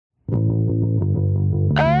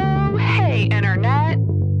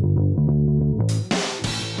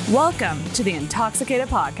Welcome to the Intoxicated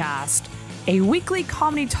Podcast, a weekly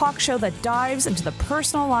comedy talk show that dives into the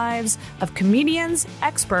personal lives of comedians,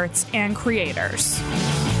 experts, and creators.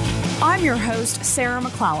 I'm your host, Sarah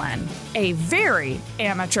McClellan, a very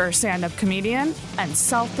amateur stand-up comedian and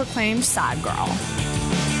self-proclaimed sad girl.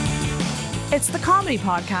 It's the comedy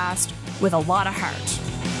podcast with a lot of heart.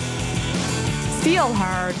 Feel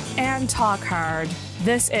hard and talk hard.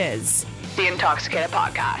 This is the Intoxicated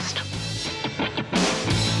Podcast.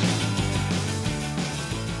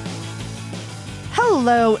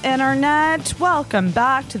 Hello, Internet. Welcome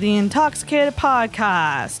back to the Intoxicated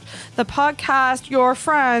Podcast, the podcast your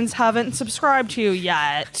friends haven't subscribed to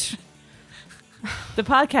yet. The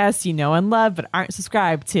podcast you know and love but aren't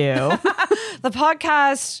subscribed to. The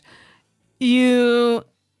podcast you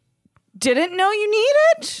didn't know you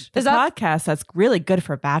needed? The podcast that's really good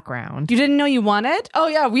for background. You didn't know you wanted? Oh,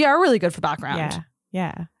 yeah, we are really good for background.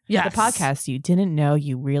 Yeah. Yes. The podcast you didn't know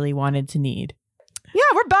you really wanted to need. Yeah,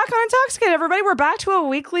 we're back on Intoxicated, everybody. We're back to a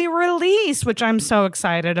weekly release, which I'm so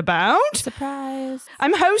excited about. Surprise.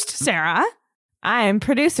 I'm host Sarah. I'm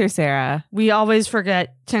producer Sarah. We always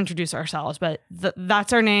forget to introduce ourselves, but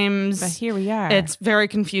that's our names. But here we are. It's very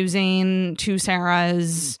confusing. Two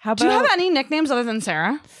Sarahs. Do you have any nicknames other than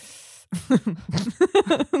Sarah?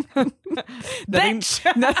 Bitch.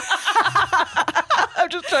 I'm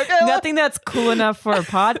just joking. Nothing that's cool enough for a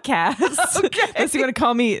podcast. Okay. Unless you want to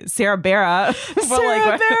call me Sarah Barra.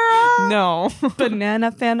 Sarah Barra. No.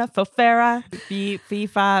 Banana Fana Fofera.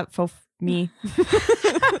 FIFA for me.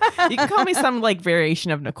 You can call me some like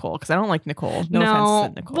variation of Nicole because I don't like Nicole. No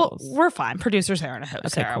offense to Nicole. Well, we're fine. Producer Sarah and host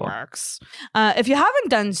Sarah cool. works. If you haven't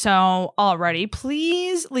done so already,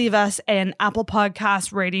 please leave us an Apple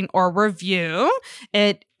Podcast rating or review.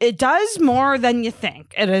 It does more than you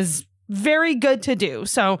think. It is very good to do.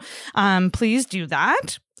 So please do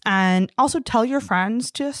that. And also tell your friends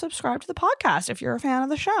to subscribe to the podcast if you're a fan of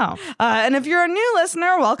the show. And if you're a new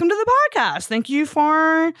listener, welcome to the podcast. Thank you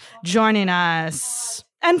for joining us.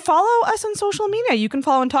 And follow us on social media. You can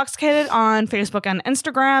follow Intoxicated on Facebook and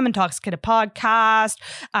Instagram, Intoxicated Podcast.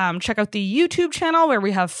 Check out the YouTube channel where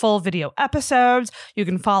we have full video episodes. You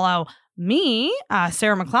can follow me,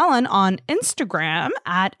 Sarah McClellan, on Instagram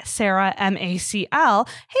at Sarah MACL.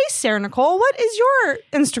 Hey, Sarah Nicole, what is your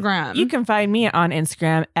Instagram? You can find me on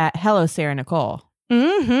Instagram at Hello Sarah Nicole.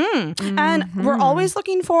 And we're always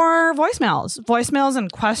looking for voicemails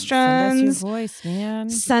and questions. Send us your voice, man.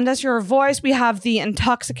 Send us your voice. We have the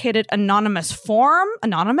Intoxicated Anonymous form.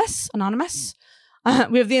 Anonymous?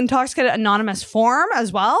 We have the Intoxicated Anonymous form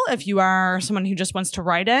as well. If you are someone who just wants to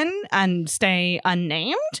write in and stay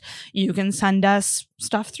unnamed, you can send us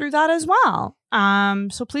stuff through that as well.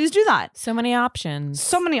 So please do that. So many options.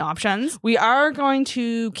 We are going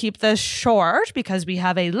to keep this short because we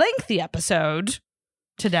have a lengthy episode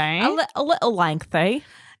today. A little lengthy.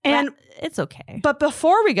 And it's okay. But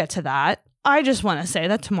before we get to that, I just want to say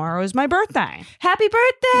that tomorrow is my birthday. Happy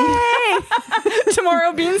birthday!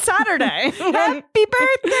 Tomorrow being Saturday. Happy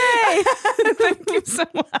birthday! Thank you so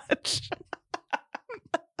much.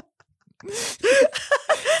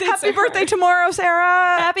 Happy birthday tomorrow,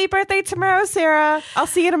 Sarah. Happy birthday tomorrow, Sarah. I'll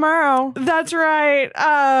see you tomorrow. That's right.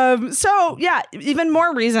 So yeah, even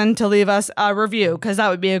more reason to leave us a review because that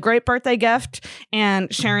would be a great birthday gift,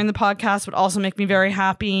 and sharing the podcast would also make me very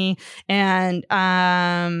happy. And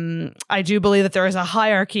I do believe that there is a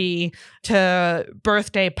hierarchy to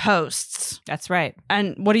birthday posts. That's right.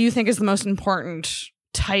 And what do you think is the most important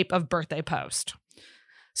type of birthday post?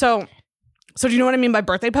 So do you know what I mean by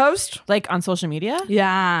birthday post? Like on social media?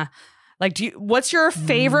 Yeah. Like, what's your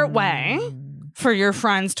favorite way for your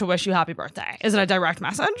friends to wish you happy birthday? Is it a direct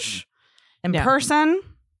message? In person?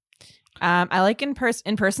 I like in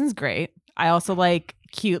person's great. I also like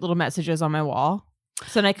cute little messages on my wall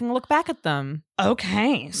so then I can look back at them.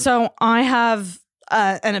 Okay. So I have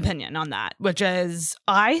an opinion on that, which is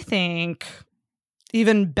I think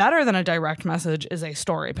even better than a direct message is a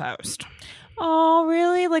story post. Oh,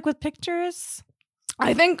 really? Like with pictures?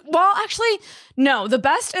 I think, well, actually, no. The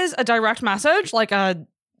best is a direct message, like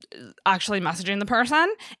actually messaging the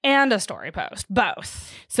person, and a story post.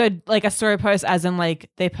 Both. So like a story post as in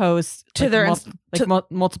like they post to like their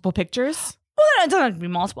multiple pictures? Well, it doesn't have to be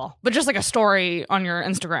multiple, but just like a story on your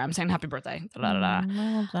Instagram saying happy birthday. Da, da, da. I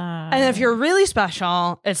love that. And if you're really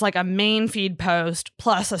special, it's like a main feed post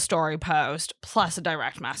plus a story post plus a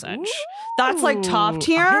direct message. That's like top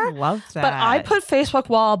tier. I love that. But I put Facebook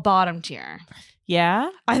wall bottom tier. Yeah.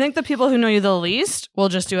 I think the people who know you the least will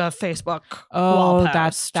just do a Facebook wall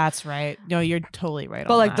post. That's right. No, you're totally right.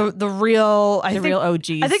 But on like that. the real, I think, real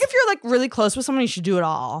OGs. I think if you're like really close with someone, you should do it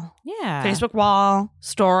all. Yeah. Facebook wall,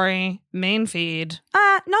 story, main feed.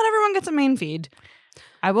 Not everyone gets a main feed.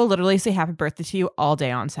 I will literally say happy birthday to you all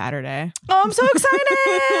day on Saturday. Oh, I'm so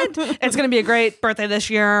excited. It's going to be a great birthday this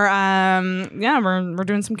year. Yeah, we're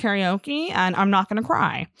doing some karaoke and I'm not going to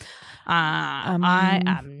cry. I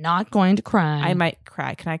am not going to cry. I might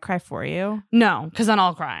cry. Can I cry for you? No, because then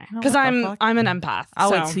I'll cry. Because what the fuck? I'm an empath. I'll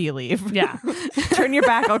so. wait till you leave. Yeah. Turn your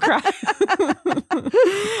back, I'll cry.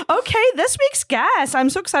 Okay, this week's guest. I'm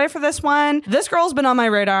so excited for this one. This girl's been on my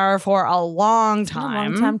radar for a long time. A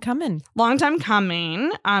long time coming. Long time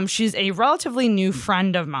coming. She's a relatively new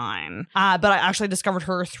friend of mine, but I actually discovered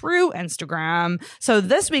her through Instagram. So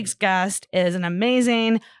this week's guest is an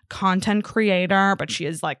amazing content creator, but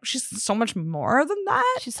she's so much more than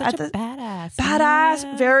that. She's such a badass.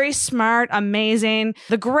 Badass, very smart, amazing.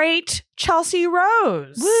 The great Chelsea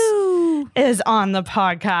Rose is on the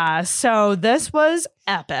podcast. So this was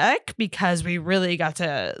epic because we really got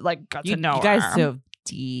to know you guys her. so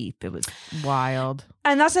deep. It was wild.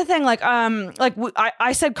 And that's the thing,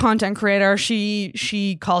 I said content creator.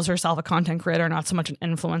 She calls herself a content creator, not so much an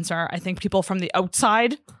influencer. I think people from the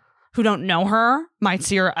outside who don't know her might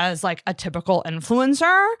see her as like a typical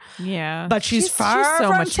influencer. Yeah. But she's far so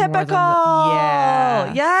from much more than typical.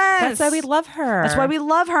 yeah. Yes. That's why we love her. That's why we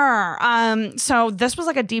love her. So this was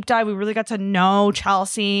like a deep dive. We really got to know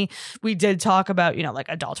Chelsea. We did talk about, like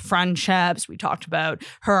adult friendships. We talked about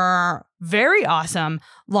her very awesome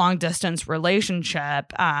long distance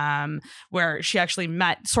relationship where she actually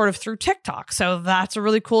met sort of through TikTok. So that's a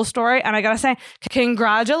really cool story. And I gotta say,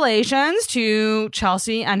 congratulations to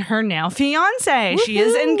Chelsea and her now fiance. She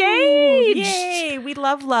is engaged. Yay. We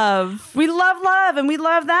love love. We love love and we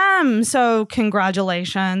love them. So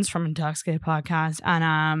congratulations from Intoxicated Podcast.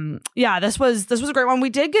 And yeah, this was a great one. We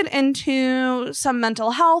did get into some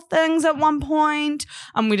mental health things at one point.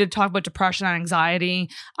 We did talk about depression and anxiety.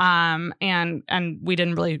 And we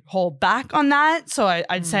didn't really hold back on that. So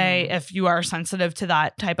I'd say if you are sensitive to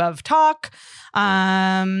that type of talk,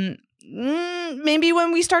 maybe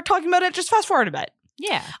when we start talking about it, just fast forward a bit.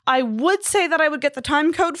 Yeah. I would say that I would get the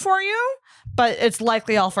time code for you, but it's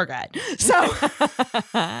likely I'll forget. So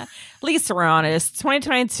at least we're honest.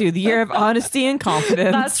 2022, the year of honesty and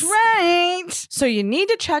confidence. That's right. So you need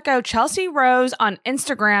to check out Chelsea Rose on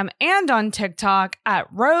Instagram and on TikTok at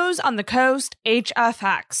Rose on the Coast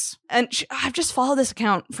HFX. And I've just followed this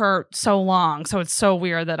account for so long. So it's so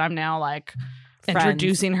weird that I'm now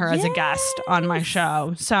introducing her as a guest on my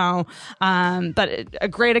show. So, but a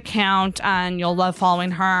great account and you'll love following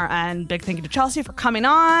her, and big thank you to Chelsea for coming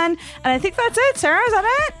on. And I think that's it. Sarah, is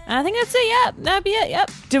that it? I think that's it. Yep. That'd be it.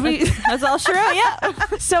 Yep. Did we? That's all she wrote. Yeah.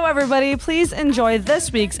 So everybody, please enjoy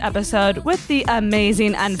this week's episode with the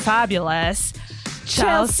amazing and fabulous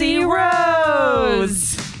Chelsea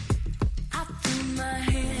Rose. I threw my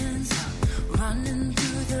hands up, running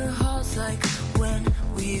through the halls like when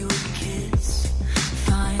we were kids.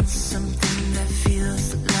 Find something that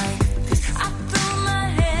feels like this. I threw my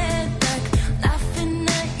head back, laughing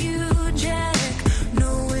at you, Jack,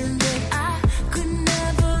 knowing that I could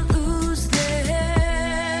never lose this.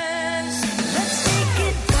 Let's take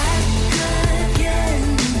it back again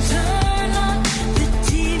and turn on the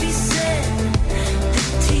TV set. The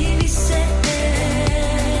TV set.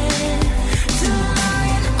 To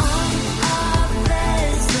lying on our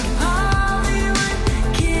beds, the Hollywood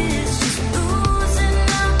kids, just losing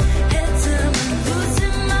our heads, I'm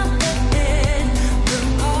losing my head. The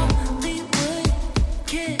Hollywood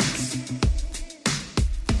kids.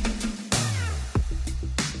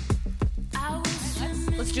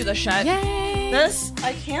 Let's do this shit. Yay!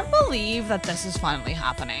 I can't believe that this is finally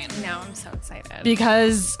happening. No, I'm so excited.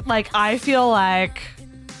 Because I feel like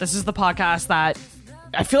this is the podcast that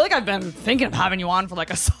I feel like I've been thinking of having you on for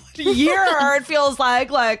a solid year. It feels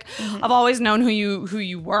like I've always known who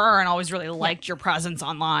you were and always really liked your presence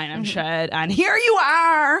online and shit. And here you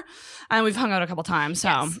are. And we've hung out a couple times, so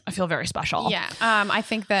I feel very special. Yeah. I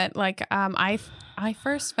think that I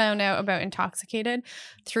first found out about Intoxicated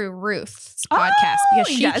through Ruth's podcast because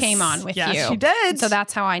she came on with you. Yes, she did. So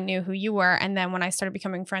that's how I knew who you were. And then when I started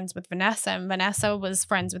becoming friends with Vanessa, and Vanessa was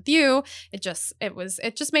friends with you, it just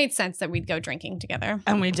made sense that we'd go drinking together.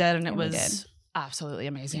 And we did, and it was absolutely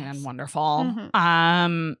amazing and wonderful.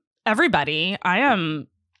 Everybody, I am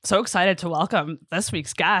so excited to welcome this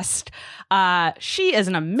week's guest. She is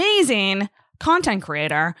an amazing content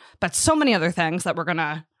creator, but so many other things that we're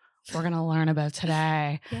gonna we're going to learn about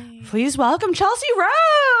today. Yay. Please welcome Chelsea Rose.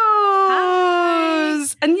 Hi.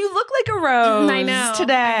 And you look like a rose I know.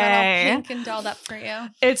 today. I got all pink and dolled up for you.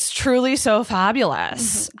 It's truly so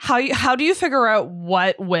fabulous. How do you figure out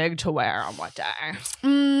what wig to wear on what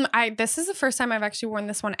day? This is the first time I've actually worn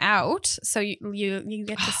this one out, so you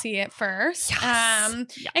get to see it first. Yes.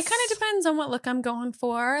 It kind of depends on what look I'm going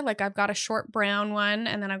for. Like I've got a short brown one,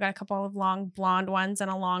 and then I've got a couple of long blonde ones and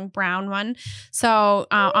a long brown one. So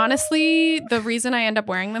honestly, the reason I end up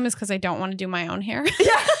wearing them is because I don't want to do my own hair. Yeah,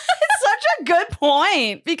 it's such a good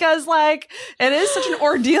point because like it is such an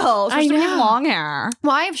ordeal, especially when you have know. long hair.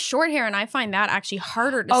 Well, I have short hair, and I find that actually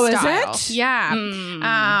harder to Oh, style. is it? Yeah.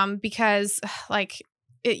 Mm. Because like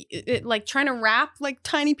it like trying to wrap like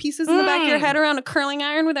tiny pieces in the back of your head around a curling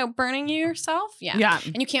iron without burning you yourself. Yeah. Yeah.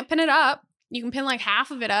 And you can't pin it up. You can pin like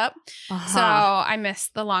half of it up. Uh-huh. So I miss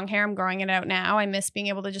the long hair. I'm growing it out now. I miss being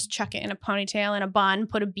able to just chuck it in a ponytail and a bun,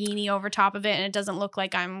 put a beanie over top of it, and it doesn't look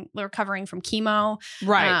like I'm recovering from chemo.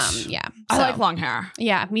 Right. Yeah. I So, like long hair.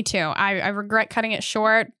 yeah, me too. I regret cutting it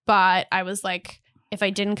short, but I was like, if I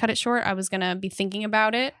didn't cut it short, I was going to be thinking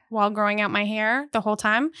about it while growing out my hair the whole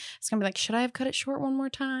time. It's going to be like, should I have cut it short one more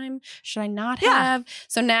time? Should I not Yeah. have?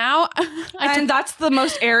 So now And that's the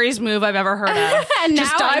most Aries move I've ever heard of. And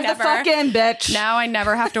Just now I dive the never- fuck in, bitch. now I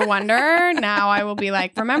never have to wonder. Now I will be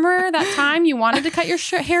like, remember that time you wanted to cut your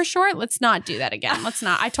hair short? Let's not do that again. Let's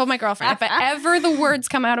not. I told my girlfriend, if ever the words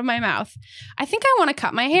come out of my mouth, I think I want to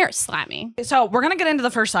cut my hair. Slap me. So we're gonna get into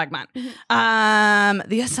the first segment,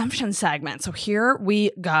 the assumption segment. So here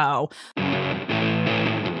we go.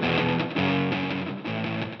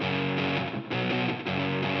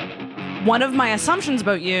 One of my assumptions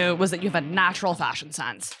about you was that you have a natural fashion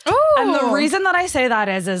sense. Oh, And the reason that I say that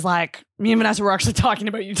is like me and Vanessa were actually talking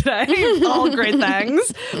about you today. All great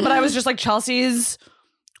things. But I was just like, Chelsea's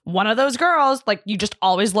one of those girls, like you just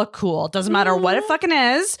always look cool. Doesn't matter what it fucking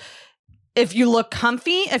is. If you look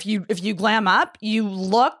comfy, if you glam up, you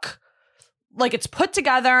look like it's put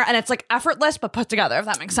together and it's like effortless but put together, if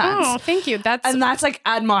that makes sense. Oh, thank you. And that's like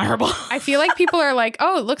admirable. I feel like people are like,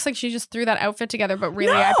 oh, it looks like she just threw that outfit together. But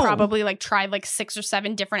really, I No. probably like tried like 6 or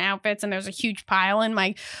 7 different outfits, and there's a huge pile in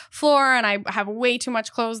my floor, and I have way too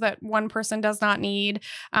much clothes that one person does not need.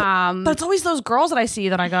 But it's always those girls that I see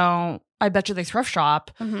that I go, I bet you they thrift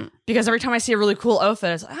shop. Mhm. Because every time I see a really cool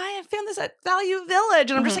outfit, it's like, I found this at Value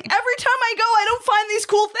Village. And I'm just like, every time I go, I don't find these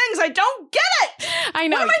cool things. I don't get it. I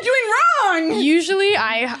know. What am I doing wrong? Usually,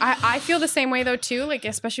 I feel the same way though too. Like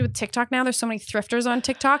especially with TikTok now, there's so many thrifters on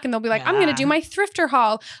TikTok, and they'll be like, "I'm Yeah. gonna do my thrifter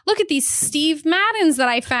haul. Look at these Steve Maddens that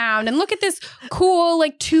I found, and look at this cool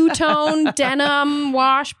like 2-tone denim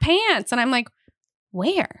wash pants." And I'm like,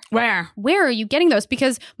 where are you getting those?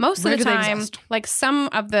 Because most Where of the do they time, exist? like some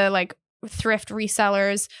of the like thrift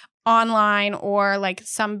resellers online or like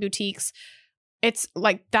some boutiques, it's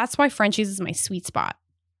like that's why Frenchies is my sweet spot.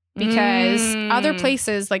 Because other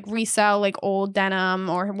places like resell like old denim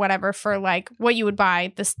or whatever for like what you would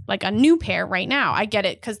buy this like a new pair right now. I get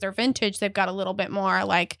it because they're vintage. They've got a little bit more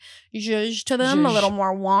like zhuzh to them, a Zhuzh. little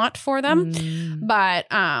more want for them. But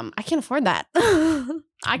I can't afford that.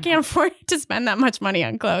 I can't afford to spend that much money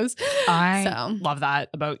on clothes. I So. love that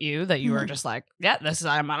about you, that you are just like, yeah,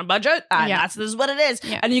 I'm on a budget. And Yeah. this is what it is.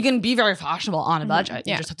 Yeah. And you can be very fashionable on a budget.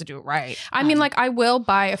 You Yeah. just have to do it right. I mean, like I will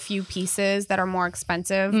buy a few pieces that are more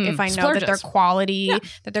expensive if I know that they're splurges. quality,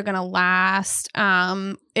 that they're gonna last.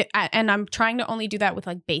 And I'm trying to only do that with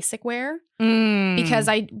like basic wear. Because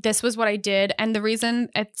this was what I did. And the reason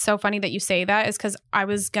it's so funny that you say that is because I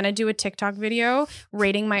was going to do a TikTok video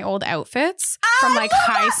rating my old outfits from like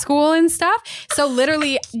high school and stuff. So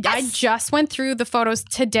literally I just went through the photos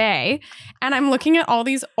today and I'm looking at all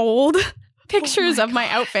these old pictures of my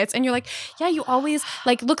outfits. And you're like, yeah, you always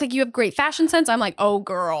like look like you have great fashion sense. I'm like, oh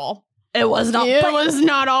girl. it was not. It was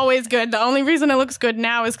not always good. The only reason it looks good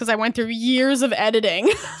now is because I went through years of editing.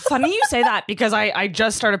 Funny you say that because I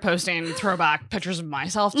just started posting throwback pictures of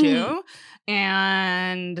myself too.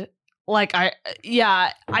 And like, I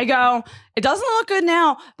go, it doesn't look good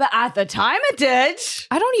now, but at the time it did.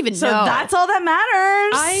 I don't even So know. that's all that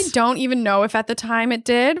matters. I don't even know if at the time it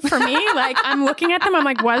did for me. Like I'm looking at them, I'm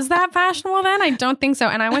like, was that fashionable then? I don't think so.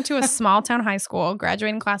 And I went to a small town high school,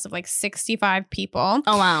 graduating class of like 65 people.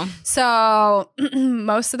 Oh, wow. So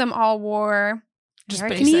most of them all wore Just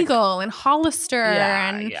American basic. Eagle and Hollister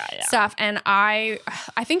and yeah. stuff. And I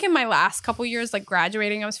think in my last couple years, like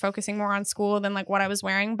graduating, I was focusing more on school than like what I was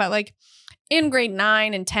wearing. But like in grade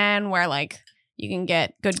 9 and 10, where like you can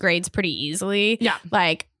get good grades pretty easily. Yeah.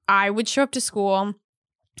 Like I would show up to school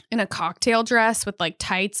in a cocktail dress with like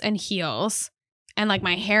tights and heels and like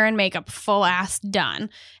my hair and makeup full ass done.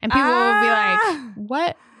 And people would be like,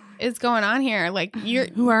 what is going on here? Like,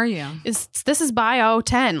 Who are you? This is bio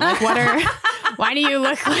 10. Like, what are? Why do you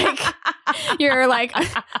look like you're like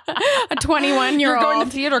a 21-year-old? You're going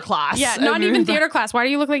to theater class. Yeah, not even theater class. Why do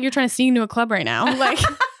you look like you're trying to sneak into a club right now? Like,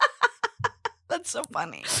 That's so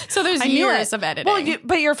funny. so there's I knew years it. of editing. Well,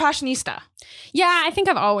 but you're a fashionista. Yeah, I think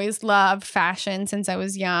I've always loved fashion since I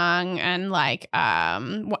was young. And like,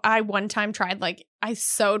 I one time tried, like, I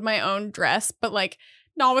sewed my own dress, but like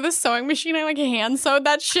not with a sewing machine. I like hand sewed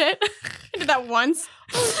that shit. I did that once.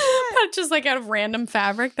 But just like out of random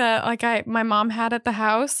fabric that like my mom had at the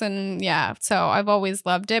house. And yeah, so I've always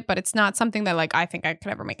loved it, but it's not something that like I think I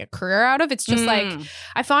could ever make a career out of. It's just like,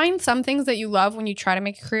 I find some things that you love, when you try to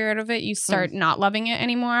make a career out of it, you start not loving it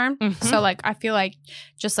anymore. So like, I feel like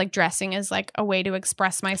just like dressing is like a way to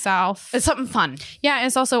express myself. It's something fun. Yeah, and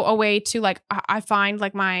it's also a way to like, I find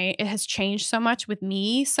like it has changed so much with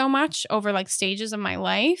me so much over like stages of my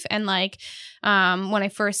life. And like when I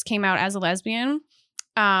first came out as a lesbian,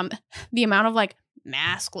 the amount of like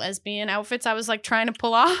mask lesbian outfits I was like trying to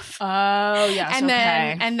pull off. Oh, yes. And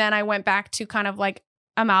then I went back to kind of like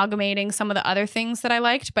amalgamating some of the other things that I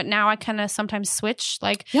liked, but now I kind of sometimes switch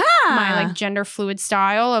like my like gender fluid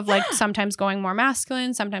style of like sometimes going more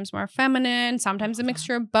masculine, sometimes more feminine, sometimes a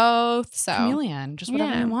mixture of both. So chameleon, just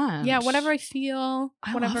whatever you want. Yeah, whatever I feel,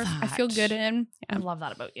 I whatever love I feel that. good in. I Yeah. love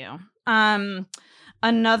that about you.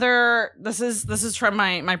 This is from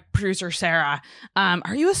my producer Sarah.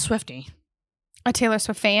 Are you a Swiftie? A Taylor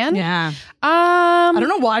Swift fan? Yeah. I don't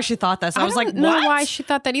know why she thought this. I was like, don't know what? why she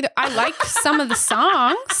thought that either. I like some of the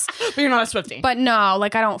songs, But you're not a Swiftie. but no,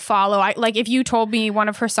 like I don't follow. I like if you told me one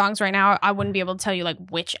of her songs right now, I wouldn't be able to tell you like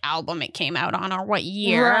which album it came out on or what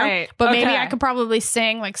year. Right. But maybe Okay. I could probably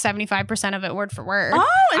sing like 75% of it word for word. Oh,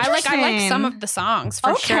 I like interesting. some of the songs for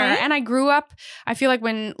Okay. sure. And I grew up, I feel like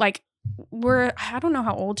when like I don't know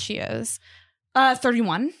how old she is.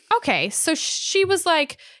 31. Okay, so she was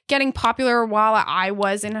like getting popular while I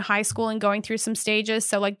was in high school and going through some stages.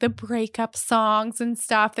 So like the breakup songs and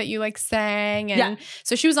stuff that you like sang. And Yeah.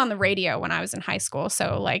 so she was on the radio when I was in high school.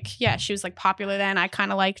 So like, yeah, she was like popular then. I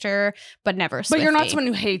kind of liked her, but never a But you're not Swiftie. someone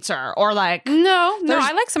who hates her or like No, There's-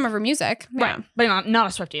 I like some of her music. Yeah. right. But you're not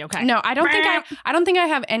a Swiftie, okay. No, I don't think I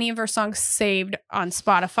have any of her songs saved on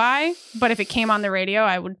Spotify, but if it came on the radio,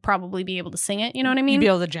 I would probably be able to sing it. You know what I You'd mean? be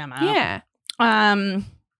able to jam out. Yeah.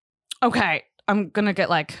 Okay. I'm gonna get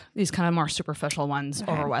like these kind of more superficial ones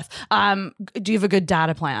over with. Do you have a good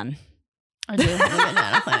data plan? I do have a good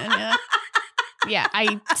data plan, yeah. Yeah,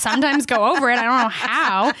 I sometimes go over it. I don't know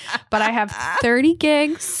how, but I have 30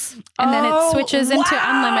 gigs and then it switches into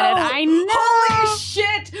unlimited. I know. Holy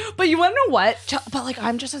shit. But you want to know what? But like,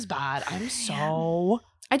 I'm just as bad. I'm so...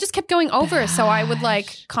 I just kept going over. So I would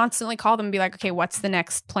like constantly call them and be like, okay, what's the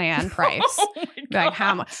next plan price? Oh my Be like,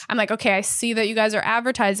 how much? I'm like, okay, I see that you guys are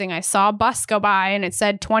advertising. I saw a bus go by and it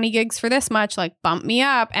said 20 gigs for this much. Like, bump me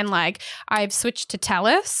up. And like, I've switched to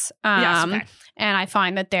TELUS. Yes, okay. And I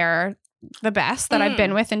find that they're the best that I've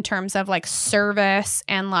been with in terms of like service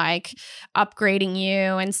and like upgrading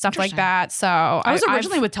you and stuff like Interesting. that. So I was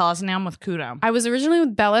originally with TELUS and now I'm with Kudo. I was originally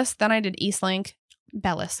with Bellis, then I did Eastlink.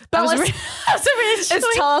 Bellis. Bellis. I was originally,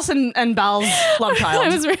 It's TELUS and Bell's love child.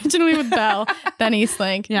 I was originally with Bell, then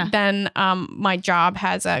Eastlink. Yeah. Then my job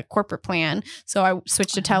has a corporate plan, so I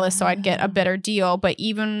switched to TELUS so I'd get a better deal. But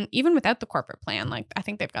even without the corporate plan, like I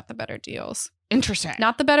think they've got the better deals. Interesting.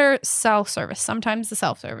 Not the better self service. Sometimes the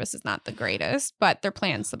self service is not the greatest, but their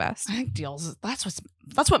plan's the best. I think deals,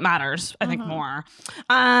 that's what matters, I think, Mhm. more.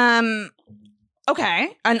 Okay.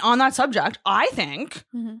 And on that subject, I think,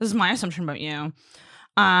 Mhm. this is my assumption about you,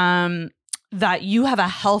 that you have a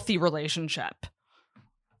healthy relationship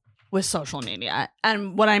with social media.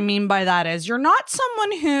 And what I mean by that is you're not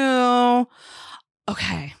someone who,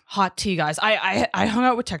 okay, hot tea, guys. I hung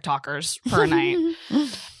out with TikTokers for a night,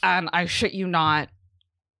 and I shit you not,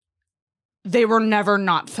 they were never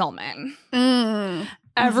not filming. Mm.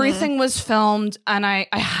 Everything was filmed, and I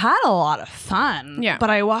had a lot of fun. Yeah. But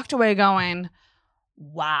I walked away going,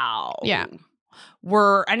 wow. Yeah.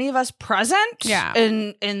 Were any of us present Yeah.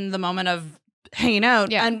 in the moment of hanging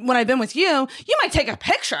out? Yeah. And when I've been with you, you might take a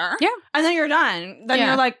picture. Yeah. And then you're done. Then Yeah.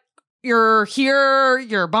 you're like, you're here,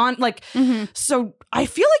 you're bond. Like, Mhm. so I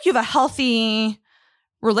feel like you have a healthy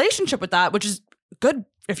relationship with that, which is good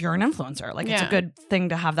if you're an influencer. Like, it's a Yeah. good thing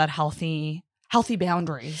to have that healthy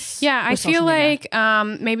boundaries. Yeah, I with feel social media.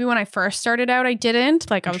 like maybe when I first started out, I didn't.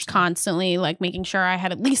 Like, I was Interesting. constantly like making sure I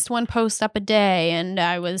had at least one post up a day, and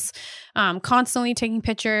I was constantly taking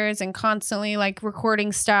pictures and constantly like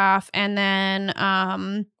recording stuff. And then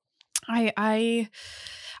I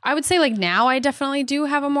I would say like now I definitely do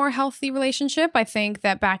have a more healthy relationship. I think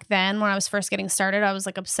that back then when I was first getting started, I was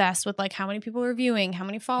like obsessed with like how many people are viewing, how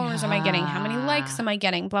many followers am I getting, how many likes am I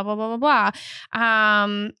getting, blah, blah, blah, blah,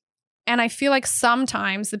 blah. And I feel like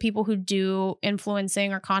sometimes the people who do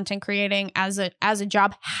influencing or content creating as a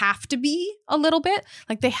job have to be a little bit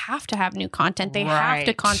like they have to have new content. They have to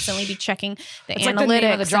Right. constantly be checking the It's analytics like the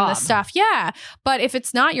name of the and job. the stuff. Yeah. But if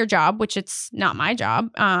it's not your job, which it's not my job,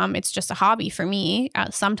 it's just a hobby for me.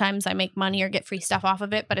 Sometimes I make money or get free stuff off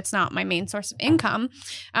of it, but it's not my main source of income.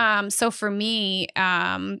 So for me,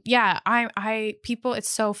 I people, it's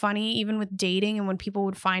so funny, even with dating and when people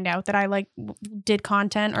would find out that I like did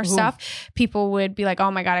content or stuff, people would be like,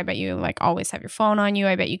 oh my God, I bet you like always have your phone on you.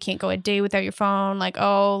 I bet you can't go a day without your phone. Like,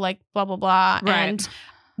 oh, like blah, blah, blah. Right. And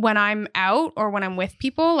when I'm out or when I'm with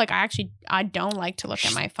people, like I don't like to look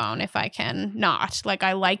at my phone if I can not. Like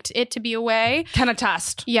I liked it to be away. Can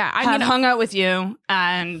attest. Yeah. I Have mean, hung out with you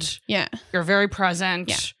and yeah. you're very present.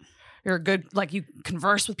 Yeah. You're good. Like you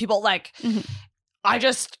converse with people. Like Mhm.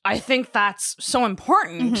 I think that's so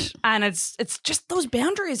important. Mhm. And it's just those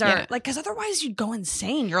boundaries are Yeah. like, because otherwise you'd go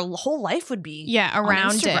insane. Your whole life would be. Yeah,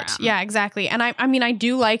 around it. Instagram. Yeah, exactly. And I mean, I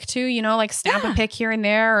do like to, like snap a pic here and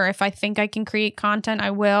there, or if I think I can create content,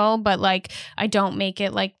 I will. But like, I don't make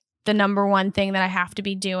it like the number one thing that I have to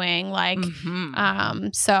be doing. Like, Mhm.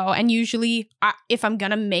 and usually if I'm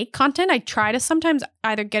going to make content, I try to sometimes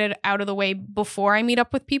either get it out of the way before I meet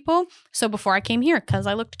up with people. So before I came here, because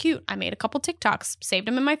I looked cute, I made a couple TikToks, saved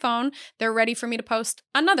them in my phone. They're ready for me to post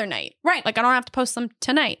another night. Right. Like I don't have to post them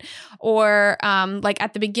tonight or like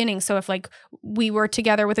at the beginning. So if like we were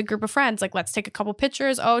together with a group of friends, like let's take a couple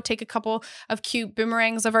pictures. Oh, take a couple of cute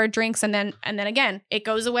boomerangs of our drinks. And then again, it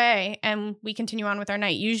goes away and we continue on with our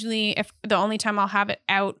night. Usually if the only time I'll have it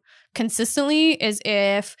out consistently is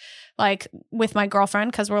if like with my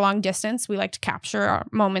girlfriend, because we're long distance, we like to capture our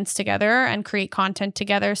moments together and create content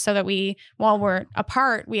together so that while we're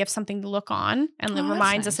apart, we have something to look on and it that's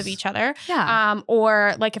reminds us of nice. each other. Yeah.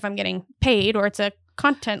 Or like if I'm getting paid or it's a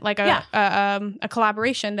content like a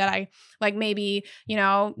collaboration that I like, maybe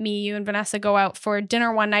me, you and Vanessa go out for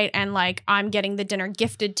dinner one night and like I'm getting the dinner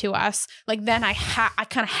gifted to us, like then I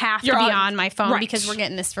kind of have You're to be on- on my phone right. because we're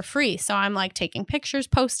getting this for free. So I'm like taking pictures,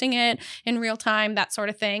 posting it in real time, that sort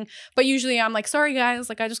of thing. But usually I'm like, sorry guys,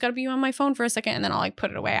 like I just got to be on my phone for a second and then I'll like put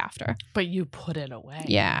it away after. But you put it away.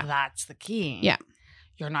 Yeah. That's the key. Yeah.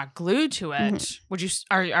 You're not glued to it. Mhm. Would you,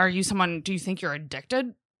 are you someone, do you think you're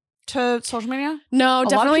addicted to social media? No, A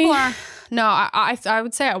definitely. lot of people are. No, I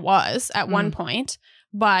would say I was at one point,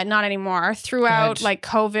 but not anymore. Throughout Good. like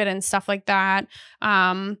COVID and stuff like that.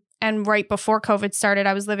 And right before COVID started,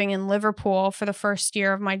 I was living in Liverpool for the first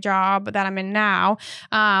year of my job that I'm in now.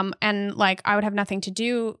 And like I would have nothing to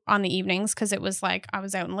do on the evenings because it was like I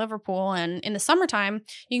was out in Liverpool. And in the summertime,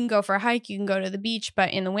 you can go for a hike, you can go to the beach.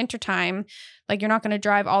 But in the wintertime, like you're not going to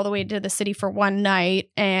drive all the way to the city for one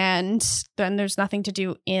night. And then there's nothing to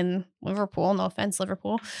do in Liverpool. No offense,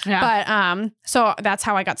 Liverpool. Yeah. But so that's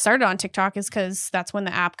how I got started on TikTok, is because that's when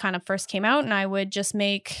the app kind of first came out and I would just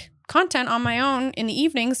make content on my own in the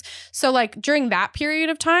evenings. So like during that period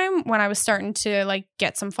of time when I was starting to like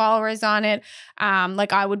get some followers on it,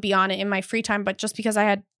 like I would be on it in my free time, but just because I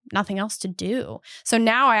had nothing else to do. So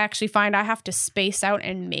now I actually find I have to space out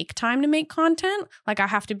and make time to make content. Like I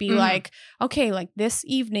have to be like, okay, like this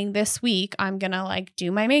evening, this week, I'm going to like do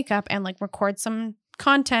my makeup and like record some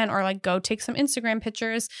content or like go take some Instagram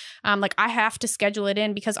pictures. Like I have to schedule it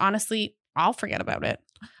in because honestly, I'll forget about it.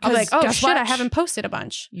 I'll be like, 'Cause oh guess shit, what? I haven't posted a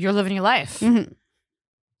bunch. You're living your life. Mhm.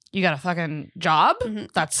 You got a fucking job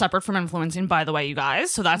Mhm. that's separate from influencing, by the way, you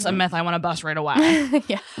guys. So that's a myth I want to bust right away.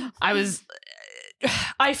 Yeah.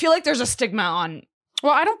 I feel like there's a stigma on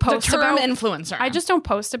Well, I don't the post term about influencer. I just don't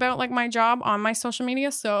post about like my job on my social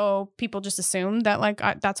media, so people just assume that like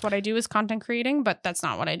that's what I do is content creating, but that's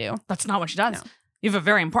not what I do. that's not what she does. No. You have a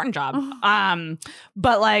very important job. Oh.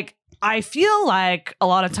 But like I feel like a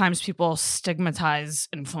lot of times people stigmatize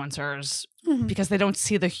influencers because they don't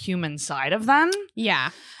see the human side of them. Yeah.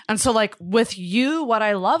 And so like with you, what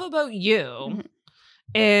I love about you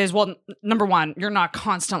is, well, number one, you're not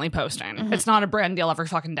constantly posting. It's not a brand deal every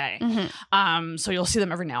fucking day. So you'll see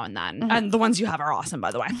them every now and then. And the ones you have are awesome,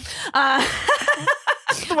 by the way.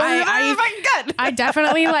 The ones you have are fucking good. I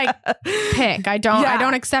definitely like pick. I don't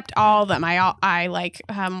Yeah. accept all of them. I like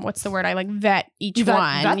what's the word? I like vet each You vet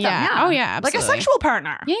one. them, Yeah. yeah. Oh yeah. Like a Absolutely. sexual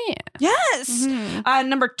partner. Yeah. Yes.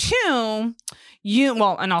 Number two,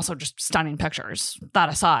 and also just stunning pictures, that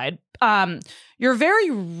aside, you're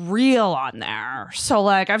very real on there. So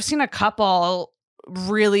like I've seen a couple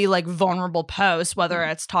really like vulnerable posts, whether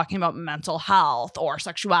it's talking about mental health or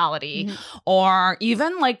sexuality or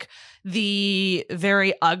even like the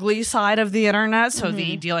very ugly side of the internet. So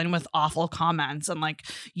the dealing with awful comments, and like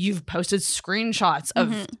you've posted screenshots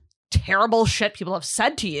of terrible shit people have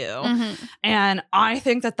said to you. And I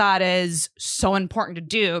think that that is so important to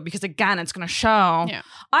do because, again, it's going to show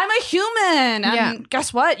I'm a human. And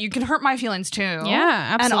guess what? You can hurt my feelings too.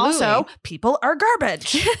 Yeah, absolutely. And also, people are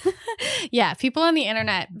garbage. Yeah, people on the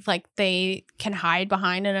internet, like, they can hide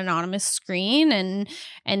behind an anonymous screen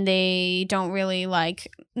and they don't really like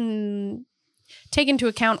take into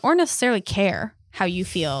account or necessarily care how you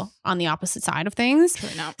feel on the opposite side of things.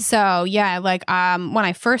 Truly not. So yeah, like when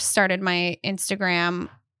I first started my Instagram,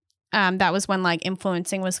 that was when like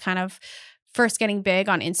influencing was kind of first getting big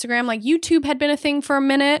on Instagram. Like YouTube had been a thing for a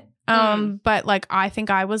minute. But like I think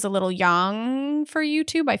I was a little young for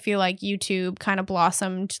YouTube. I feel like YouTube kind of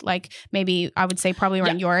blossomed like maybe I would say probably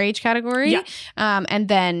around your age category. Yeah. And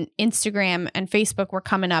then Instagram and Facebook were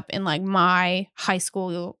coming up in like my high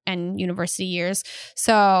school and university years.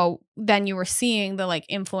 So then you were seeing the like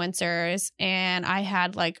influencers, and I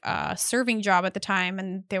had like a serving job at the time,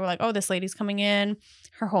 and they were like, oh, this lady's coming in.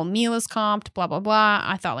 Her whole meal is comped, blah, blah, blah.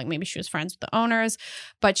 I thought like maybe she was friends with the owners,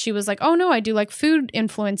 but she was like, oh no, I do like food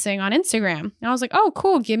influencing on Instagram. And I was like, oh,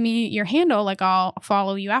 cool. Give me your handle. Like I'll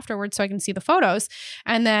follow you afterwards so I can see the photos.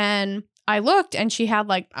 And then I looked, and she had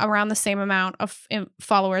like around the same amount of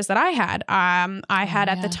followers that I had. I had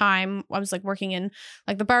at the time, I was like working in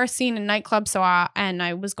like the bar scene and nightclub. So and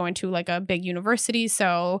I was going to like a big university.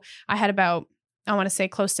 So I had about, I want to say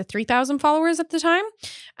close to 3,000 followers at the time.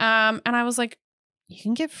 And I was like, you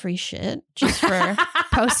can get free shit just for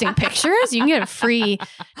posting pictures. You can get a free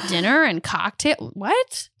dinner and cocktail.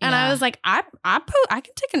 What? And I was like, I can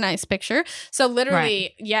take a nice picture. So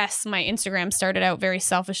literally, yes, my Instagram started out very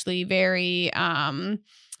selfishly, very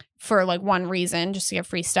for like one reason, just to get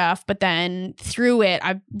free stuff. But then through it,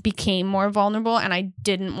 I became more vulnerable, and I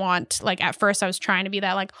didn't want, like, at first I was trying to be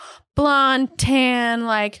that like blonde, tan,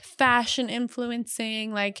 like fashion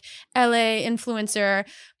influencing, like LA influencer.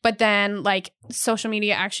 But then like social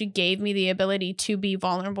media actually gave me the ability to be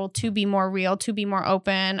vulnerable, to be more real, to be more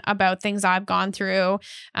open about things I've gone through.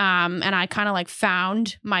 And I kind of like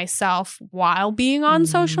found myself while being on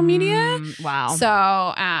social media. Wow. So,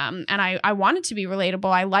 and I wanted to be relatable.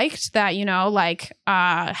 I liked that, you know, like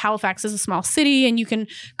Halifax is a small city, and you can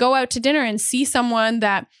go out to dinner and see someone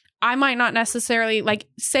that I might not necessarily, like,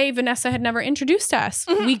 say Vanessa had never introduced us.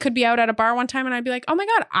 We could be out at a bar one time, and I'd be like, oh my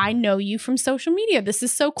God, I know you from social media. This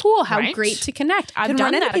is so cool. How great to connect. I've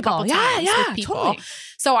done that a couple times with people. Totally.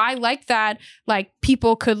 So I like that, like,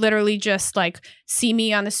 people could literally just like see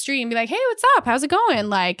me on the street and be like, hey, what's up? How's it going?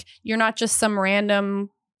 Like, you're not just some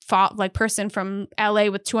random like person from LA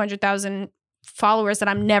with 200,000 followers that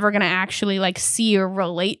I'm never going to actually like see or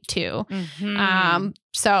relate to.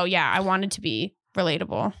 So yeah, I wanted to be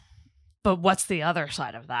relatable. But what's the other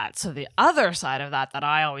side of that? So the other side of that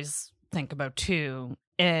I always think about too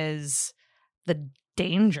is the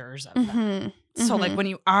dangers of that. So like when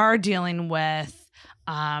you are dealing with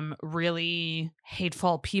really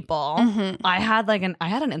hateful people, I had an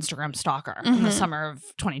Instagram stalker in the summer of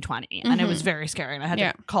 2020, and it was very scary, and I had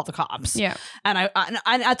to call the cops. Yeah. And I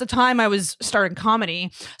at the time I was starting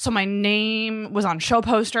comedy, so my name was on show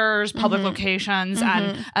posters, public locations,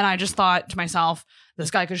 and I just thought to myself, this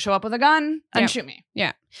guy could show up with a gun and shoot me.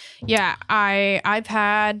 Yeah. Yeah. I've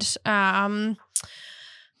had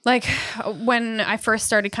like when I first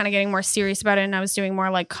started kind of getting more serious about it, and I was doing more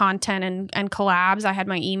like content and collabs, I had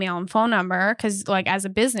my email and phone number, because like as a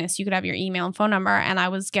business, you could have your email and phone number, and I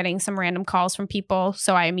was getting some random calls from people.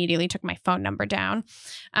 So I immediately took my phone number down.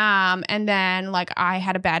 And then like I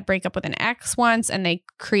had a bad breakup with an ex once, and they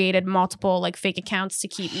created multiple like fake accounts to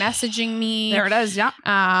keep messaging me. There it is. Yeah.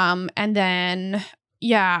 And then,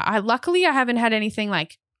 luckily I haven't had anything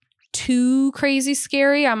like too crazy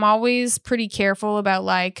scary. I'm always pretty careful about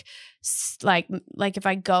like if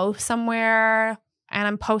I go somewhere and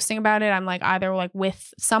I'm posting about it, I'm like either like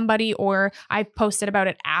with somebody, or I posted about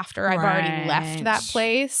it after I've already left that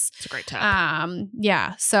place. It's a great tip.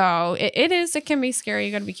 Yeah. So it can be scary.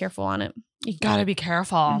 You got to be careful on it. You got to be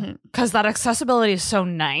careful, because that accessibility is so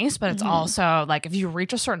nice, but it's also like if you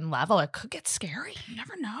reach a certain level, it could get scary. You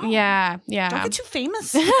never know. Yeah. Yeah. Don't get too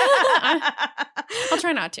famous. I'll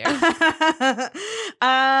try not to.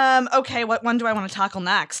 Okay. What one do I want to tackle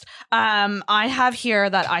next? I have here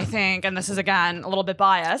that I think, and this is again a little bit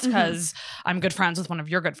biased because I'm good friends with one of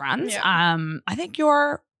your good friends. Yeah. I think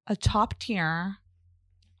you're a top tier,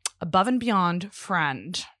 above and beyond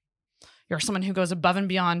friend. You're someone who goes above and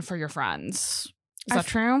beyond for your friends. Is that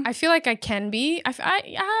true? I feel like I can be.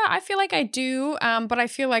 I feel like I do. But I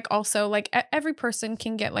feel like also like every person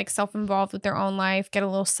can get like self-involved with their own life, get a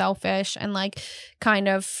little selfish, and like kind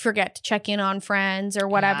of forget to check in on friends or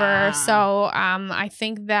whatever. Yeah. So I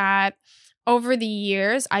think that over the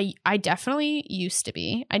years, I definitely used to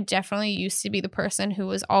be. I definitely used to be the person who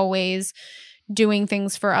was always doing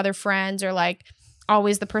things for other friends, or like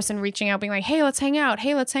always the person reaching out, being like, "Hey, let's hang out.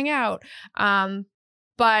 Hey, let's hang out."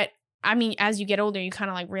 But I mean, as you get older, you kind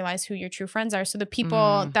of like realize who your true friends are. So the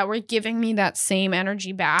people that were giving me that same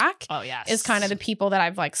energy back is kind of the people that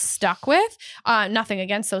I've like stuck with. Nothing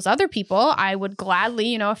against those other people. I would gladly,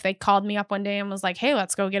 you know, if they called me up one day and was like, "Hey,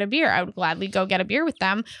 let's go get a beer," I would gladly go get a beer with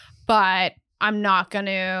them. But I'm not going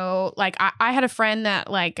to like, I had a friend that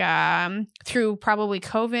like through probably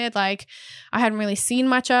COVID, like I hadn't really seen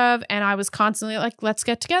much of. And I was constantly like, let's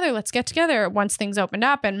get together once things opened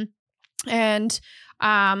up. And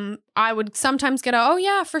I would sometimes get oh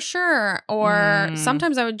yeah, for sure. Or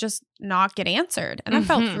sometimes I would just not get answered. And that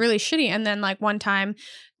felt really shitty. And then like one time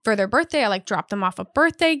for their birthday, I like dropped them off a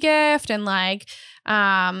birthday gift and like,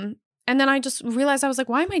 and then I just realized I was like,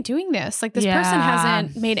 why am I doing this? Like this person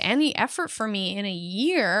hasn't made any effort for me in a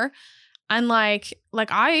year. And like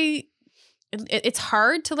it's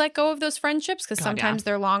hard to let go of those friendships because sometimes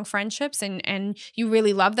they're long friendships and you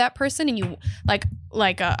really love that person and you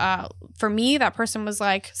for me, that person was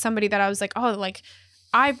like somebody that I was like, oh, like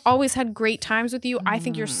I've always had great times with you. I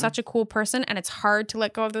think you're such a cool person, and it's hard to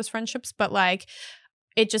let go of those friendships, but like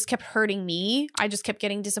it just kept hurting me. I just kept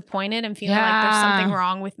getting disappointed and feeling like there's something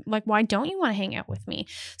wrong with like, why don't you want to hang out with me?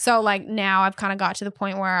 So like now I've kind of got to the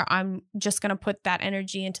point where I'm just going to put that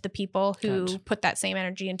energy into the people who put that same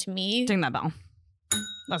energy into me. Ding that bell.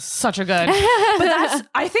 That's such a good. But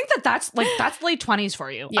I think that's late 20s for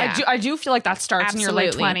you. Yeah. I do feel like that starts in your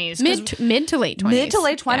late 20s. Mid to late 20s. Mid to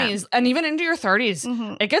late 20s. And even into your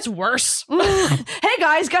 30s. It gets worse. Hey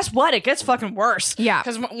guys, guess what? It gets fucking worse. Yeah.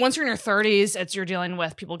 Because once you're in your 30s, you're dealing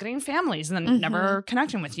with people getting families and then never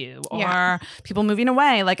connecting with you, or people moving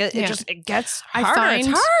away. Like it gets harder. I find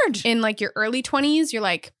it's hard. in like your early 20s, you're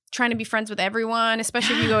like trying to be friends with everyone,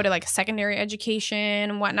 especially if you go to like secondary education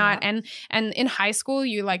and whatnot. And in high school,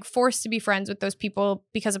 you're like forced to be friends with those people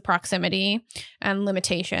because of proximity and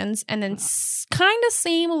limitations. And then kind of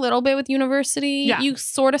same a little bit with university. Yeah. You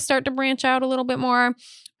sort of start to branch out a little bit more.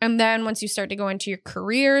 And then once you start to go into your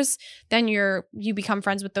careers, then you become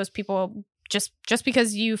friends with those people just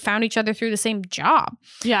because you found each other through the same job.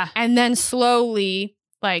 Yeah. And then slowly,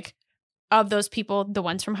 like, of those people, the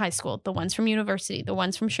ones from high school, the ones from university, the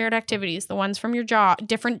ones from shared activities, the ones from your job,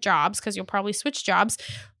 different jobs, because you'll probably switch jobs.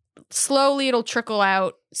 Slowly it'll trickle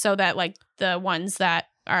out so that like the ones that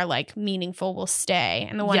are like meaningful will stay,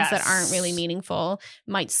 and the ones that aren't really meaningful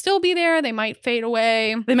might still be there. They might fade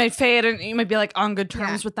away. They might fade, and you might be like on good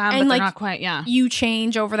terms with them, and but like, they're not quite. Yeah, you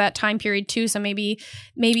change over that time period too. So maybe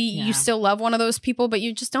you still love one of those people, but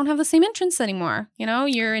you just don't have the same interests anymore. You know,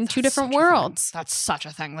 you're in two different worlds. That's such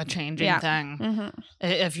a thing. The changing thing.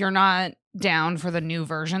 If you're not down for the new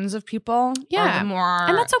versions of people, or the more,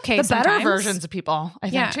 and that's okay. The sometimes. better versions of people, I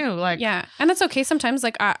think too. Like, and that's okay. Sometimes,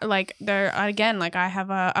 like there again, like I have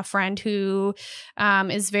a friend who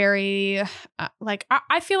is very like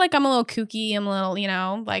I feel like I'm a little kooky. I'm a little, you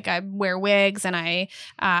know, like I wear wigs and I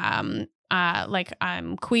like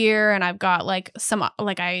I'm queer and I've got like some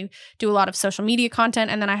like I do a lot of social media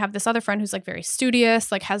content, and then I have this other friend who's like very studious,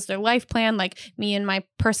 like has their life plan, like me and my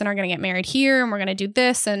person are gonna get married here and we're gonna do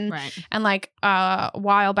this and like a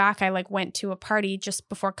while back I like went to a party just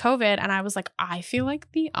before COVID and I was like, I feel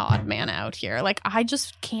like the odd man out here, like I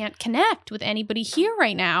just can't connect with anybody here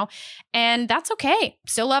right now, and that's okay.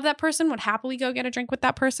 Still love that person, would happily go get a drink with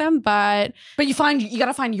that person, but you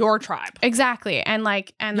gotta find your tribe. Exactly. And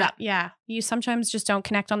like you sometimes just don't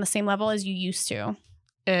connect on the same level as you used to.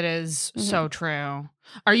 It is so true.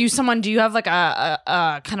 Are you someone, do you have like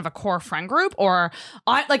a kind of a core friend group, or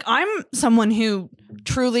I'm someone who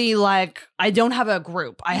truly like, I don't have a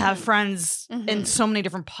group. I have friends in so many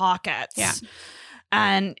different pockets. Yeah.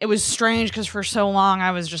 And it was strange because for so long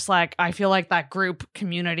I was just like, I feel like that group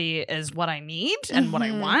community is what I need and what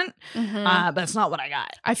I want, but it's not what I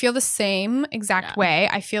got. I feel the same exact way.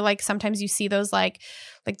 I feel like sometimes you see those like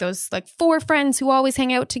those like 4 friends who always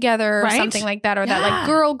hang out together or something like that, or that like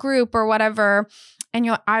girl group or whatever.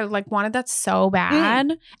 And I like wanted that so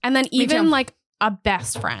bad. And then even like a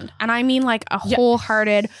best friend, and I mean like a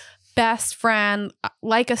wholehearted best friend,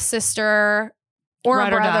 like a sister, or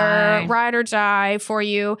Ride a or brother, die. ride or die for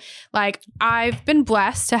you. Like, I've been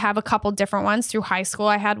blessed to have a couple different ones through high school.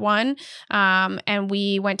 I had one, and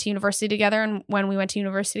we went to university together. And when we went to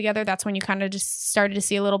university together, that's when you kind of just started to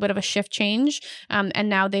see a little bit of a shift change. And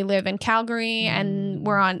now they live in Calgary, and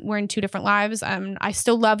we're in 2 different lives. I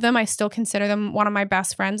still love them. I still consider them one of my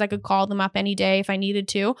best friends. I could call them up any day if I needed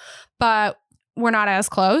to, but we're not as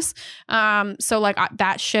close. So like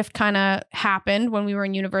that shift kind of happened when we were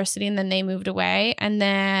in university, and then they moved away. And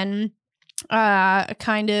then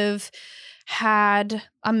kind of had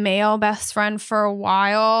a male best friend for a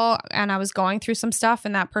while, and I was going through some stuff,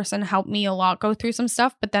 and that person helped me a lot go through some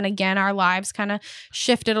stuff. But then again, our lives kind of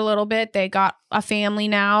shifted a little bit. They got a family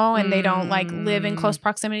now, and they don't like live in close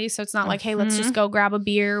proximity. So it's not like, hey, let's just go grab a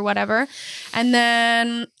beer or whatever. And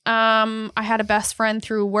then I had a best friend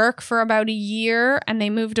through work for about a year, and they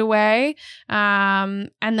moved away. And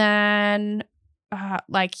then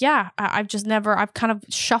I've kind of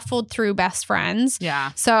shuffled through best friends.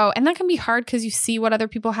 Yeah. So, and that can be hard because you see what other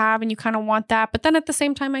people have and you kind of want that. But then at the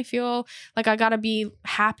same time, I feel like I got to be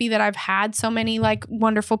happy that I've had so many like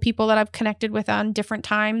wonderful people that I've connected with on different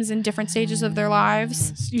times in different stages of their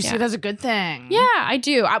lives. You see it as a good thing. Yeah, I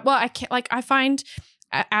do. I can't, like, I find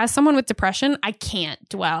as someone with depression, I can't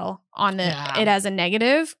dwell on it as a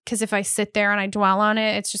negative, because if I sit there and I dwell on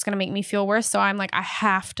it, it's just going to make me feel worse. So I'm like, I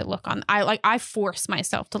have to look on, I force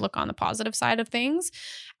myself to look on the positive side of things.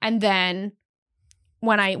 And then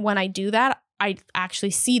when I do that, I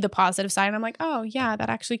actually see the positive side, and I'm like, oh yeah, that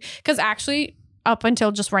actually, because actually up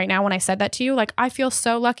until just right now when I said that to you, like, I feel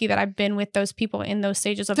so lucky that I've been with those people in those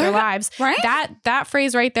stages of their lives. Right? That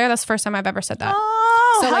phrase right there, that's the first time I've ever said that.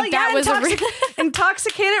 Oh, so like that was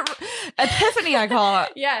intoxicated epiphany, I call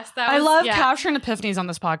it. Yes, that I was, love capturing epiphanies on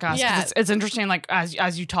this podcast, because Yeah. it's interesting. Like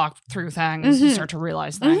as you talk through things, you start to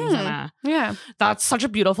realize things, and yeah. that's such a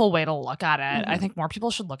beautiful way to look at it. I think more people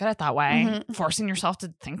should look at it that way, forcing yourself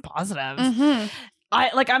to think positive.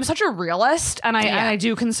 I'm such a realist, and I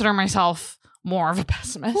do consider myself more of a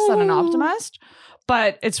pessimist than an optimist,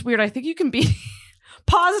 but it's weird. I think you can be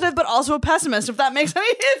positive but also a pessimist, if that makes any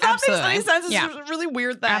sense. It's a really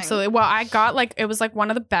weird thing. Absolutely. Well, I got it was like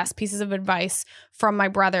one of the best pieces of advice from my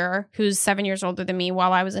brother, who's 7 years older than me,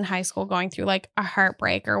 while I was in high school going through like a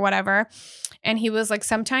heartbreak or whatever. And he was like,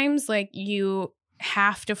 sometimes like you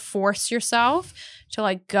have to force yourself to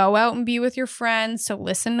like go out and be with your friends, to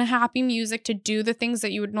listen to happy music, to do the things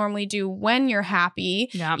that you would normally do when you're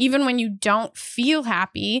happy, even when you don't feel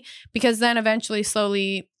happy, because then eventually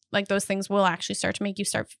slowly like those things will actually start to make you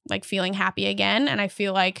start like feeling happy again. And I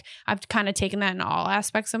feel like I've kind of taken that in all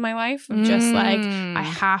aspects of my life, of just like I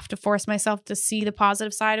have to force myself to see the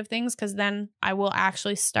positive side of things, because then I will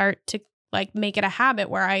actually start to like make it a habit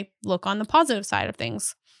where I look on the positive side of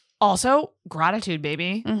things. Also, gratitude,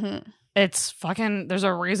 baby. Mm-hmm. It's fucking, there's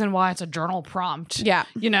a reason why it's a journal prompt. Yeah.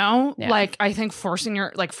 You know? Yeah. Like, I think forcing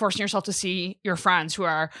yourself to see your friends, who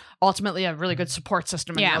are ultimately a really good support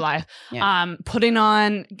system in your life. Yeah. Putting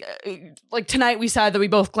on, like tonight we said that we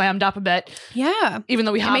both glammed up a bit. Yeah. Even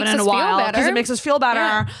though we haven't in a while. Because it makes us feel better.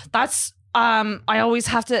 Yeah. That's, I always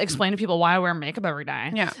have to explain to people why I wear makeup every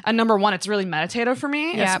day. Yeah. And number one, it's really meditative for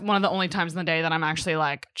me. Yeah. It's one of the only times in the day that I'm actually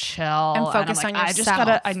like chill And focus I'm on like,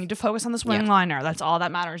 yourself. I need to focus on this wing liner. That's all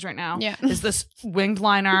that matters right now. Yeah. Is this winged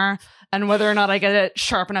liner and whether or not I get it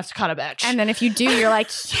sharp enough to cut a bitch. And then if you do, you're like,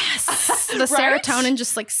 yes. The Right? serotonin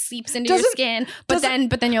just like seeps into your skin. But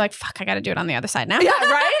then you're like, fuck, I got to do it on the other side now. Yeah,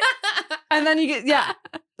 right? And then you get,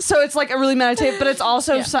 so it's like a really meditative, but it's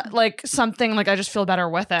also like something like I just feel better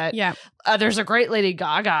with it. Yeah. There's a great Lady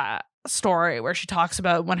Gaga story where she talks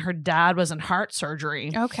about when her dad was in heart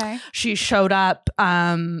surgery. Okay. She showed up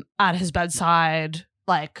at his bedside,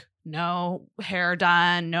 like no hair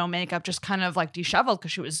done, no makeup, just kind of like disheveled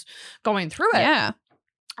because she was going through it. Yeah.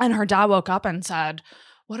 And her dad woke up and said,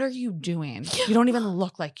 "What are you doing? You don't even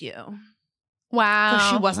look like you." Wow. Because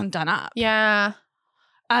she wasn't done up. Yeah.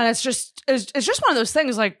 And it's just one of those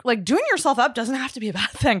things, like doing yourself up doesn't have to be a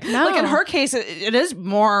bad thing. No. Like in her case, it is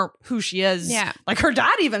more who she is. Yeah. Like her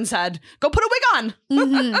dad even said, "Go put a wig on."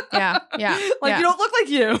 Mm-hmm. Yeah. Yeah. Like you don't look like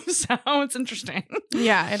you. So it's interesting.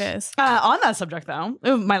 Yeah, it is. On that subject though,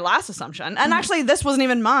 my last assumption, and actually this wasn't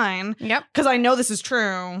even mine. Yep. Because I know this is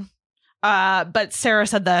true. But Sarah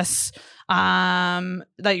said this,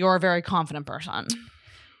 that you're a very confident person.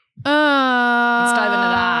 Let's dive into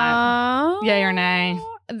that. Yay or nay?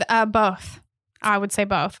 Both. I would say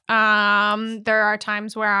both. There are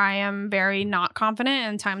times where I am very not confident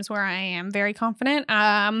and times where I am very confident.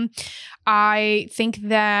 I think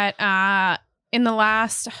that in the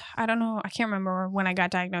last, I don't know, I can't remember when I got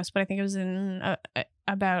diagnosed, but I think it was in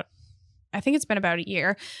about I think it's been about a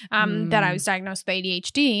year that I was diagnosed with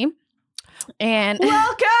ADHD. And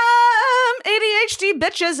welcome ADHD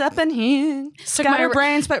bitches up in here.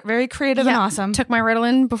 Scatterbrains, but very creative and awesome. Took my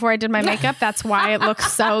Ritalin before I did my makeup. That's why it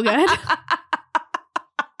looks so good.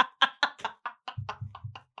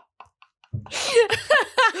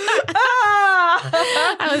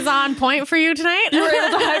 I was on point for you tonight. You were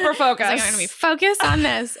able to hyper focus. I'm going to be focused on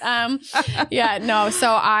this. So I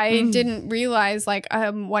didn't realize like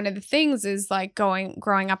one of the things is like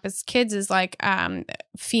growing up as kids is like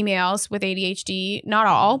females with ADHD, not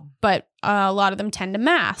all, but a lot of them tend to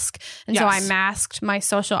mask. And so I masked my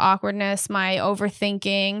social awkwardness, my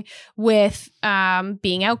overthinking with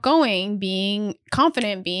being outgoing, being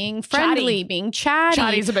confident, being friendly, being chatty.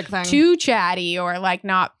 Chatty's a big thing. Too chatty, or like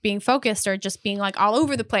not being focused, or just being like all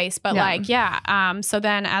over the place. But so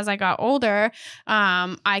then as I got older,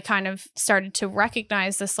 I kind of started to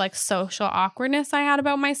recognize this like social awkwardness I had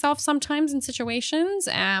about myself sometimes in situations.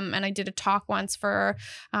 And I did a talk once for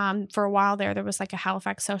a while there. There was like a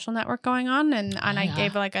Halifax social network going on, and I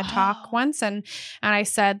gave like a talk once, and I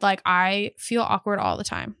said like I feel awkward all the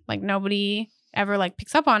time. Like nobody ever like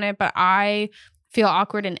picks up on it, but I feel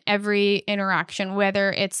awkward in every interaction,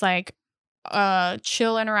 whether it's like a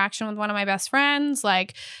chill interaction with one of my best friends,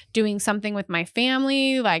 like doing something with my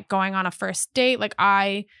family, like going on a first date. Like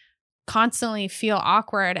I constantly feel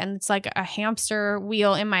awkward, and it's like a hamster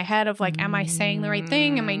wheel in my head of like, am I saying the right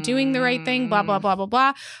thing? Am I doing the right thing? Blah, blah, blah, blah,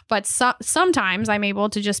 blah. But sometimes I'm able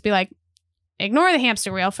to just be like, ignore the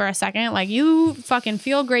hamster wheel for a second. Like, you fucking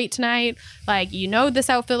feel great tonight. Like, you know, this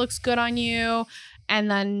outfit looks good on you.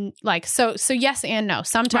 And then like, so yes and no.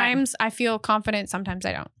 Sometimes I feel confident. Sometimes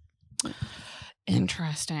I don't.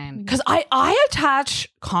 Interesting. Because I attach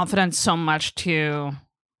confidence so much to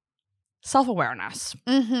self-awareness.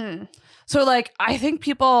 Mm-hmm. So like, I think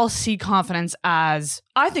people see confidence as,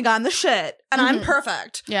 I think I'm the shit and I'm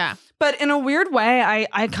perfect. Yeah. But in a weird way,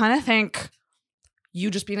 I kind of think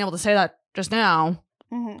you just being able to say that just now,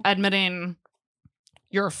 admitting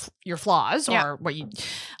your flaws or what you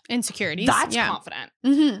insecurities, that's confident.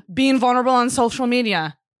 Being vulnerable on social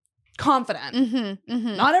media, confident.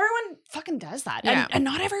 Not everyone fucking does that. And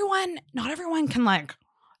not everyone can like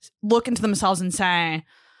look into themselves and say,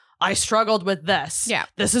 I struggled with this. Yeah.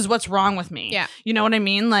 This is what's wrong with me. Yeah. You know what I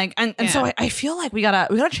mean? Like, and so I feel like we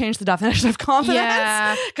gotta change the definition of confidence.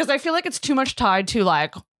 Yeah. Because I feel like it's too much tied to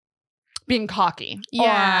like being cocky.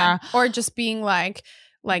 Yeah. Or just being like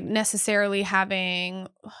necessarily having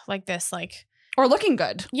like this like, or looking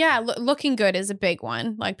good. Yeah, looking good is a big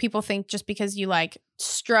one. Like people think just because you like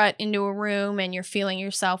strut into a room and you're feeling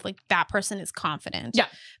yourself, like that person is confident. Yeah.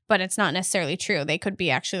 But it's not necessarily true. They could be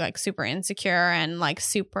actually like super insecure and like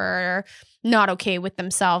super not okay with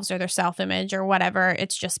themselves or their self-image or whatever.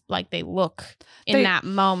 It's just like they look in that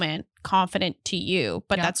moment confident to you,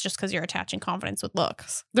 but that's just because you're attaching confidence with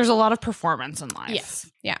looks. There's a lot of performance in life.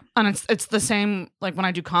 Yes. Yeah. And it's the same, like when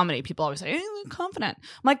I do comedy, people always say, hey, you look confident.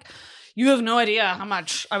 I'm like, you have no idea how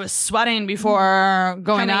much I was sweating before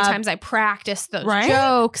going how many up. times I practiced those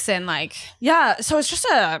jokes and like. Yeah. So it's just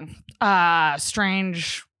a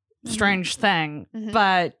strange thing.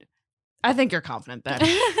 But I think you're confident,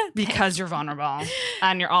 bitch, because you're vulnerable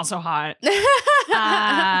and you're also hot.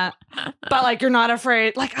 But like, you're not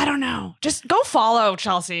afraid. Like, I don't know. Just go follow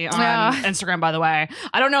Chelsea on Instagram, by the way.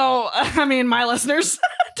 I don't know. I mean, my listeners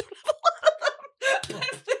don't have a lot of them.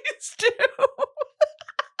 Please do.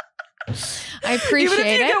 I appreciate it.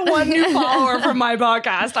 Even if you get one new follower from my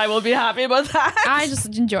podcast, I will be happy about that. I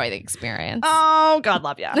just enjoy the experience. Oh, God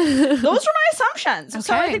love ya. Those were my assumptions. Okay.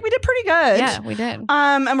 So I think we did pretty good. Yeah, we did.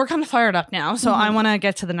 And we're kind of fired up now. So I want to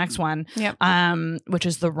get to the next one. Yep. Which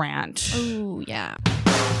is the rant. Oh, yeah.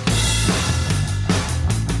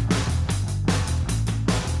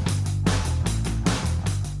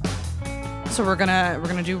 So we're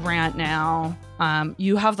gonna do rant now.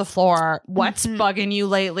 You have the floor. What's bugging you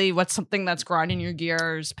lately? What's something that's grinding your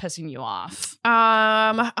gears, pissing you off?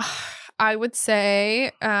 I would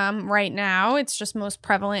say right now it's just most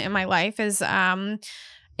prevalent in my life is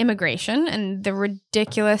immigration and the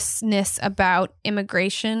ridiculousness about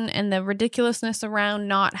immigration and the ridiculousness around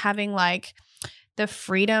not having like the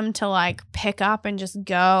freedom to like pick up and just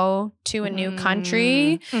go to a new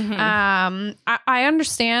country. I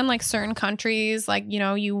understand like certain countries, like, you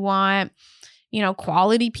know, you want, you know,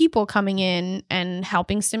 quality people coming in and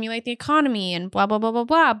helping stimulate the economy and blah, blah, blah, blah,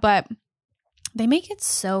 blah. But they make it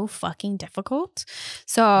so fucking difficult.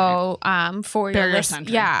 So, for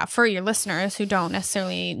for your listeners who don't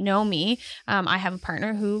necessarily know me, I have a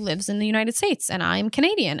partner who lives in the United States and I'm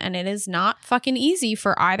Canadian, and it is not fucking easy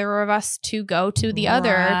for either of us to go to the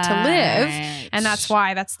other to live. And that's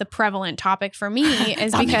why that's the prevalent topic for me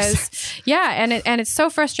is because, and it's so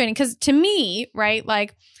frustrating because to me, right,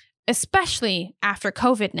 like, especially after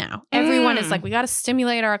COVID now, everyone is like, we got to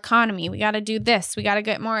stimulate our economy. We got to do this. We got to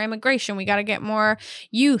get more immigration. We got to get more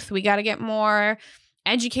youth. We got to get more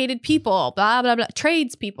educated people, blah, blah, blah,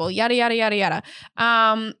 tradespeople, yada, yada, yada,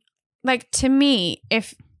 yada. Like to me,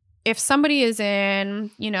 if somebody is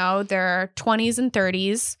in, you know, their 20s and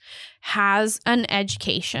 30s, has an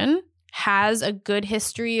education, has a good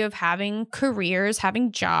history of having careers,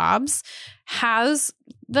 having jobs, has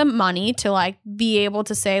the money to like be able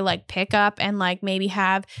to say like pick up and like maybe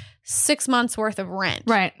have 6 months worth of rent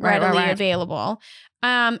readily available,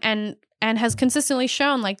 and has consistently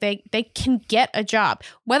shown like they can get a job,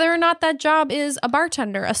 whether or not that job is a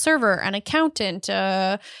bartender, a server, an accountant,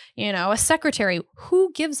 you know, a secretary.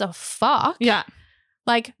 Who gives a fuck? Yeah,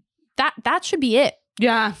 like that should be it.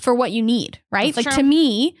 Yeah, for what you need, right? That's like true. to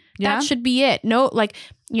me, that should be it. No, like,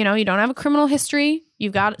 you know, you don't have a criminal history.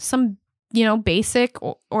 You've got some, you know, basic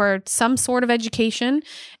or some sort of education,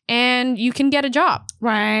 and you can get a job.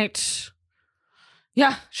 Right.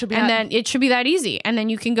 Yeah, should be. And then it should be that easy. And then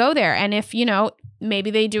you can go there. And if, you know, maybe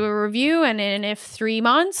they do a review, and if 3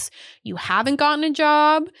 months you haven't gotten a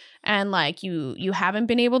job and like you haven't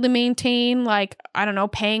been able to maintain, like, I don't know,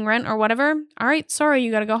 paying rent or whatever. All right, sorry,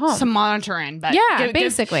 you got to go home. some monitoring, but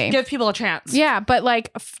basically give people a chance. Yeah, but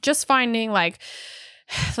like just finding like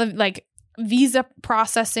visa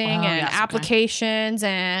processing and applications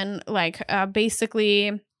and like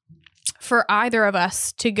basically for either of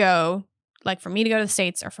us to go, like for me to go to the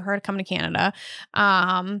States or for her to come to Canada,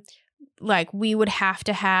 like we would have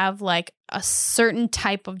to have like a certain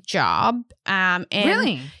type of job. And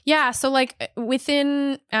Really? Yeah. So like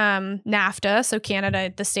within NAFTA, so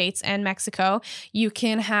Canada, the States, and Mexico, you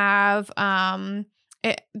can have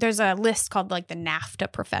there's a list called like the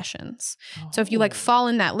NAFTA professions. So if you like fall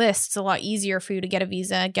in that list, it's a lot easier for you to get a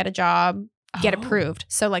visa, get a job, get approved.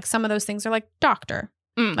 So like some of those things are like doctor,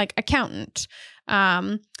 like accountant,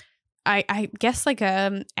 I guess like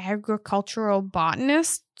agricultural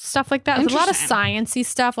botanist, stuff like that. There's a lot of sciencey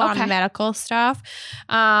stuff, a lot of medical stuff.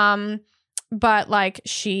 But like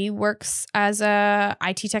she works as a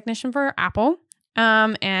IT technician for Apple.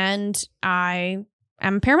 And I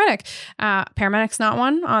am a paramedic. Paramedic's not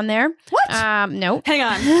one on there. What? Nope. Hang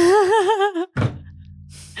on.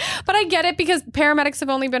 But I get it because paramedics have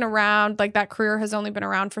only been around, like that career has only been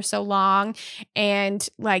around for so long. And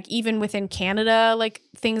like even within Canada, like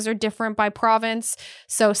things are different by province.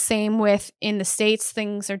 So same with in the States,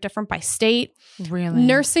 things are different by state. Really?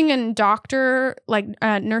 Nursing and doctor, like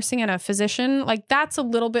nursing and a physician, like that's a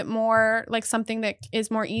little bit more like something that is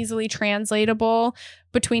more easily translatable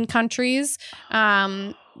between countries.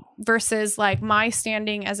 Versus like my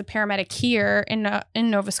standing as a paramedic here in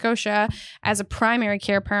Nova Scotia as a primary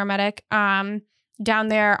care paramedic, down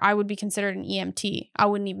there I would be considered an EMT. I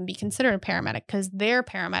wouldn't even be considered a paramedic because their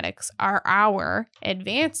paramedics are our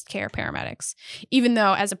advanced care paramedics. Even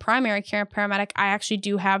though as a primary care paramedic, I actually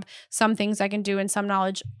do have some things I can do and some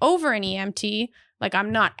knowledge over an EMT. Like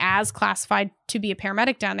I'm not as classified to be a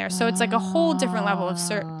paramedic down there. So it's like a whole different level of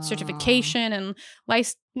certification and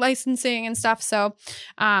licensing and stuff. So,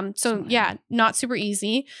 yeah, not super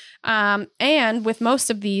easy. And with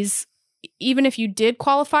most of these, even if you did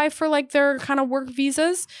qualify for like their kind of work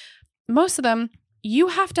visas, most of them, you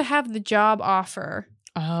have to have the job offer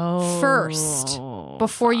first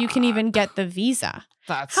before you can even get the visa.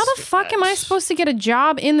 That's How the fuck am I supposed to get a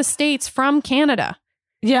job in the States from Canada?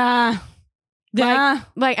 Yeah. Yeah.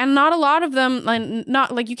 Like, and not a lot of them, like,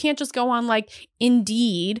 not like you can't just go on like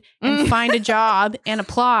Indeed and find a job and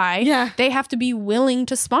apply. Yeah. They have to be willing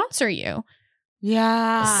to sponsor you.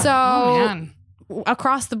 Yeah. So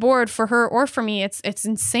across the board for her or for me, it's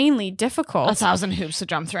insanely difficult. 1,000 hoops to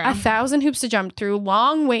jump through. 1,000 hoops to jump through,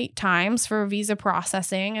 long wait times for visa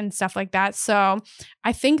processing and stuff like that. So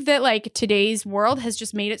I think that like today's world has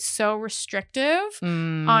just made it so restrictive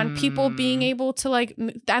on people being able to like,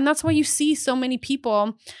 and that's why you see so many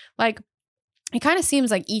people like, it kind of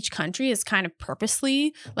seems like each country is kind of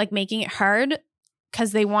purposely like making it hard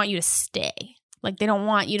because they want you to stay. Like they don't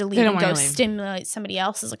want you to leave and go stimulate somebody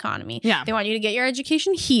else's economy. Yeah. They want you to get your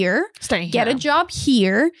education here, Stay here. get a job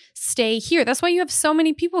here, stay here. That's why you have so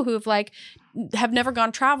many people who have never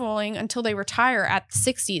gone traveling until they retire at the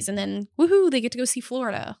 60s and then woohoo, they get to go see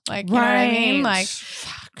Florida. Like, you know what I mean? Like,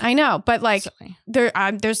 I know, but like Silly.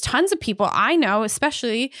 there's tons of people I know,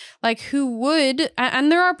 especially like who would, and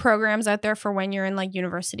there are programs out there for when you're in like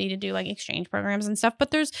university to do like exchange programs and stuff.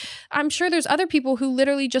 But I'm sure there's other people who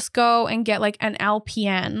literally just go and get like an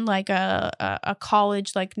LPN, like a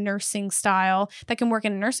college like nursing style that can work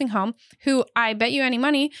in a nursing home. Who I bet you any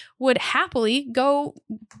money would happily go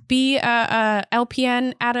be a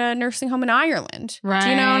LPN at a nursing home in Ireland. Right. Do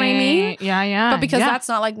you know what I mean? Yeah, yeah. But because yeah. that's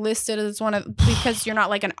not like listed as one of, because you're not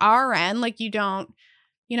like an RN, like you don't,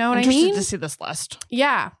 you know what I Interested mean? to see this list.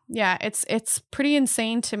 Yeah. It's pretty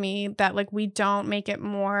insane to me that like we don't make it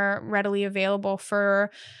more readily available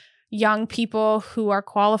for young people who are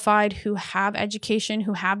qualified, who have education,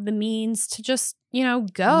 who have the means to just, you know,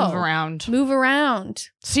 go Move around,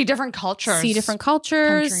 see different cultures,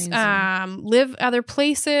 countries, live other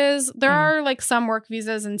places. There Mm. are like some work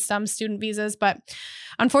visas and some student visas, but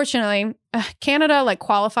unfortunately, Canada like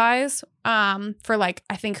qualifies for like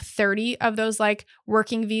I think 30 of those like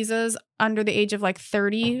working visas under the age of like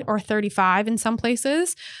 30 or 35 in some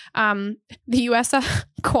places. The US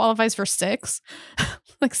qualifies for 6,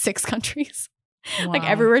 like 6 countries. Like Wow.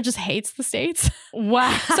 everywhere just hates the States.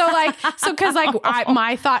 Wow. So because like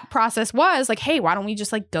my thought process was like, hey, why don't we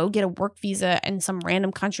just like go get a work visa in some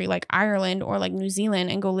random country like Ireland or like New Zealand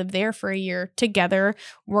and go live there for a year together,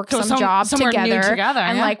 work Go some job somewhere new together,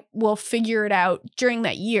 and yeah. like we'll figure it out during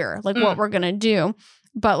that year, like what we're gonna do.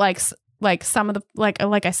 But like some of the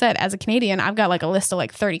like I said, as a Canadian, I've got like a list of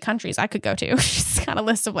like 30 countries I could go to. She's got a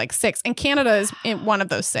list of like 6, and Canada is in one of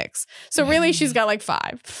those 6. So really, she's got like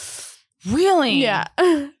 5. Really? Yeah.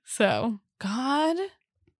 So God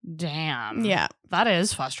damn. yeah. That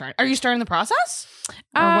is frustrating. Are you starting the process?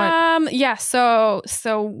 Or what? Yeah, so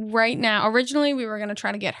right now, originally we were gonna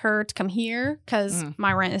try to get her to come here because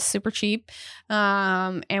my rent is super cheap.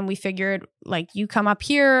 And we figured like you come up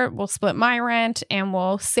here, we'll split my rent and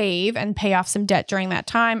we'll save and pay off some debt during that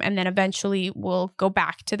time, and then eventually we'll go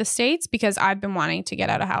back to the States because I've been wanting to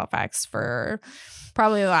get out of Halifax for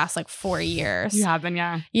probably the last like 4 years. You have been,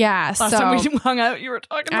 yeah. Yeah. Last time we hung out, you were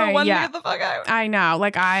talking about when to yeah. get the fuck out. I know.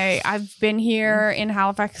 Like I've been here in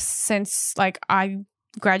Halifax since like I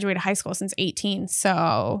graduated high school since 18.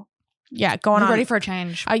 So yeah, going You're on. ready for a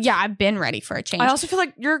change. Yeah, I've been ready for a change. I also feel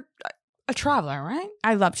like you're a traveler, right?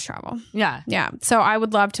 I love to travel. Yeah. Yeah. So I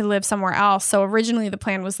would love to live somewhere else. So originally the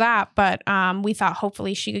plan was that, but we thought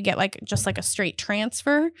hopefully she could get like just like a straight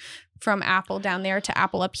transfer from Apple down there to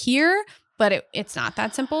Apple up here. But it's not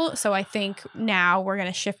that simple. So I think now we're going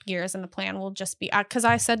to shift gears, and the plan will just be because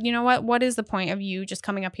I said, you know what is the point of you just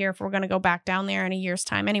coming up here if we're going to go back down there in a year's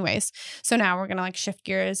time anyways? So now we're going to like shift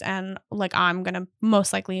gears, and like I'm going to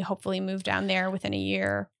most likely hopefully move down there within a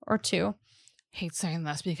year or 2. Hate saying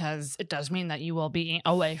this because it does mean that you will be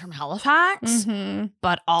away from Halifax. Mm-hmm.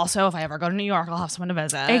 But also, if I ever go to New York, I'll have someone to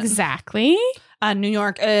visit. Exactly. New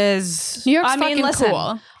York is... New York's I mean, fucking listen,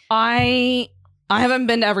 cool. I haven't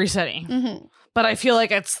been to every city. Mm-hmm. But I feel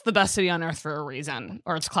like it's the best city on earth for a reason,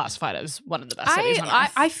 or it's classified as one of the best cities on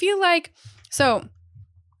earth. I feel like so.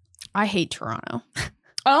 I hate Toronto.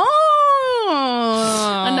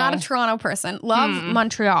 Oh, I'm not a Toronto person. Love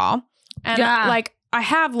Montreal, and Yeah. like I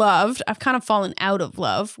have loved. I've kind of fallen out of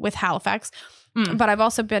love with Halifax, but I've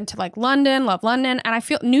also been to like London. Love London, and I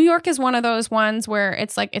feel New York is one of those ones where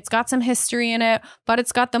it's like it's got some history in it, but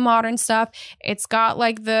it's got the modern stuff. It's got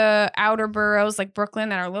like the outer boroughs like Brooklyn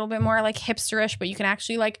that are a little bit more like hipsterish, but you can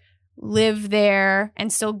actually like live there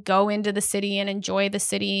and still go into the city and enjoy the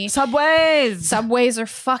city. Subways are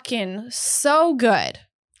fucking so good.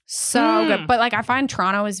 So good. But like I find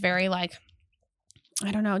Toronto is very like, I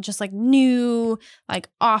don't know, just like new, like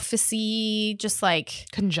officey, just like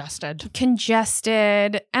congested.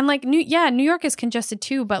 And like New York is congested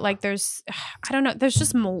too, but like there's I don't know, there's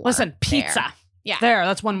just more. Listen, pizza. there. Yeah.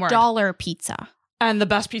 That's one word. $1 pizza. And the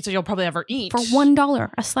best pizza you'll probably ever eat. For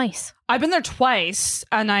 $1 a slice. I've been there twice,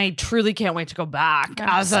 and I truly can't wait to go back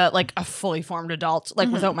as a fully formed adult, like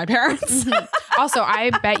without my parents. Also,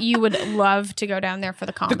 I bet you would love to go down there for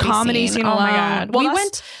the comedy scene. Oh my alone. god.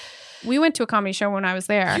 Well, we went to a comedy show when I was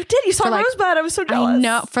there. You did. You saw For, like, Rosebud. I was so jealous. I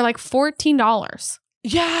know, for like $14.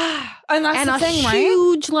 Yeah, and that's And the a thing, right?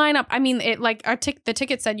 huge lineup. I mean, it like the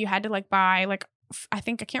ticket said you had to like buy like I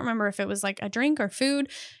can't remember if it was like a drink or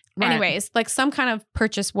food. Right. Anyways, like some kind of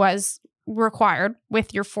purchase was required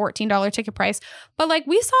with your $14 ticket price. But like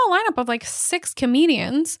we saw a lineup of like 6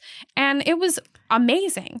 comedians, and it was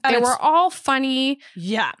amazing. And they were all funny.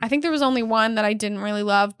 Yeah. I think there was only one that I didn't really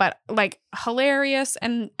love, but like hilarious,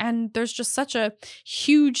 and there's just such a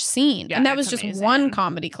huge scene. Yeah, and that was it's just amazing. one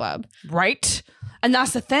comedy club. Right. And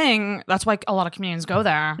that's the thing. That's why a lot of comedians go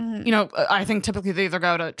there. Mhm. You know, I think typically they either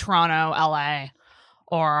go to Toronto, LA,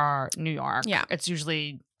 or New York. Yeah. It's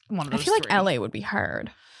usually one of I those feel like three. LA would be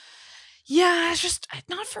hard. Yeah, it's just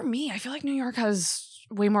not for me. I feel like New York has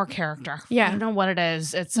way more character. Yeah. I don't know what it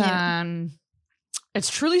is. It's it's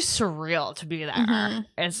truly surreal to be there. Mhm.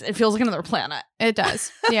 It feels like another planet. It does.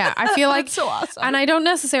 Yeah. I feel like It's so awesome. and I don't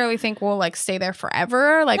necessarily think we'll like stay there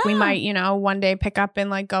forever. Like we No. might, you know, one day pick up and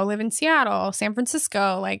like go live in Seattle, San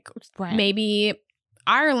Francisco, like Right. maybe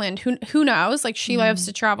Ireland. Who knows? Like she loves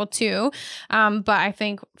to travel too. But I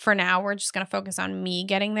think for now we're just gonna focus on me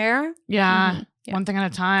getting there. Yeah. Mhm. Yeah. One thing at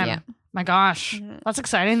a time. Yeah. My gosh. Mhm. That's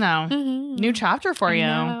exciting though. Mhm. New chapter for I you.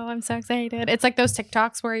 know, I'm so excited. It's like those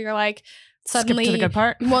TikToks where you're like suddenly Skip to the good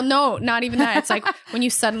part. Well, no, not even that. It's like when you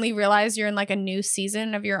suddenly realize you're in like a new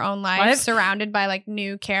season of your own life, What? surrounded by like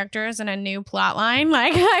new characters and a new plot line.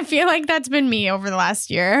 Like I feel like that's been me over the last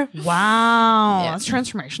year. Wow. Yeah. That's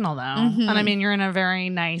transformational though. Mhm. And I mean you're in a very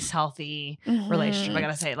nice, healthy relationship. I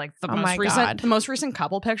gotta say. Like the Oh my God. most recent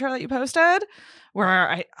couple picture that you posted where were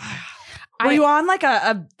I- you on like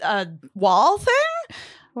a wall thing?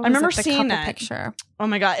 What I was remember it? The seeing couple it. picture. Oh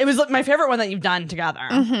my God. It was like my favorite one that you've done together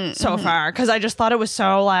Mhm, so mhm. far. Cause I just thought it was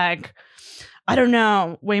so like, I don't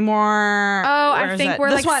know, way more. Oh, where I is think it? we're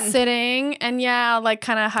This like one. sitting and yeah, like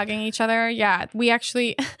kind of hugging each other. Yeah, we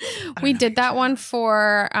actually we know did that one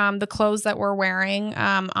for the clothes that we're wearing.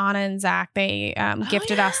 Anna and Zach they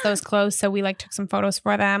gifted us yeah. those clothes, so we like took some photos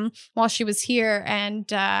for them while she was here, and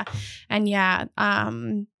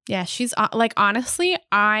yeah, she's like honestly,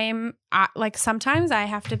 I'm like sometimes I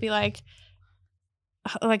have to be like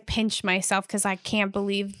pinch myself because I can't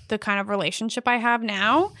believe the kind of relationship I have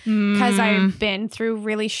now because I've been through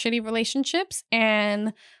really shitty relationships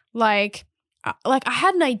and like I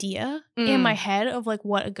had an idea in my head of like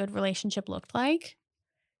what a good relationship looked like,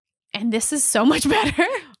 and this is so much better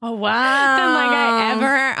Oh wow. than like I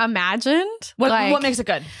ever imagined. What makes it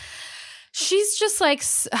good? She's just like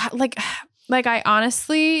I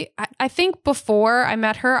honestly I think before I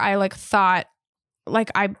met her I like thought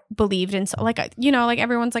like I believed in like you know like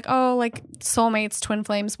everyone's like oh like soulmates, twin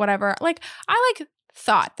flames, whatever. Like I like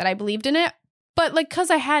thought that I believed in it, but like because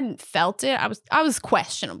I hadn't felt it, I was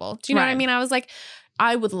questionable. Do you know what I Right. mean? I was like,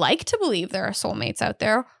 I would like to believe there are soulmates out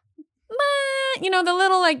there. But, you know, the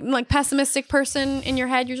little like pessimistic person in your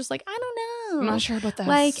head, you're just like, I don't know. I'm not sure about this.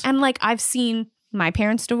 Like, and like I've seen my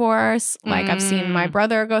parents divorce. Like I've seen my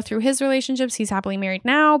brother go through his relationships. He's happily married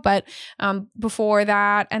now, but before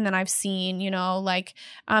that, and then I've seen, you know, like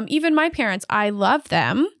even my parents, I love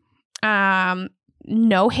them.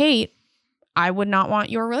 No hate. I would not want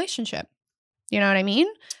your relationship. You know what I mean?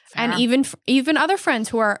 Fair. And even other friends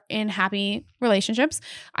who are in happy relationships,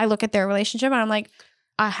 I look at their relationship and I'm like,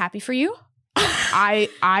 happy for you.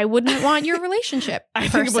 I wouldn't want your relationship. I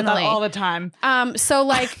think about that personally. all the time. So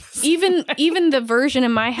like even the version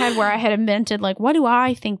in my head where I had invented like what do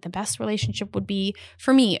I think the best relationship would be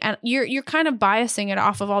for me, and you're kind of biasing it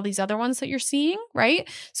off of all these other ones that you're seeing, right?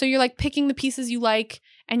 So you're like picking the pieces you like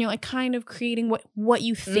and you're like kind of creating what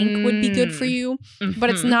you think would be good for you, but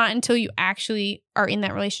it's Mhm. not until you actually are in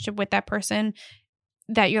that relationship with that person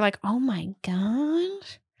that you're like, oh my god.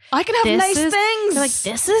 I can have This nice is- things. You're like,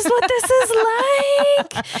 this is what this is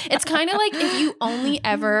like. It's kind of like if you only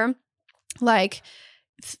ever like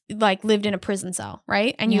lived in a prison cell,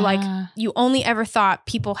 right? And Yeah. you only ever thought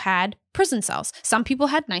people had prison cells. Some people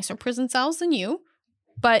had nicer prison cells than you,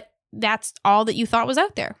 but that's all that you thought was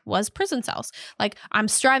out there was prison cells. Like I'm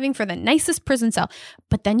striving for the nicest prison cell,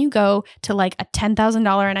 but then you go to like a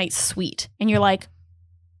 $10,000 a night suite and you're like,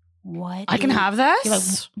 what? I can have this.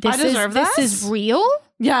 You're like, I deserve this. This is real?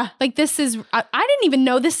 Yeah. Like this is I didn't even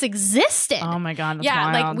know this existed. Oh my God. That's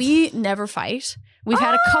yeah, wild. like we never fight. We've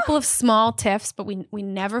had a couple of small tiffs, but we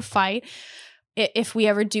never fight. If we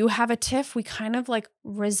ever do have a tiff, we kind of like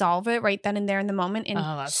resolve it right then and there in the moment in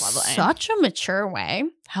Oh, that's lovely. such a mature way.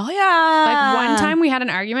 Hell yeah. Like one time we had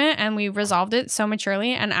an argument and we resolved it so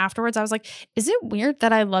maturely, and afterwards I was like, is it weird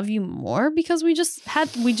that I love you more because we just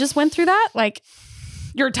went through that? Like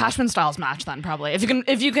your attachment styles match then probably.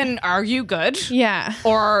 If you can argue good yeah.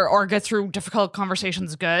 or get through difficult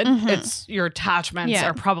conversations good, Mhm. it's your attachments Yeah.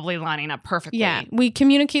 are probably lining up perfectly. Yeah, we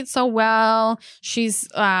communicate so well. She's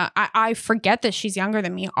I forget that she's younger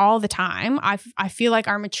than me all the time. I feel like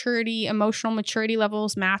our emotional maturity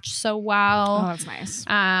levels match so Oh, well. that's nice.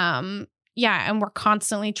 Yeah, and we're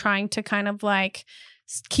constantly trying to kind of like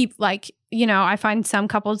keep like, you know, I find some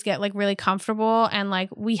couples get like really comfortable and like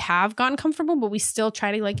we have gotten comfortable, but we still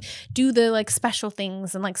try to like do the like special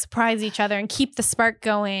things and like surprise each other and keep the spark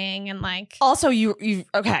going and like Also, you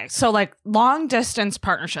okay? So like long distance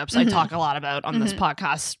partnerships, I Mhm. talk a lot about on this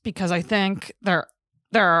podcast because I think they're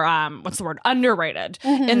they're what's the word, underrated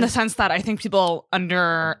in the sense that I think people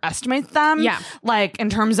underestimate them. Yeah. Like in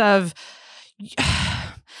terms of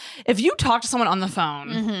if you talk to someone on the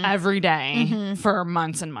phone every day for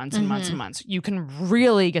months and months and months and months, you can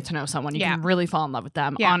really get to know someone. You can really fall in love with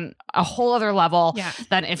them on a whole other level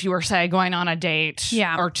than if you were, say, going on a date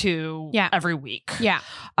or two every week. Yeah.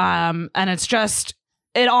 And it's just,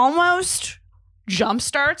 it almost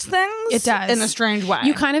jumpstarts things. It does. In a strange way.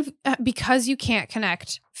 You kind of, because you can't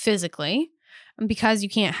connect physically, and because you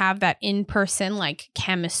can't have that in-person like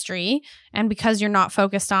chemistry, and because you're not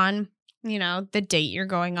focused on, you know, the date you're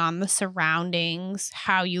going on, the surroundings,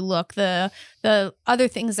 how you look, the other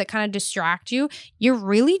things that kind of distract you, you're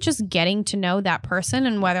really just getting to know that person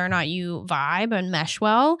and whether or not you vibe and mesh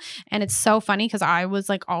well. And it's so funny because I was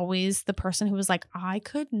like always the person who was like, I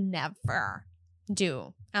could never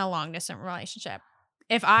do a long distance relationship.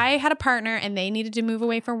 If I had a partner and they needed to move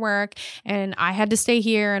away from work and I had to stay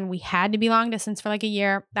here and we had to be long distance for like a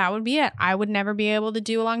year, that would be it. I would never be able to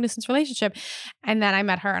do a long distance relationship. And then I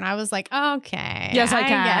met her and I was like, okay, yes, I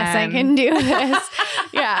can. guess I can do this.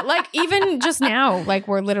 Yeah. Like even just now, like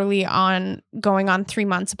we're literally going on 3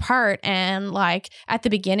 months apart. And like at the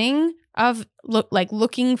beginning of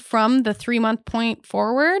looking from the 3 month point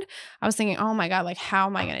forward, I was thinking, oh my God, like how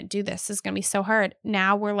am I going to do this? This is going to be so hard.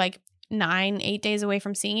 Now we're like 9-8 days away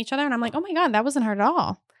from seeing each other, and I'm like, oh my God, that wasn't hard at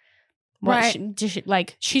all. Right.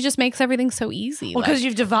 She just makes everything so easy. Well, because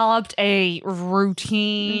you've developed a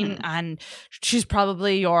routine, and she's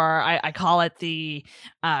probably your, I call it the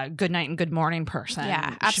good night and good morning person.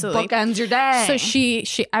 Yeah, absolutely. She bookends your day. So she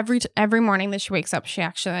every morning that she wakes up, she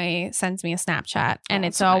actually sends me a Snapchat, and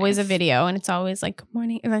it's so always nice. a video, and it's always like good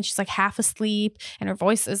morning, and then she's like half asleep, and her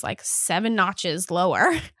voice is like 7 notches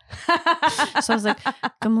lower. So I was like,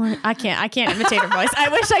 good morning. I can't imitate her voice. I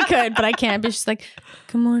wish I could, but I can't. But she's like,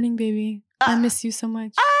 good morning, baby. I miss you so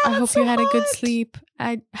much. I hope you had a good sleep.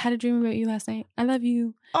 I had a dream about you last night. I love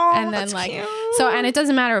you. Oh, and then that's like, cute. so, and it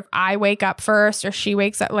doesn't matter if I wake up first or she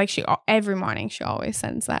wakes up, like every morning she always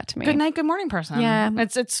sends that to me. Good night, good morning person. Yeah.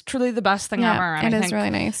 It's truly the best thing ever. And it I is think really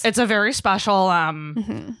nice. it's a very special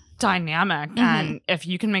Mhm. dynamic. And if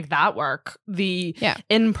you can make that work, the Yeah.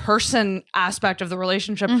 in-person aspect of the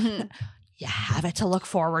relationship, Mhm. you have it to look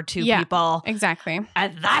forward to, Yeah. people. Exactly.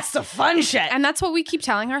 And that's the fun shit. And that's what we keep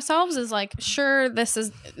telling ourselves is like, sure, this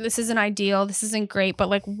isn't ideal, this isn't great, but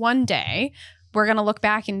like one day we're gonna look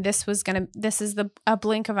back and this is a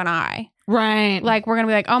blink of an eye. Right. Like we're gonna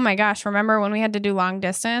be like, oh my gosh, remember when we had to do long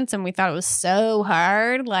distance and we thought it was so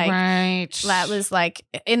hard? Like right. that was like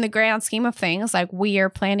in the grand scheme of things, like we are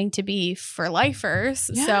planning to be for lifers.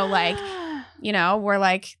 So like, you know, we're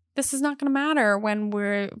like, this is not gonna matter when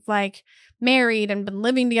we're like married and been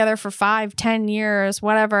living together for 5-10 years,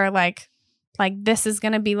 whatever, like this is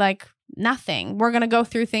gonna be like nothing. We're gonna go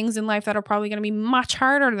through things in life that are probably gonna be much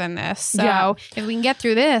harder than this. So if we can get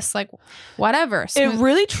through this, like whatever. It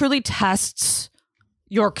really truly tests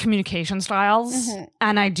your communication styles.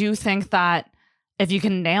 And I do think that if you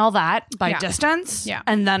can nail that by distance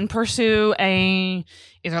and then pursue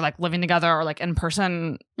either like living together or like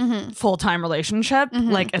in-person full-time relationship,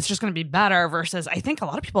 like it's just gonna be better versus I think a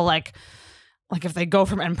lot of people like if they go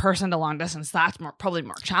from in-person to long distance, that's probably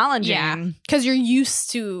more challenging. Yeah, because you're used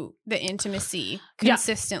to the intimacy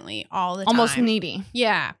consistently all the time. Almost needy.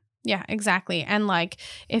 Yeah, exactly. And like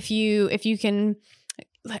if you can,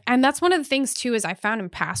 and that's one of the things too is I found in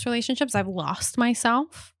past relationships, I've lost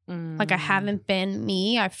myself. Like I haven't been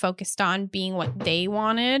me. I've focused on being what they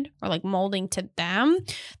wanted or like molding to them.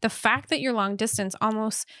 The fact that you're long distance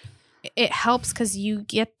almost, it helps because you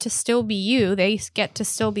get to still be you. They get to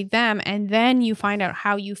still be them. And then you find out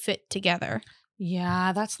how you fit together.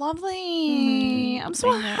 Yeah, that's lovely. I'm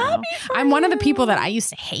so happy for I'm one of the people that I used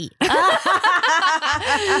to hate. Like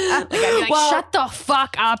I'd be like, shut the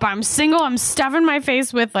fuck up. I'm single. I'm stuffing my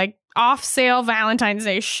face with like off sale Valentine's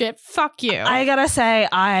Day shit. Fuck you. I gotta say,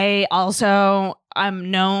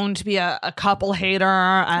 I'm known to be a couple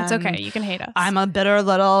hater. It's okay. You can hate us. I'm a bitter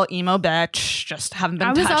little emo bitch. Just haven't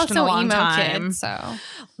been touched in a long time. Kid, so.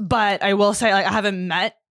 But I will say, like, I haven't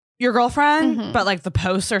met your girlfriend, but like the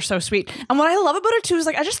posts are so sweet. And what I love about it too is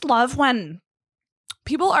like I just love when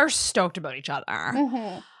people are stoked about each other.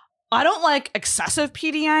 I don't like excessive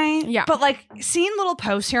PDA, but like seeing little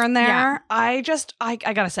posts here and there, I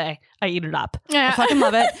gotta say, I eat it up. I fucking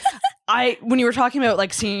love it. When you were talking about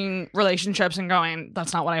like seeing relationships and going,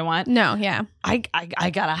 that's not what I want. No, yeah. I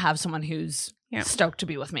gotta have someone who's stoked to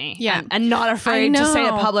be with me. Yeah. And not afraid to say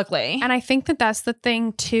it publicly. And I think that that's the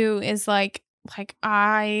thing too, is like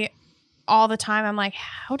all the time, I'm like,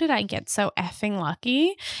 how did I get so effing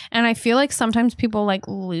lucky? And I feel like sometimes people like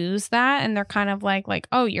lose that and they're kind of like,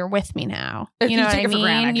 oh, you're with me now. If You know you what take I it for mean?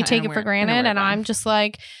 granted, You take kinda it for weird- in a granted. weird And way. I'm just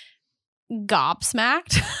like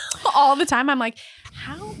gobsmacked all the time. I'm like,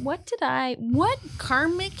 what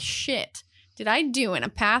karmic shit did I do in a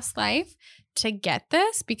past life to get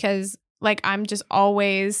this? Because like, I'm just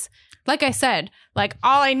always, like I said, like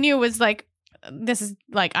all I knew was like, this is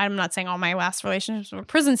like, I'm not saying all my last relationships were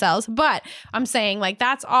prison cells, but I'm saying like,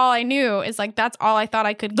 that's all I knew is like, that's all I thought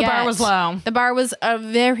I could The get. bar was low. The bar was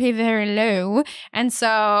very, very low. And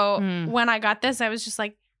so Mm. when I got this, I was just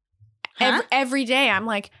like, Huh? every day I'm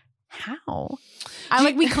like, how?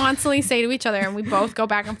 We constantly say to each other and we both go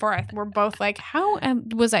back and forth. We're both like, how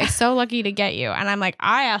was I so lucky to get you? And I'm like,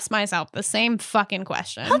 I asked myself the same fucking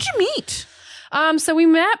question. How'd you meet? So we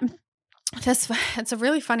met. It's a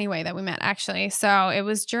really funny way that we met, actually. So it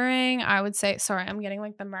was during, I would say, sorry, I'm getting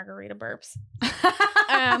like the margarita burps.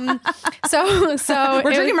 So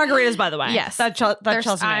We're it drinking was- margaritas, by the way. Yes. that There's-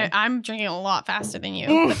 Chelsea made. I'm drinking a lot faster than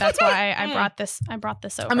you, but that's why I brought this. I brought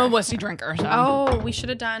this over. I'm a wussy drinker. So. Oh, we should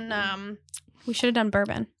have done. We should have done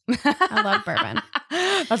bourbon. I love bourbon.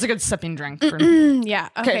 That's a good sipping drink for Yeah.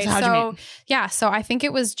 Okay, Okay. so how'd you meet? Yeah. So I think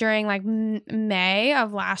it was during like May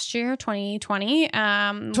of last year, 2020.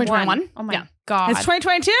 2021? Oh my Yeah. God. It's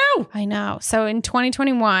 2022. I know. So in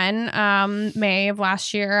 2021, May of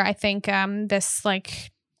last year, I think this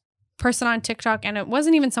like person on TikTok, and it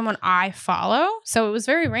wasn't even someone I follow. So it was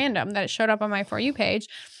very random that it showed up on my For You page.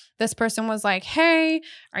 This person was like, hey,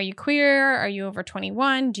 are you queer? Are you over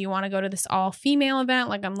 21? Do you want to go to this all female event?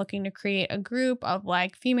 Like, I'm looking to create a group of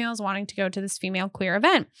like females wanting to go to this female queer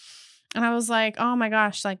event. And I was like, oh my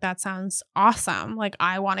gosh, like that sounds awesome. Like,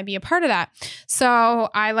 I want to be a part of that. So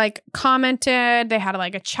I like commented. They had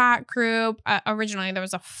like a chat group. Originally, there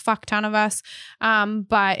was a fuck ton of us,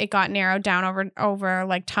 but it got narrowed down over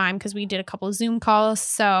like time because we did a couple of Zoom calls.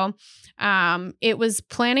 So it was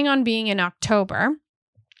planning on being in October.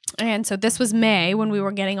 And so this was May when we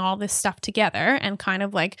were getting all this stuff together and kind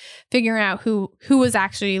of like figuring out who was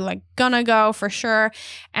actually like gonna go for sure.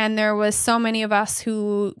 And there was so many of us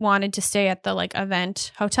who wanted to stay at the like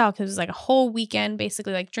event hotel because it was like a whole weekend,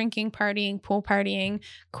 basically like drinking, partying, pool partying,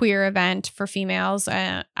 queer event for females.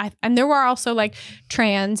 And there were also like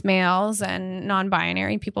trans males and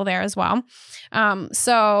non-binary people there as well.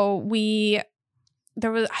 So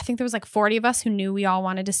I think there was like 40 of us who knew we all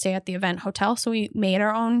wanted to stay at the event hotel. So we made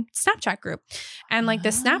our own Snapchat group. And like the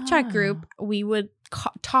Snapchat group, we would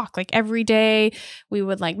talk like every day. We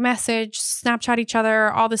would like message, Snapchat each other,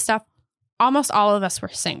 all this stuff. Almost all of us were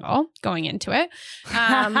single going into it.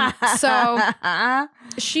 So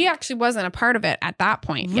she actually wasn't a part of it at that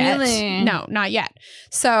point yet. Really? No, not yet.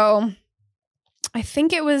 So I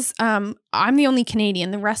think it was I'm the only Canadian.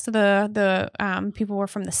 The rest of the people were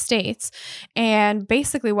from the States. And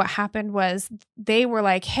basically what happened was they were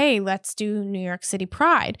like, hey, let's do New York City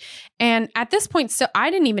Pride. And at this point, still, I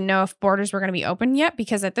didn't even know if borders were going to be open yet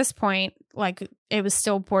because at this point, like it was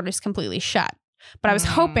still borders completely shut. But I was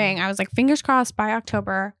hoping, I was like, fingers crossed by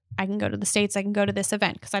October, I can go to the States. I can go to this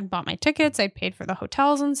event because I'd bought my tickets. I'd paid for the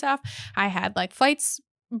hotels and stuff. I had like flights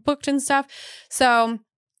booked and stuff. So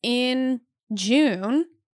in June,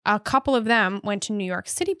 a couple of them went to New York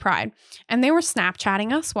City Pride and they were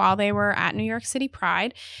Snapchatting us while they were at New York City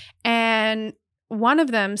Pride. And one of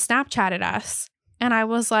them Snapchatted us. And I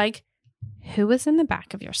was like, who was in the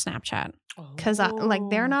back of your Snapchat? Because like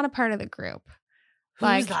they're not a part of the group. Who's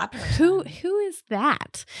Like that person? who is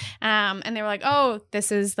that? And they were like, oh,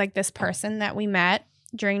 this is like this person that we met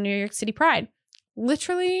during New York City Pride.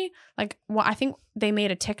 Literally, like, well, I think they made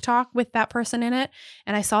a TikTok with that person in it,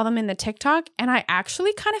 and I saw them in the TikTok, and I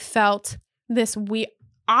actually kind of felt this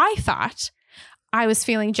I thought I was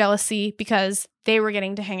feeling jealousy because they were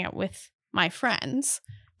getting to hang out with my friends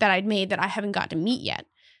that I'd made that I haven't got to meet yet.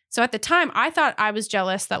 So at the time, I thought I was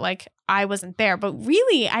jealous that like I wasn't there, but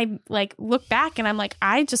really, I like look back and I'm like,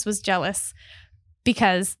 I just was jealous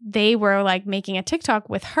because they were like making a TikTok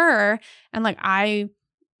with her, and like I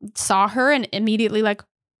saw her and immediately like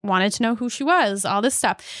wanted to know who she was, all this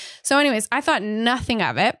stuff. So anyways, I thought nothing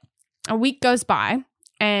of it. A week goes by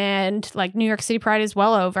and like New York City Pride is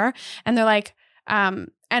well over, and they're like,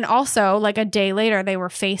 and also like a day later they were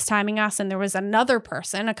FaceTiming us and there was another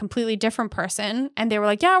person, a completely different person, and they were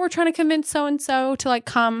like, yeah, we're trying to convince so-and-so to like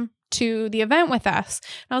come to the event with us.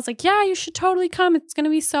 And I was like, yeah, you should totally come. It's going to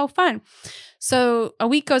be so fun. So a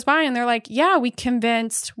week goes by and they're like, yeah, we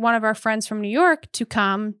convinced one of our friends from New York to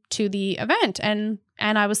come to the event. And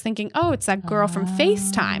I was thinking, oh, it's that girl from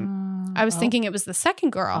FaceTime. I was thinking it was the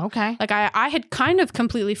second girl. Okay. Like I had kind of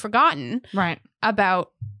completely forgotten Right.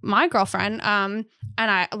 about my girlfriend. And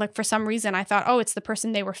I like, for some reason I thought, oh, it's the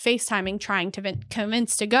person they were FaceTiming trying to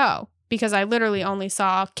convince to go, because I literally only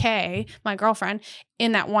saw Kay, my girlfriend,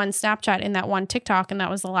 in that one Snapchat, in that one TikTok, and that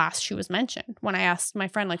was the last she was mentioned when I asked my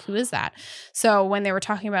friend, like, who is that? So when they were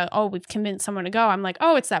talking about, oh, we've convinced someone to go, I'm like,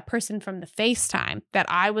 oh, it's that person from the FaceTime that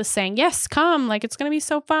I was saying, yes, come, like, it's going to be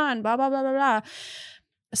so fun, blah, blah, blah, blah, blah.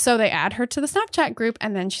 So they add her to the Snapchat group,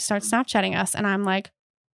 and then she starts Snapchatting us, and I'm like,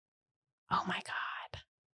 oh my God.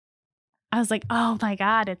 I was like, oh my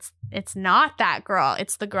God, it's not that girl.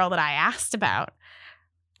 It's the girl that I asked about.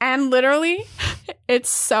 And literally, it's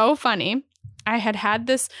so funny. I had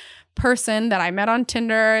this person that I met on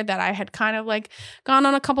Tinder that I had kind of like gone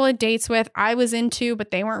on a couple of dates with, I was into,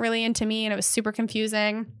 but they weren't really into me, and it was super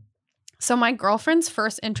confusing. So my girlfriend's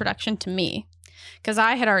first introduction to me, because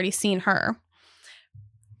I had already seen her,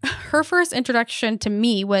 her first introduction to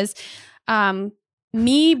me was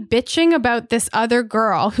me bitching about this other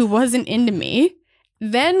girl who wasn't into me,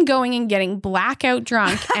 then going and getting blackout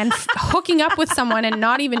drunk and hooking up with someone and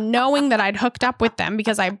not even knowing that I'd hooked up with them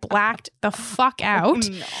because I blacked the fuck out.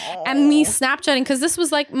 No. And me Snapchatting, because this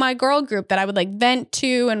was like my girl group that I would like vent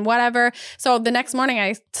to and whatever. So the next morning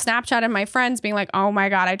I Snapchatted my friends being like, oh my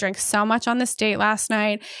God, I drank so much on this date last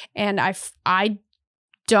night. And I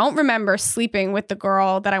don't remember sleeping with the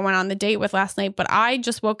girl that I went on the date with last night, but I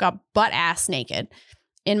just woke up butt ass naked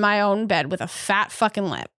in my own bed with a fat fucking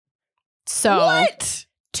lip. So What?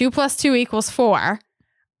 2 + 2 = 4.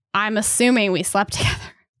 I'm assuming we slept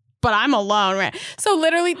together, but I'm alone, right? So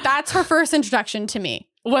literally, that's her first introduction to me.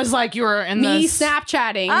 Was like you were in Me this.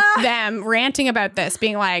 Snapchatting them, ranting about this,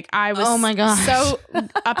 being like, I was Oh my gosh. so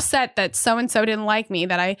upset that so-and-so didn't like me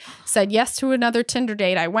that I said yes to another Tinder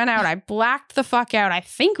date. I went out, I blacked the fuck out. I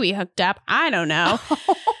think we hooked up. I don't know.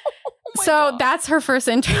 So that's her first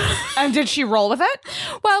intro. And did she roll with it?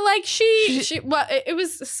 Well, like it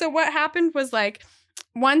was, so what happened was like,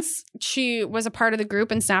 once she was a part of the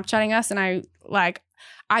group and Snapchatting us, and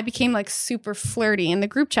I became like super flirty in the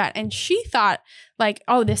group chat, and she thought like,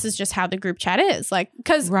 oh, this is just how the group chat is. Like,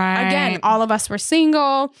 because again, all of us were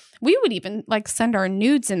single. We would even like send our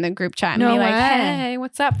nudes in the group chat and be like, hey,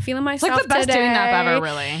 what's up? Feeling myself Like the best today. dating app ever,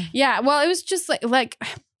 really. Yeah. Well, it was just like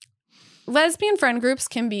lesbian friend groups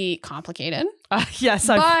can be complicated. Yes.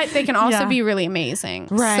 But they can also be really amazing.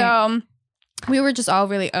 Right. So we were just all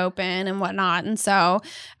really open and whatnot. And so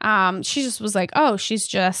she just was like, oh, she's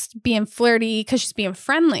just being flirty because she's being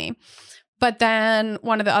friendly. But then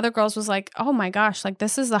one of the other girls was like, oh my gosh, like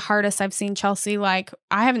this is the hardest I've seen Chelsea. Like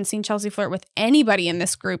I haven't seen Chelsea flirt with anybody in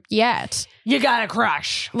this group yet. You got a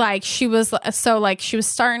crush. Like she was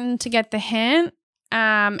starting to get the hint.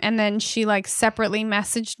 And then she like separately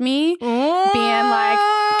messaged me being like,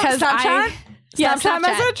 because Snapchat? Snapchat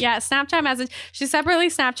message? Yeah, Snapchat message. She separately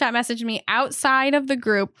Snapchat messaged me outside of the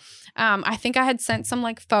group. I think I had sent some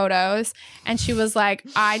like photos, and she was like,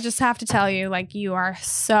 I just have to tell you, like, you are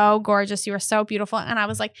so gorgeous. You are so beautiful. And I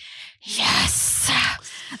was like, yes,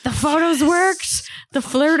 the photos worked. The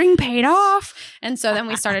flirting paid off. And so then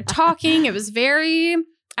we started talking. It was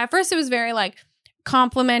at first it was very like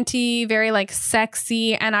complimenty, very like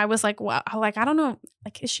sexy, and I was like, well, like I don't know,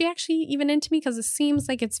 like is she actually even into me? Because it seems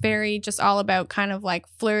like it's very just all about kind of like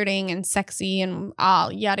flirting and sexy and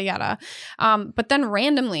all yada yada. But then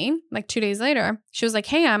randomly, like 2 days later, she was like,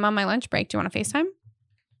 hey, I'm on my lunch break. Do you want to FaceTime?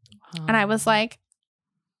 And I was like,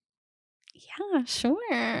 yeah,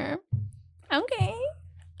 sure, okay.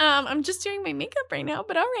 I'm just doing my makeup right now,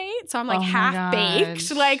 but all right. So I'm like half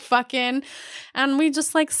baked, like fucking, and we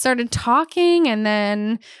just like started talking, and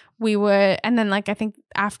then like I think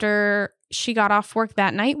after she got off work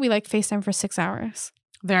that night, we like FaceTime for 6 hours.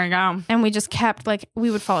 There you go. And we just kept like, we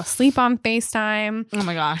would fall asleep on FaceTime. Oh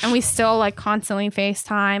my gosh. And we still like constantly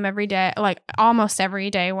FaceTime every day, like almost every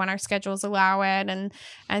day when our schedules allow it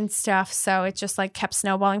and stuff. So it just like kept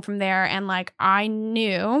snowballing from there. And like I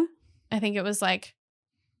think it was like,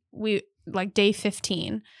 day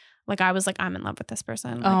 15, like I was like, I'm in love with this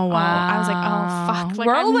person. Like, oh wow. I was like, oh fuck, like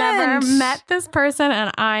I've never met this person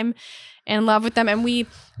and I'm in love with them. And we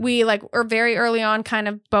like are very early on kind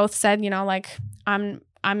of both said, you know, like I'm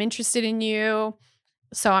interested in you,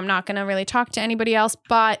 so I'm not gonna really talk to anybody else,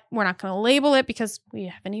 but we're not gonna label it because we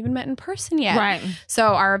haven't even met in person yet. Right. So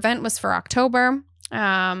our event was for October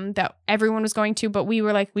that everyone was going to, but we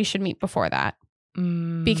were like, we should meet before that.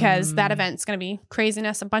 Because that event's going to be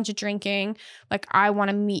craziness, a bunch of drinking. Like, I want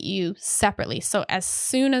to meet you separately. So as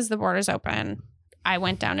soon as the borders open, I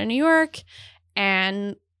went down to New York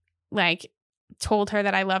and like told her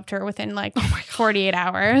that I loved her within like 48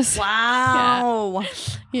 hours. Wow.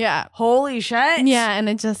 Yeah. Holy shit. Yeah. And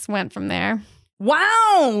it just went from there.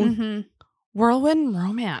 Wow. Mm-hmm. Whirlwind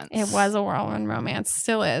romance. It was a whirlwind romance.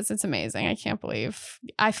 Still is. It's amazing. I can't believe.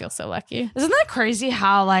 I feel so lucky. Isn't that crazy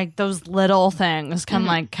how like those little things can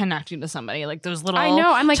like connect you to somebody? Like those little I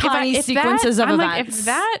know. I'm like, tiny if sequences that, of I'm events. like, if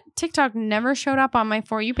that TikTok never showed up on my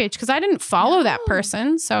For You page, because I didn't follow that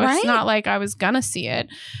person, so Right? it's not like I was gonna see it.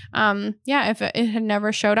 If it had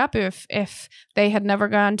never showed up, if they had never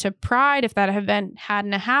gone to Pride, if that event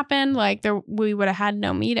hadn't happened, like we would have had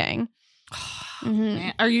no meeting.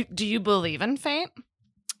 Man, do you believe in fate?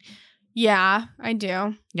 Yeah, I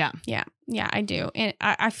do. Yeah. Yeah, I do. And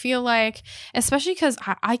I feel like, especially because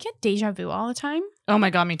I get deja vu all the time. Oh my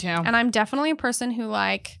God, me too. And I'm definitely a person who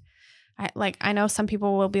I know some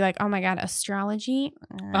people will be like, oh my God, astrology.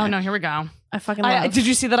 Oh no, here we go. I fucking love. Did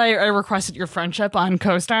you see that I requested your friendship on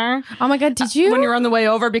CoStar? Oh my God, did you? When you were on the way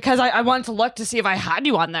over, because I wanted to look to see if I had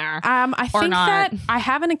you on there. I or think not. that I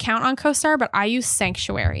have an account on CoStar, but I use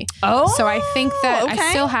Sanctuary. Oh, So I think that okay. I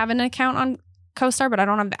still have an account on CoStar, but I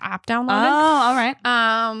don't have the app Oh, downloaded. all right.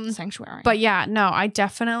 Um, Sanctuary. But yeah, no, I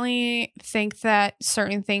definitely think that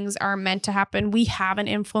certain things are meant to happen. We have an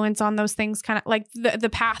influence on those things, kind of like the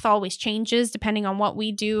path always changes depending on what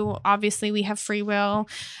we do. Obviously, we have free will.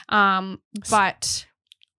 But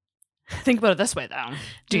think about it this way, though.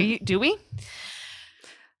 Do we?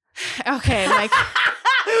 okay, like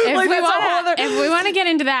Like, that's a whole other- if we want to get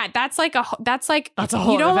into that, that's a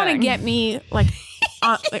whole you don't other want to thing. get me like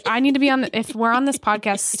I need to be on if we're on this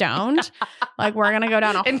podcast stoned, like we're gonna go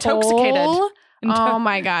down a Intoxicated. whole oh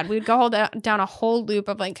my God, we'd go down a whole loop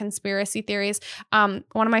of like conspiracy theories. One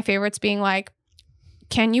of my favorites being like,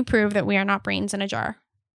 can you prove that we are not brains in a jar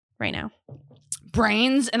right now?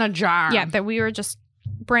 Brains in a jar. Yeah, that we are just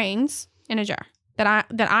brains in a jar. That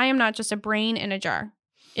I am not just a brain in a jar.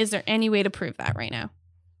 Is there any way to prove that right now?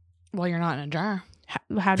 Well, you're not in a jar.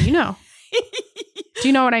 How do you know? Do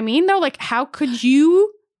you know what I mean, though? Like, how could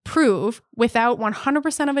you prove without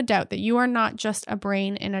 100% of a doubt that you are not just a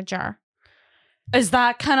brain in a jar? Is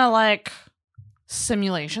that kind of like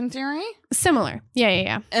simulation theory? Similar.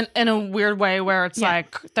 Yeah. In a weird way where it's Yeah.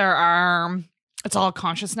 like it's all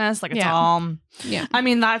consciousness. Like it's Yeah. all. Yeah. I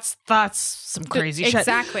mean, that's some crazy shit.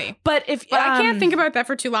 Exactly. But if But I can't think about that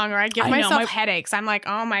for too long or I give I know, myself my- headaches. I'm like,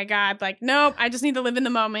 oh my God. Like, nope, I just need to live in the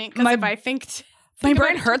moment. Because My- if I think... my about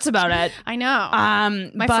brain it- hurts about it. I know.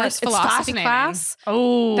 My but first it's philosophy fascinating. class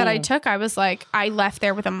Oh, that I took, I was like, I left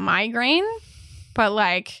there with a migraine, but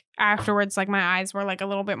like afterwards, like my eyes were like a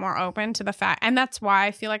little bit more open to the fact. And that's why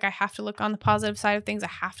I feel like I have to look on the positive side of things. I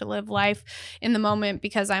have to live life in the moment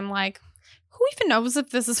because I'm like, who even knows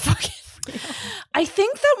if this is fucking real? I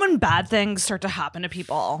think that when bad things start to happen to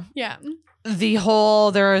people, Yeah. the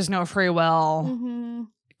whole there is no free will Mm-hmm.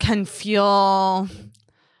 can feel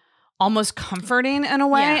almost comforting in a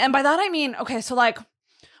way. Yeah. And by that I mean, okay, so like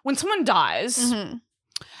when someone dies, Mm-hmm.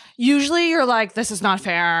 usually you're like, this is not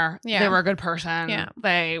fair. Yeah. They were a good person. Yeah.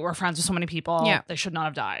 They were friends with so many people. Yeah. They should not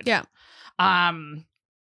have died. Yeah.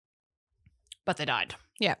 But they died.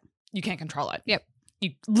 Yeah. You can't control it. Yep.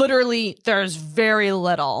 You literally, there's very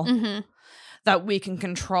little Mm-hmm. that we can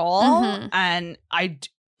control. Mhm. And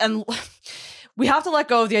we have to let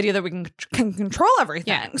go of the idea that we can control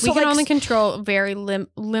everything. Yeah. So we can like, only control a very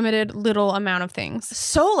limited little amount of things.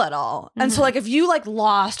 so little. And so Mhm. like if you like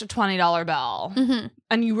lost a $20 bill Mm-hmm.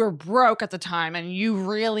 and you were broke at the time and you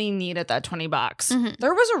really needed that $20, Mhm.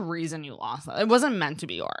 there was a reason you lost that. It wasn't meant to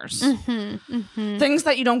be yours. Mm-hmm. Mm-hmm. Things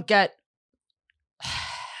that you don't get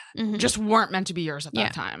Mm-hmm. just weren't meant to be yours at Yeah.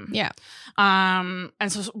 that time. Yeah. And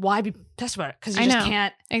so why be pissed about it? Because you I just know.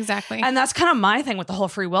 can't. Exactly. And that's kind of my thing with the whole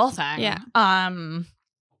free will thing. Yeah.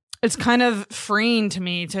 It's kind of freeing to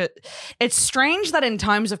me it's strange that in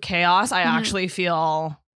times of chaos I Mhm. actually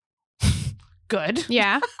feel good.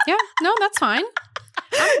 Yeah. Yeah. No, that's fine.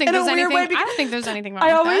 I don't think In a there's weird anything. way, I don't think there's anything wrong I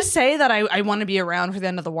with always that. say that I want to be around for the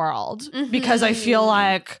end of the world because I feel Mhm.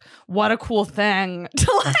 like what a cool thing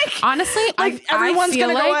to like. Honestly, Like I everyone's feel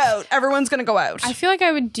gonna go like- out. Everyone's gonna go out. I feel like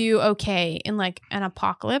I would do okay in like an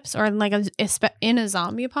apocalypse or in like in a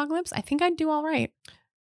zombie apocalypse. I think I'd do all right.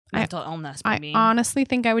 Mental illness, I baby. honestly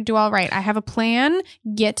think I would do all right. I have a plan.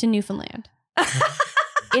 Get to Newfoundland.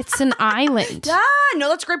 It's an island Yeah, no,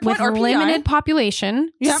 that's a great point. with RPI. limited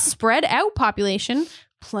population, Yep. spread out population,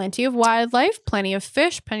 plenty of wildlife, plenty of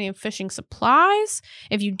fish, plenty of fishing supplies.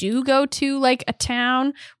 If you do go to like a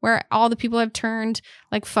town where all the people have turned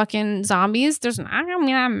like fucking zombies, there's not gonna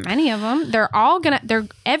be that many of them.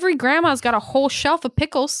 Every grandma's got a whole shelf of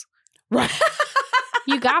pickles. Right.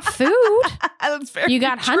 You got food. That's very You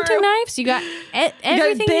got true. hunting knives. You got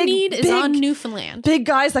everything you big- need is big- on Newfoundland, Big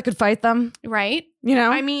guys that could fight them. right? You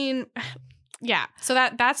know. I mean, yeah. So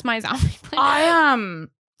that's my zombie plan.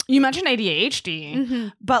 You mentioned ADHD, Mm-hmm.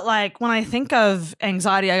 but like when I think of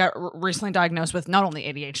anxiety, I got recently diagnosed with not only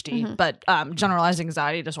ADHD, but generalized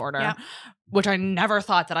anxiety disorder, Yeah. which I never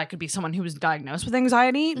thought that I could be someone who was diagnosed with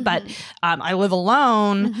anxiety. But I live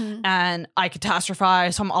alone and I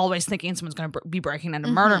catastrophize. So I'm always thinking someone's going to be breaking in to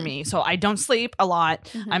murder me. So I don't sleep a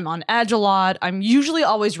lot. I'm on edge a lot. I'm usually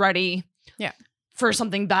always ready. Yeah. For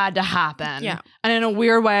something bad to happen. Yeah. And in a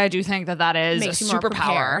weird way, I do think that that is Makes a you more superpower.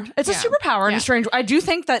 prepared. It's a Yeah. superpower in Yeah. a strange I do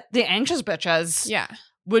think that the anxious bitches Yeah.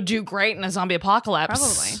 would do great in a zombie apocalypse.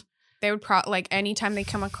 Probably. They would like anytime they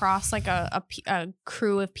come across like a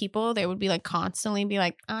crew of people, they would be like constantly be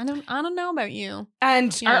like, I don't know about you.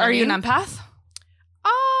 And You know what are I you an mean? empath?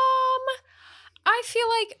 I feel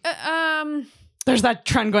like There's that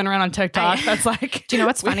trend going around on TikTok that's like do you know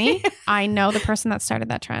what's funny? I know the person that started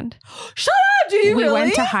that trend. Shut up, do you We really?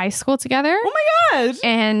 went to high school together. Oh my god.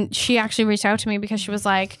 And she actually reached out to me because she was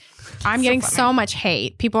like, I'm getting so much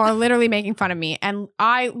hate. People are literally making fun of me. And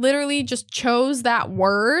I literally just chose that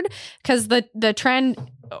word because the trend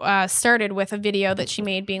started with a video that she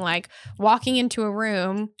made being like walking into a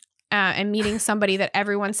room and meeting somebody that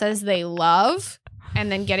everyone says they love and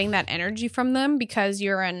then getting that energy from them because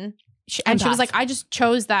you're and she was like, I just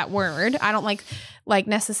chose that word. I don't like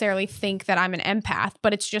necessarily think that I'm an empath,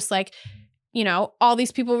 but it's just like, you know, all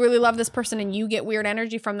these people really love this person and you get weird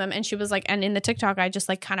energy from them. And she was like, and in the TikTok, I just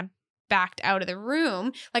like kind of backed out of the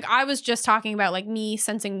room. Like I was just talking about like me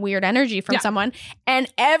sensing weird energy from someone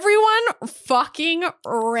and everyone fucking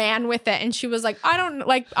ran with it. And she was like,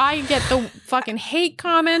 I get the fucking hate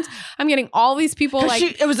comments. I'm getting all these people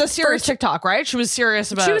like it was a serious TikTok, right? She was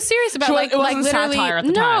serious about it it wasn't literally satire at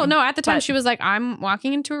the time. No, at the time but- she was like, I'm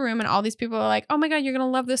walking into a room and all these people are like, oh my God, you're gonna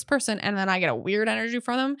love this person. And then I get a weird energy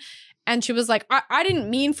from them. And she was like, I didn't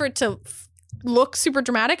mean for it to look super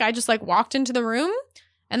dramatic. I just like walked into the room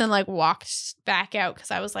and then like walked back out because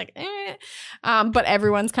I was like, but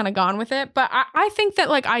everyone's kind of gone with it. But I think that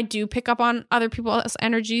like I do pick up on other people's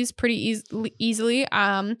energies pretty easily.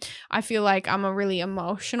 I feel like I'm a really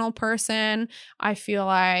emotional person. I feel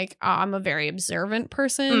like I'm a very observant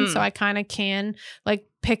person. So I kind of can like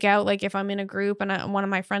pick out like if I'm in a group and one of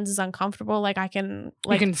my friends is uncomfortable, like I can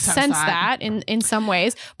like sense that in some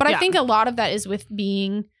ways. But I think a lot of that is with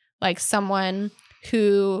being like someone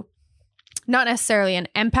who not necessarily an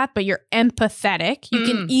empath, but you're empathetic. You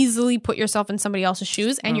can easily put yourself in somebody else's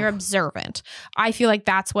shoes and you're observant. I feel like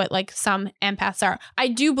that's what like some empaths are. I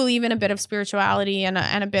do believe in a bit of spirituality and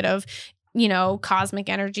a bit of, you know, cosmic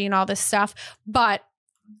energy and all this stuff. But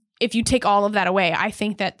if you take all of that away, I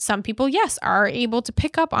think that some people, yes, are able to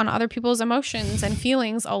pick up on other people's emotions and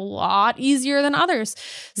feelings a lot easier than others.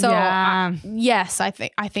 So yes, I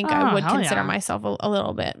think I would consider myself a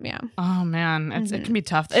little bit. Yeah. Oh man, it can be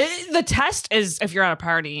tough. The test is if you're at a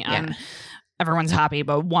party and everyone's happy,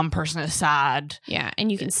 but one person is sad. Yeah,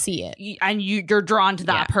 and you can see it. And you're drawn to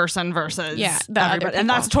that person versus the other everybody. And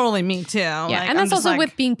that's totally me too. Yeah, Like, and that's also like,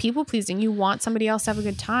 with being people pleasing. You want somebody else to have a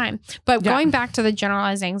good time. But going back to the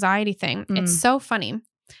generalized anxiety thing, it's so funny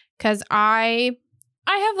because I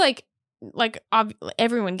have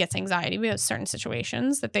everyone gets anxiety. We have certain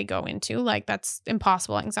situations that they go into. Like that's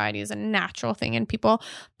impossible. Anxiety is a natural thing in people.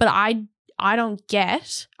 But I don't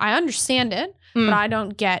get. I understand it, but I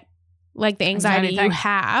don't get like the anxiety you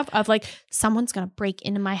have of like someone's gonna break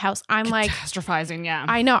into my house. I'm like catastrophizing. Yeah,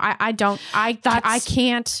 I know. I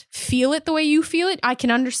can't feel it the way you feel it. I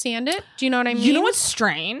can understand it. Do you know what I mean? You know what's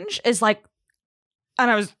strange is like,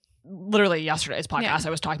 and I was literally yesterday's podcast. I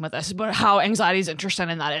was talking about this, about how anxiety is interesting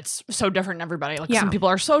in that it's so different in everybody. Like some people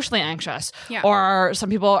are socially anxious, or some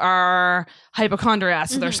people are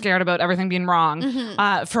hypochondriacs, so they're scared about everything being wrong.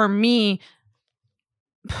 For me.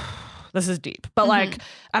 This is deep, but like,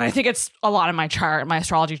 and I think it's a lot in my chart, my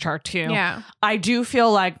astrology chart too. Yeah. I do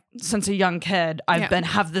feel like since a young kid, I've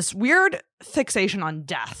have this weird fixation on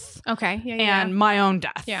death. Okay. And my own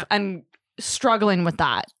death. Yeah. And struggling with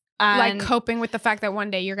that. And like coping with the fact that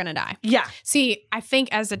one day you're going to die. Yeah. See, I think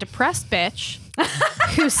as a depressed bitch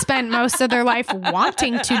who spent most of their life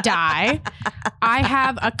wanting to die, I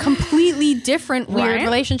have a completely different weird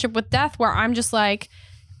relationship with death where I'm just like,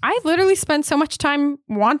 I literally spent so much time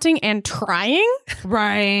wanting and trying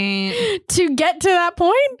to get to that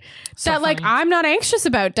point that like I'm not anxious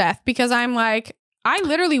about death because I'm like, I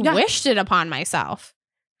literally wished it upon myself.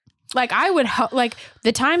 Like I would like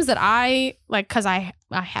the times that I like, cause I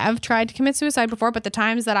have tried to commit suicide before, but the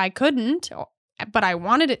times that I couldn't, but I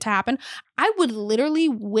wanted it to happen, I would literally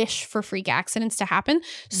wish for freak accidents to happen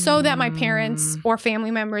so that my parents or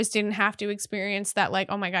family members didn't have to experience that like,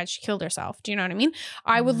 oh my God, she killed herself. Do you know what I mean?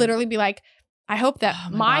 I would literally be like, I hope that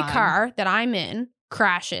my car that I'm in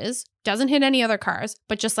crashes doesn't hit any other cars,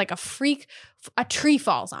 but just like a tree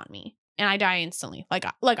falls on me and I die instantly. Like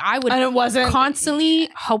I would And it wasn't constantly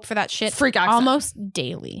hope for that shit freak accident. almost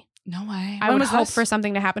daily. No way. I would hope for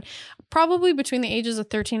something to happen. Probably between the ages of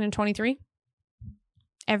 13 and 23.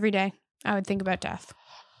 Every day I would think about death.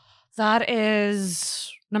 That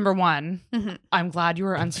is number one. Mhm. I'm glad you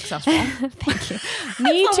were unsuccessful. Thank you.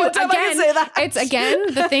 Me That's the too. one time I can Again, say that. it's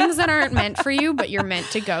again the things that aren't meant for you, but you're meant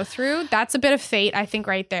to go through. That's a bit of fate, I think,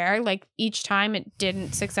 right there. Like each time it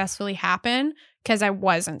didn't successfully happen because I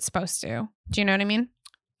wasn't supposed to. Do you know what I mean?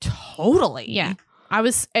 Totally. Yeah.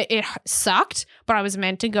 It sucked, but I was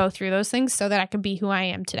meant to go through those things so that I could be who I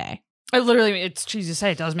am today. It literally, it's cheesy to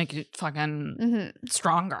say, it does make you fucking Mm-hmm.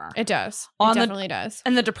 stronger. It does. On It the- definitely does.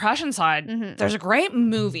 And the depression side, Mhm. there's a great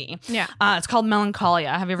movie. Yeah. It's called Melancholia.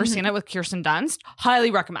 Have you ever Mhm. seen it with Kirsten Dunst?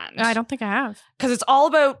 Highly recommend. I don't think I have. Because it's all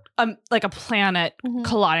about like a planet Mhm.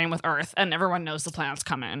 colliding with Earth, and everyone knows the planet's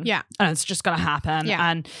coming. Yeah. And it's just going to happen. Yeah.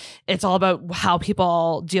 And it's all about how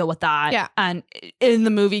people deal with that. Yeah. And in the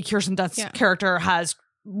movie, Kirsten Dunst's Yeah. character has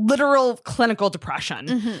literal clinical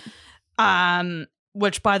depression. Mhm.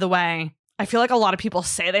 Which, by the way, I feel like a lot of people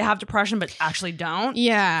say they have depression, but actually don't.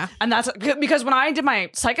 Yeah. And that's because when I did my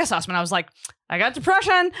psych assessment, I was like, I got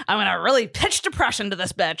depression. I'm going to really pitch depression to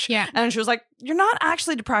this bitch. Yeah. And she was like, you're not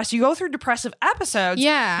actually depressed. You go through depressive episodes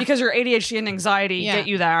Yeah. because your ADHD and anxiety Yeah. get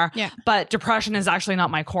you there. Yeah. But depression is actually not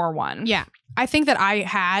my core one. Yeah. I think that I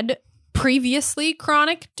had previously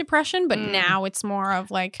chronic depression, but Mm. now it's more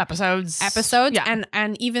of like Episodes. episodes.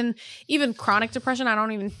 And even chronic depression, I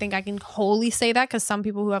don't even think I can wholly say that because some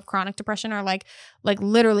people who have chronic depression are like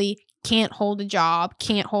literally can't hold a job,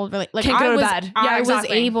 can't hold like Can't go to bed. Yeah, I was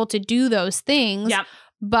exactly. able to do those things. Yep.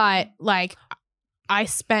 But like I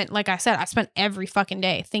spent every fucking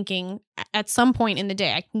day thinking at some point in the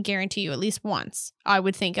day, I can guarantee you at least once I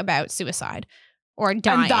would think about suicide or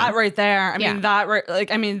dying. And that right there, Yeah.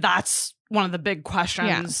 that's one of the big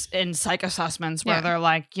questions in psych assessments where Yeah. they're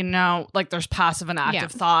like, there's passive and active Yeah.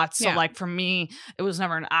 thoughts. So Yeah. like for me, it was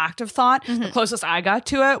never an active thought. The Mhm. closest I got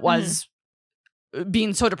to it was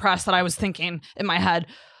being so depressed that I was thinking in my head,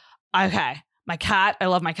 okay, my cat, I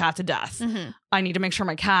love my cat to death. Mhm. I need to make sure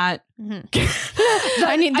my cat.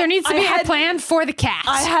 There needs to be a plan for the cat.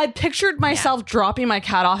 I had pictured myself dropping my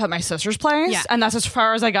cat off at my sister's place, Yeah. and that's as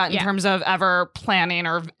far as I got in Yeah. terms of ever planning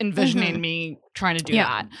or envisioning Mhm. me trying to do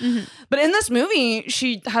Yeah. that. Mhm. But in this movie,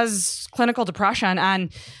 she has clinical depression,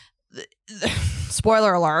 and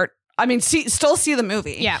spoiler alert. I mean, still see the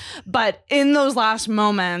movie. Yeah. But in those last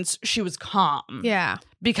moments, she was calm. Yeah.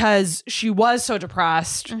 Because she was so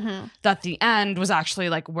depressed Mhm. that the end was actually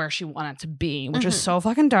like where she wanted to be, which is so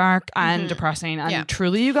fucking dark and Mhm. depressing. And Yeah.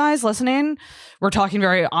 truly, you guys listening, we're talking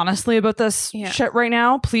very honestly about this Yeah. shit right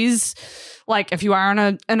now. Please, like, if you are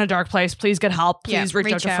in a dark place, please get help. Yeah, Please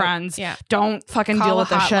reach out to friends. Yeah. Don't fucking Call deal a with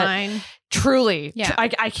this shit. hotline. Truly, Yeah.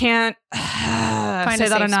 I can't Find say a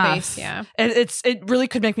that safe enough. space, yeah. It really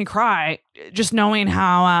could make me cry just knowing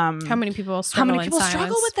how How many people how struggle many people in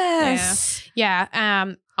struggle silence. with this.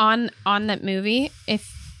 Yeah. On that movie, if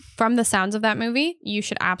from the sounds of that movie, you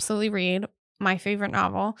should absolutely read my favorite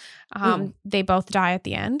novel. Ooh. They both die at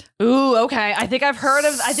the end. Ooh, okay. I think I've heard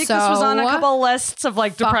of. I think this was on a So couple lists of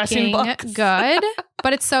like depressing Fucking books. good,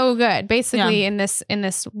 but it's so good. Basically, in this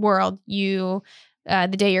world, you the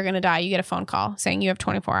day you're gonna die, you get a phone call saying you have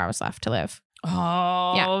 24 hours left to live.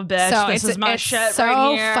 Oh, bitch! So this is my shit so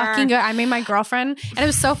right here. fucking good. I made my girlfriend, and it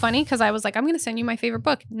was so funny because I was like, I'm going to send you my favorite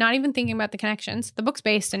book, not even thinking about the connections. The book's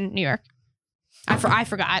based in New York. I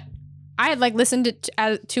forgot. I had like listened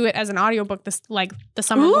to it as an audiobook the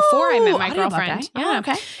summer before I met my audiobook, girlfriend. eh? Yeah, Oh,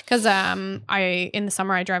 okay. because in the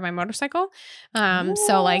summer I drive my motorcycle.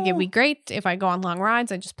 So like it'd be great if I go on long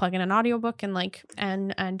rides. I just plug in an audiobook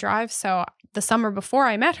and drive. So the summer before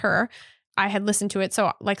I met her, I had listened to it.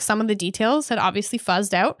 So like some of the details had obviously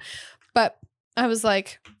fuzzed out, but I was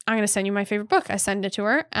like, I'm going to send you my favorite book. I sent it to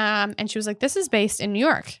her. And she was like, this is based in New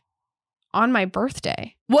York on my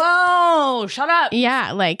birthday. Whoa! Shut up.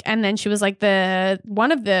 Yeah. Like, and then she was like,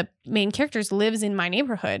 one of the main characters lives in my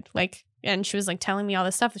neighborhood. Like, and she was like telling me all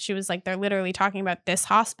this stuff. She was like, they're literally talking about this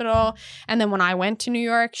hospital. And then when I went to New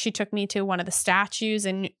York, she took me to one of the statues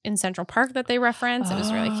in Central Park that they reference. It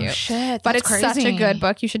was really cute. Shit, But that's it's such a crazy. good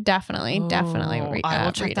book. You should definitely Ooh, read. I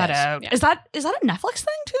will check read that it. out. Yeah. Is that a Netflix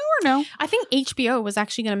thing too, or no? I think HBO was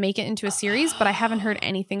actually going to make it into a series, but I haven't heard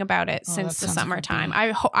anything about it Oh, since that the sounds summertime.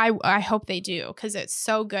 creepy. I hope they do because it's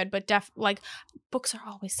so good. But like books are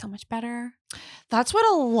always so much better. That's what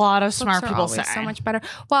a lot of Books smart are people always say. so much better.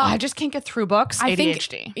 Well, I just can't get through books. I think-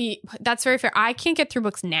 ADHD. that's very fair. I can't get through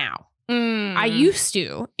books now. Mm. I used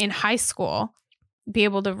to in high school be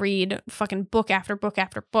able to read fucking book after book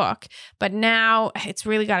after book. But now it's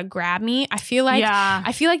really got to grab me. I feel like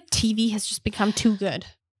TV has just become too good.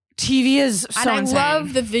 TV is so and insane. I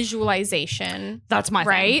love the visualization. That's my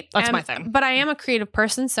right. thing. That's my thing. But I am a creative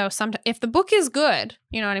person, so sometimes if the book is good,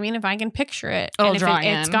 you know what I mean. If I can picture it, and if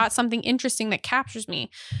it's got something interesting that captures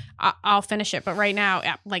me, I'll finish it. But right now,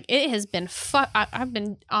 like it has been I've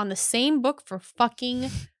been on the same book for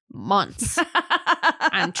fucking months.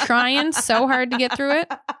 I'm trying so hard to get through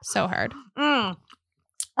it. So hard.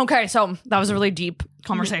 Okay, so that was a really deep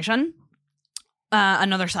conversation.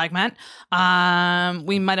 Another segment.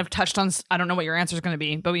 We might have touched on, I don't know what your answer is going to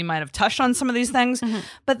be, but we might have touched on some of these things.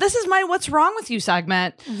 But this is my What's Wrong With You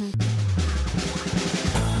segment.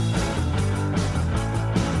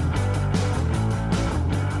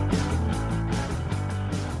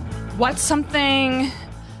 What's something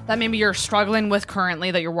that maybe you're struggling with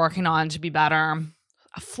currently that you're working on to be better?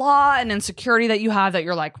 A flaw, an insecurity that you have that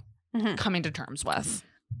you're like coming to terms with?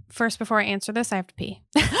 First, before I answer this, I have to pee.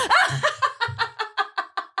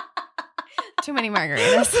 Too many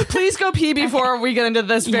margaritas. Please go pee before we get into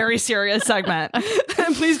this very serious segment.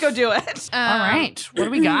 Please go do it. All right. What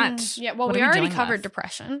do we got? Yeah, well, we already covered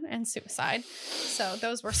depression and suicide. So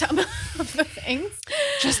those were some of the things.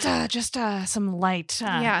 Just some light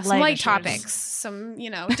some light topics. Some,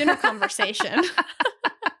 dinner conversation.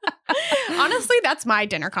 Honestly, that's my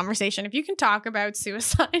dinner conversation. If you can talk about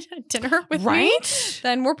suicide at dinner with me,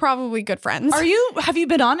 then we're probably good friends. Have you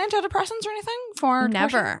been on antidepressants or anything for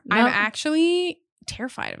Never. No? I'm actually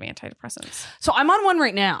terrified of antidepressants. So I'm on one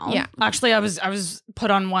right now. Yeah. Actually, I was put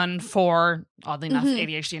on one for, oddly enough,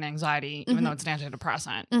 ADHD and anxiety, even though it's an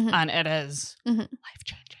antidepressant. And it is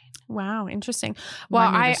life-changing. Wow, interesting. Well,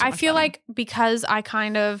 I feel like because I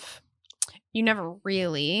kind of... You never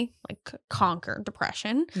really conquer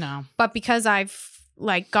depression. No. But because I've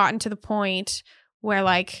gotten to the point where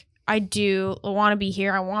I do want to be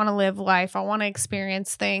here. I want to live life. I want to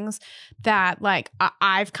experience things that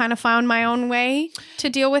I've kind of found my own way to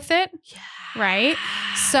deal with it. Yeah. Right.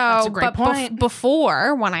 So, that's a great point.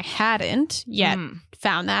 Before when I hadn't yet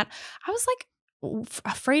found that, I was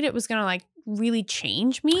afraid it was going to really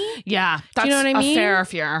change me. Yeah. That's do you know what I mean? A fair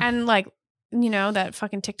fear. And that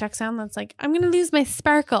fucking TikTok sound that's I'm going to lose my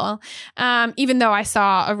sparkle. Even though I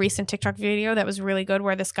saw a recent TikTok video that was really good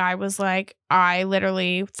where this guy was I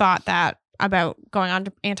literally thought that about going on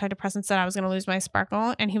to antidepressants that I was going to lose my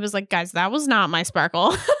sparkle. And he was like, guys, that was not my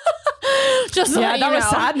sparkle. Just that was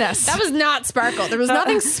sadness. That was not sparkle. There was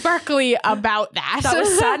nothing sparkly about that. That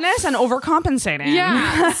was sadness and overcompensating.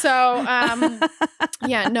 Yeah. So,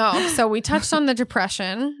 So we touched on the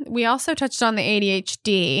depression. We also touched on the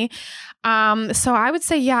ADHD. So I would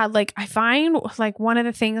say, I find one of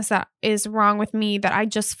the things that is wrong with me that I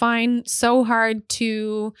just find so hard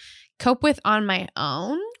to cope with on my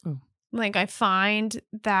own. I find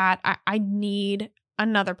that I need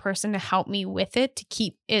another person to help me with it to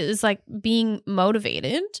keep is being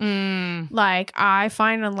motivated. I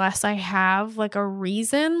find unless I have a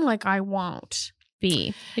reason, I won't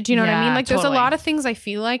be. Do you know what I mean? There's a lot of things I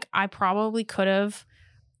feel like I probably could have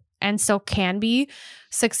and still can be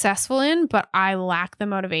successful in, but I lack the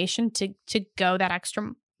motivation to go that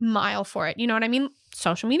extra mile for it. You know what I mean?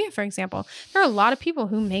 Social media, for example. There are a lot of people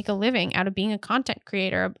who make a living out of being a content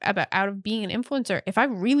creator, out of being an influencer. If I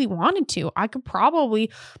really wanted to, I could probably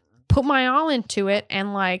put my all into it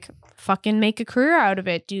and fucking make a career out of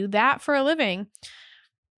it. Do that for a living.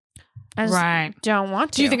 I just don't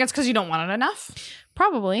want to. Do you think it's because you don't want it enough?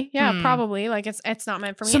 Probably. Yeah, probably. It's not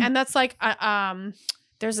meant for me. And that's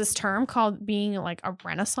there's this term called being a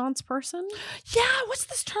Renaissance person. Yeah, what's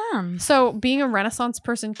this term? So being a Renaissance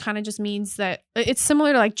person kind of just means that it's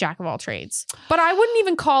similar to jack of all trades. But I wouldn't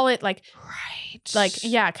even call it because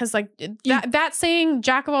that saying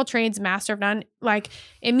jack of all trades, master of none,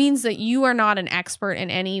 it means that you are not an expert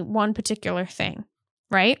in any one particular thing.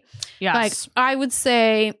 Right? Yes. I would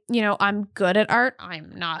say, I'm good at art.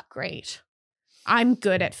 I'm not great. I'm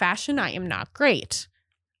good at fashion. I am not great.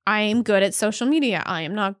 I am good at social media. I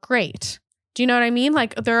am not great. Do you know what I mean?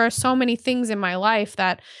 There are so many things in my life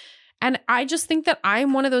and I just think that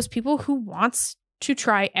I'm one of those people who wants to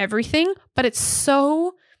try everything, but it's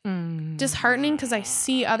so disheartening because I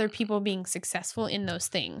see other people being successful in those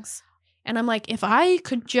things. And I'm if I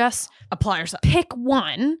could just apply yourself, pick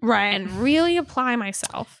one and really apply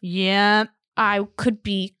myself. Yeah. I could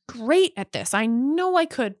be great at this. I know I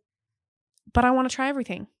could, but I want to try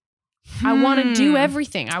everything. I want to do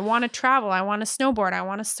everything. I want to travel. I want to snowboard. I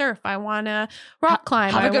want to surf. I want to rock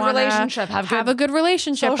climb. Have a good relationship. Have a good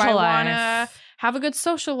relationship. Social I want to have a good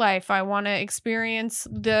social life. I want to experience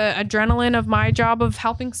the adrenaline of my job of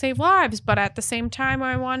helping save lives, but at the same time,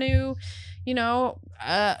 I want to,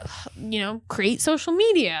 create social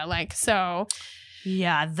media. Like, so.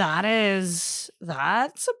 Yeah, that's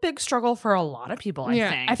a big struggle for a lot of people, I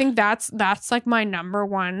think. I think that's like my number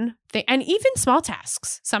one thing. And even small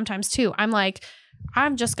tasks sometimes too. I'm like,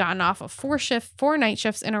 I've just gotten off of 4 night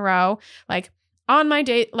shifts in a row. Like on my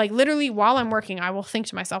day, like literally while I'm working, I will think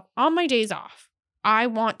to myself, on my days off, I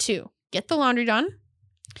want to get the laundry done,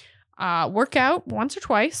 work out once or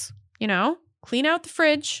twice, clean out the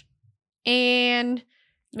fridge, and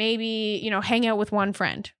maybe, hang out with one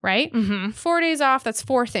friend, right? Mm-hmm. 4 days off, that's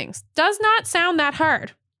 4 things. Does not sound that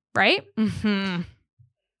hard, right? Mm-hmm.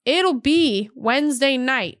 It'll be Wednesday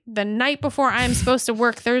night, the night before I'm supposed to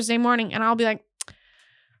work Thursday morning, and I'll be like,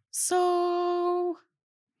 so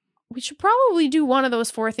we should probably do one of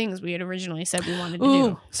those 4 things we had originally said we wanted to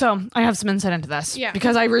do. So I have some insight into this. Yeah.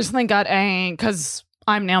 Because I recently got because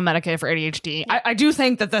I'm now medicated for ADHD. Yeah. I do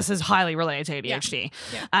think that this is highly related to ADHD.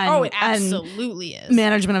 Yeah. And, it absolutely is. and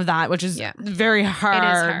management of that, which is very hard. It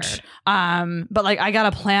is hard. But like I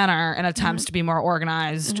got a planner in attempts to be more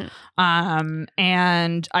organized.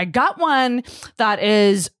 And I got one that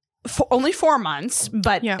is only 4 months,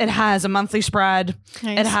 but it has a monthly spread.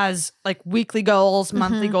 Nice. It has like weekly goals,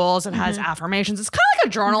 monthly goals. It has affirmations. It's kind of like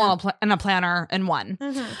a journal and a planner in one.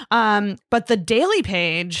 But the daily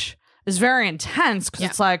page is very intense because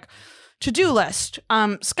it's like to-do list,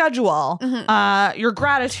 schedule, your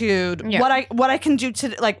gratitude, what I can do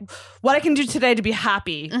today, like what I can do today to be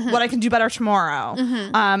happy, what I can do better tomorrow.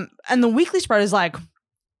 And the weekly spread is like,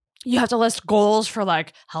 you have to list goals for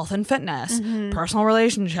like health and fitness, personal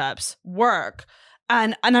relationships, work.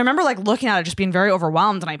 And I remember like looking at it, just being very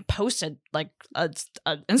overwhelmed. And I posted like an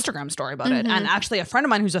Instagram story about it. And actually a friend of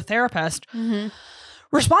mine who's a therapist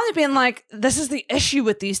responded being like, this is the issue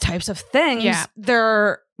with these types of things. Yeah.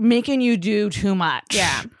 They're making you do too much.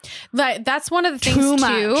 Yeah. But that's one of the things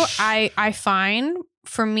too, I find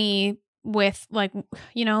for me with like,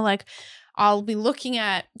 like I'll be looking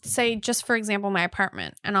at, say, just for example, my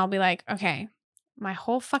apartment, and I'll be like, okay, my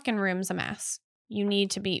whole fucking room's a mess. You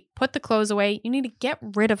need to put the clothes away. You need to get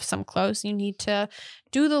rid of some clothes. You need to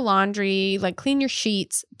do the laundry, like clean your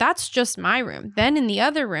sheets. That's just my room. Then in the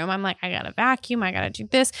other room, I'm like, I got to vacuum. I got to do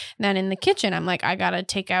this. And then in the kitchen, I'm like, I got to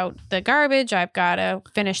take out the garbage. I've got to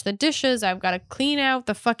finish the dishes. I've got to clean out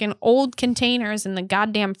the fucking old containers in the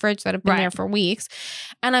goddamn fridge that have been there for weeks.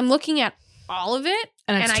 And I'm looking at all of it.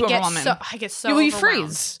 And it's too overwhelming. I get so you overwhelmed.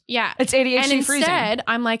 freeze. Yeah. It's ADHD and instead, freezing.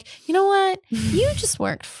 I'm like, you know what? You just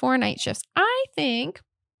worked 4 night shifts. I think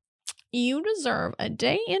you deserve a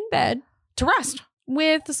day in bed to rest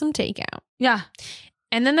with some takeout. Yeah.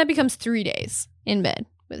 And then that becomes 3 days in bed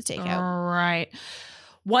with takeout. Right.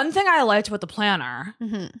 One thing I liked with the planner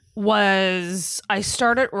was I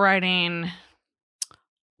started writing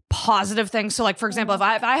positive things. So like, for example, if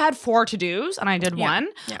I had 4 to-dos and I did one,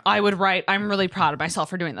 I would write, I'm really proud of myself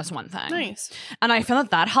for doing this one thing. Nice. And I found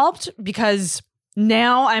that helped because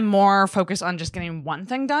now I'm more focused on just getting one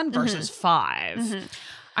thing done versus 5.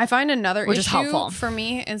 I find another which is issue helpful for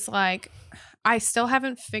me is like, I still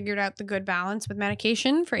haven't figured out the good balance with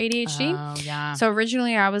medication for ADHD. Oh, yeah. So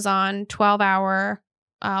originally I was on 12-hour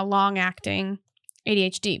long acting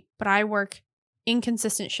ADHD, but I work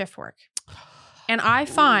inconsistent shift work. And I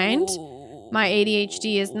find my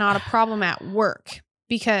ADHD is not a problem at work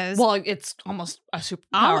because... Well, it's almost a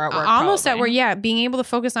superpower at work. Almost probably. at work, yeah. Being able to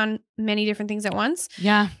focus on many different things at once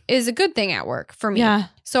is a good thing at work for me. Yeah.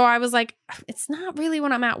 So I was like, it's not really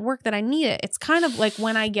when I'm at work that I need it. It's kind of like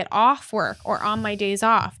when I get off work or on my days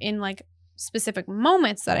off in like specific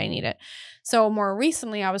moments that I need it. So more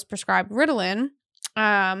recently, I was prescribed Ritalin.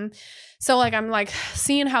 So like I'm like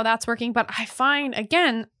seeing how that's working, but I find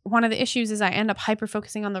again one of the issues is I end up hyper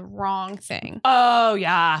focusing on the wrong thing. Oh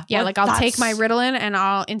yeah. Yeah, Well, like I'll take my Ritalin and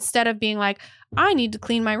I'll, instead of being like I need to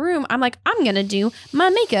clean my room, I'm like I'm gonna do my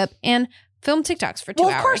makeup and film TikToks for 2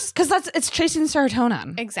 hours. Of course, because it's chasing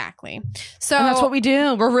serotonin. Exactly. So And that's what we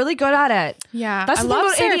do. We're really good at it. Yeah, That's I the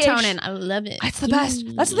love thing about serotonin. ADHD. I love it. It's the best.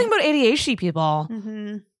 That's the thing about ADHD people.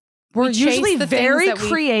 We're We chase usually the very things that we-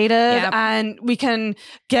 creative Yep. and we can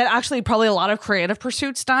get actually probably a lot of creative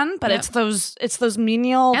pursuits done, but Yep. it's those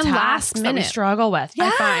menial And tasks last that we minute. struggle with. I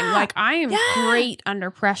find like I am great under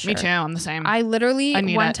pressure. Me too. I'm the same. I literally I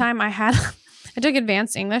need one it. time I took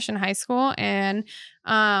advanced English in high school and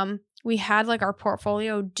we had like our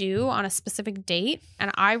portfolio due on a specific date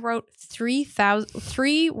and I wrote 3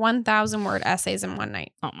 1,000 word essays in one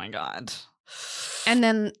night. Oh my God. And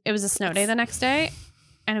then it was a snow day the next day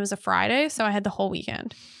and it was a Friday, so I had the whole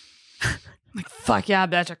weekend. Like, fuck yeah,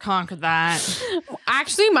 bitch, I conquered that.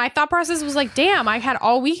 Actually, my thought process was like, damn, I had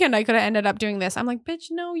all weekend. I could have ended up doing this. I'm like, bitch,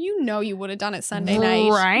 no, you would have done it Sunday night.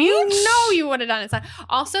 Right? You would have done it.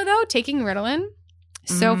 Also, though, taking Ritalin,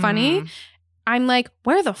 so funny. I'm like,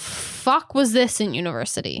 where the fuck was this in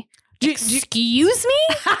university? Excuse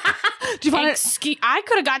me? Do you find it? I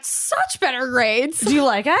could have got such better grades. Do you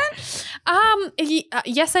like it?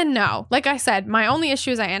 Yes and no. Like I said, my only issue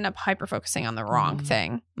is I end up hyper focusing on the wrong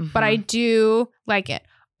thing. But I do like it.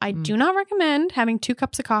 I do not recommend having 2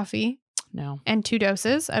 cups of coffee and 2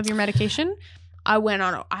 doses of your medication. I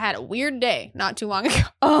had a weird day not too long ago.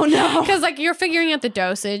 Oh no. Because like you're figuring out the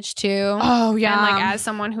dosage too. Oh yeah. And like as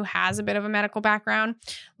someone who has a bit of a medical background,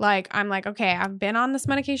 like I'm like, okay, I've been on this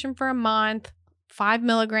medication for a month, 5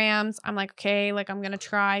 milligrams. I'm like, okay, like I'm gonna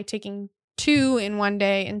try taking 2 in one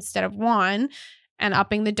day instead of 1 and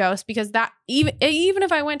upping the dose, because that even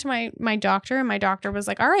if I went to my doctor and my doctor was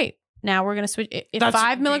like, all right, now we're going to switch. If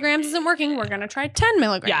 5 milligrams isn't working, we're going to try 10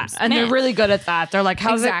 milligrams. Yeah, and they're really good at that. They're like,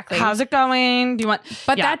 how's it going? Do you want...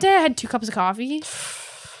 But that day I had 2 cups of coffee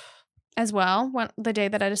as well. The day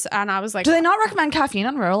that I was like... Do they not recommend caffeine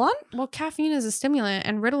on Ritalin? Well, caffeine is a stimulant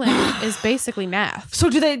and Ritalin is basically meth. So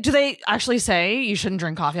do they actually say you shouldn't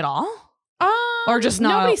drink coffee at all? Or just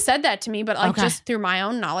not? Nobody said that to me, but like just through my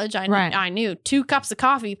own knowledge, I knew 2 cups of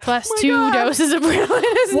coffee plus 2 doses of Ritalin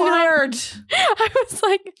is wired. I was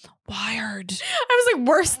like... Wired. I was like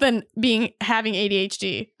worse than having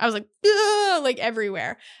ADHD. I was like, ugh, like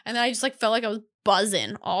everywhere. And then I just like felt like I was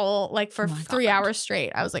buzzing all like for 3 hours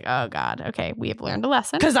straight. I was like, oh God, okay, we have learned a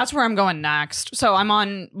lesson. Because that's where I'm going next. So I'm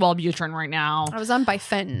on Wellbutrin right now. I was on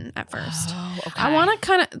Bifenton at first. Oh, okay. I want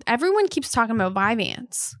to everyone keeps talking about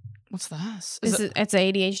Vyvanse. What's this? It's an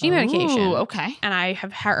ADHD medication. Okay. And I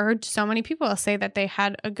have heard so many people say that they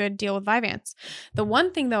had a good deal with Vyvanse. The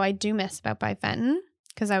one thing though I do miss about Bifenton,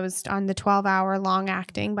 because I was on the 12-hour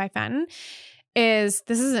long-acting Bifenton, is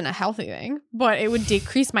this isn't a healthy thing, but it would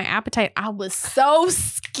decrease my appetite. I was so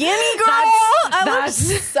skinny, girl. I looked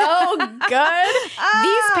so good.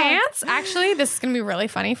 These pants, actually, this is going to be really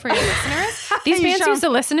funny for your listeners. These pants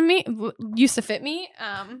used to fit me.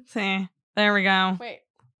 See, there we go. Wait.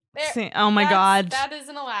 See, oh my God. That is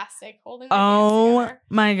an elastic holding my pants together.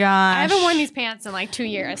 My gosh. I haven't worn these pants in like 2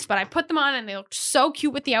 years, but I put them on and they looked so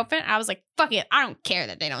cute with the outfit. I was like, fuck it. I don't care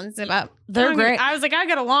that they don't zip up. They're great. I was like, I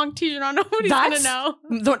got a long t-shirt on. Nobody's going to know.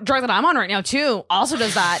 The drug that I'm on right now too also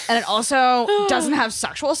does that. And it also doesn't have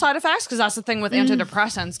sexual side effects, because that's the thing with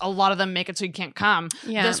antidepressants. A lot of them make it so you can't come.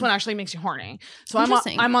 Yeah. This one actually makes you horny. So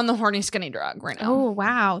I'm on the horny skinny drug right now. Oh,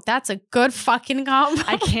 wow. That's a good fucking combo.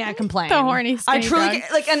 I can't complain. The horny skinny I truly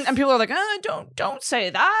drug. like, and people are like, don't say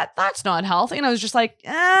that. That's not healthy. And I was just like,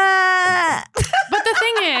 But the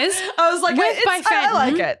thing is, I was like, I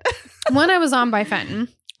like it. When I was on Bifenton,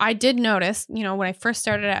 I did notice, when I first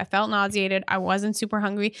started it, I felt nauseated. I wasn't super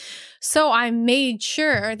hungry. So I made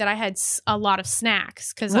sure that I had a lot of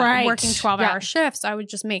snacks, because I'm working 12-hour shifts. I would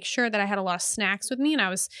just make sure that I had a lot of snacks with me.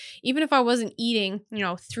 And even if I wasn't eating,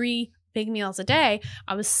 3 big meals a day,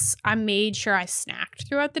 I made sure I snacked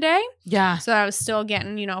throughout the day. Yeah. So I was still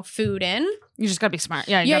getting, food in. You just gotta be smart.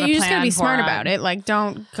 Yeah. You just gotta be smart about it. Like,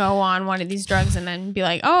 don't go on one of these drugs and then be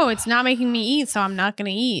like, oh, it's not making me eat, so I'm not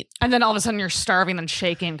gonna eat. And then all of a sudden you're starving and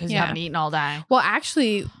shaking because you haven't eaten all day. Well,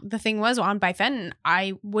 actually, the thing was, on Bifenton,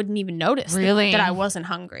 I wouldn't even notice that I wasn't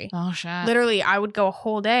hungry. Oh shit. Literally, I would go a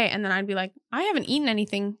whole day and then I'd be like, I haven't eaten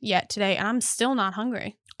anything yet today and I'm still not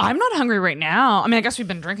hungry. I'm not hungry right now. I mean, I guess we've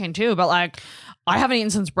been drinking too, but like, I haven't eaten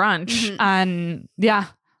since brunch. And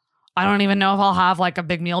I don't even know if I'll have like a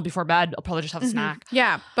big meal before bed. I'll probably just have a snack.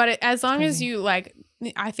 Yeah. But as long as you like,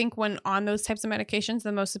 I think when on those types of medications,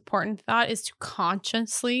 the most important thought is to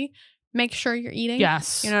consciously make sure you're eating.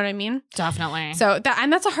 Yes. You know what I mean? Definitely. So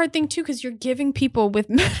that's a hard thing too, because you're giving people with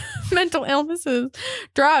mental illnesses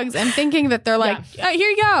drugs and thinking that they're like, oh, here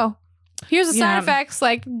you go. Here's the side effects.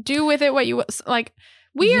 Like, do with it what you like.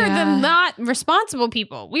 We are the not responsible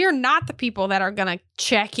people. We are not the people that are going to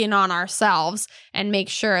check in on ourselves and make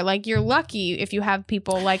sure. Like, you're lucky if you have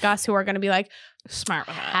people like us who are going to be like, smart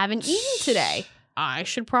with it. Haven't eaten today. I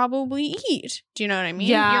should probably eat. Do you know what I mean?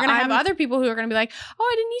 Yeah. You're going to have other people who are going to be like, oh,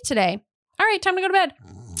 I didn't eat today. All right, time to go to bed.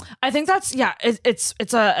 I think that's,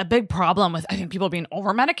 it's a big problem with, I think, people being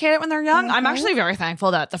over medicated when they're young. I'm actually very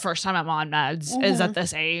thankful that the first time I'm on meds is at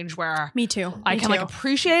this age where Me too. I can like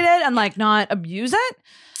appreciate it and like not abuse it.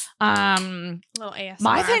 Little ASMR.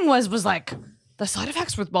 My thing was like the side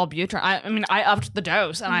effects with Wellbutrin. I mean, I upped the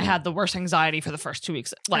dose and I had the worst anxiety for the first 2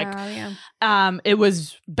 weeks. Like, it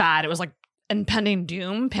was bad. It was like impending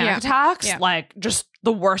doom, panic attacks, like just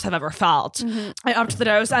the worst I've ever felt. Mhm. I upped the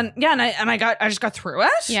dose, and I just got through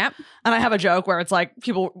it. Yep. And I have a joke where it's like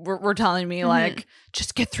people were telling me Mhm. like,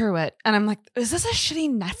 just get through it, and I'm like, is this a shitty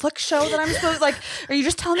Netflix show that I'm supposed like? Are you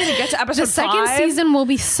just telling me to get to episode The second 5? season will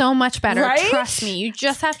be so much better. Right? Trust me. You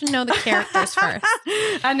just have to know the characters first.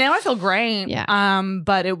 And now I feel great. Yeah.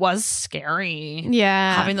 But it was scary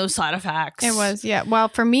Yeah. having those side effects. It was, yeah. Well,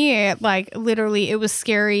 for me, like literally, it was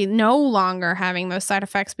scary no longer having those side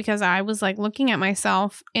effects because I was like looking at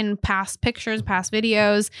myself in past pictures, past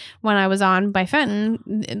videos when I was on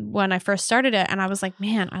Bifenton when I first started it. And I was like,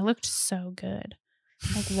 man, I looked so good.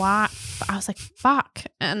 Like, why? I was like, fuck.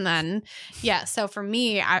 And then, yeah. So for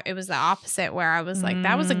me, it was the opposite where I was like,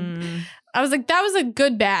 that was a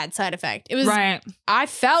good, bad side effect. It was, right. I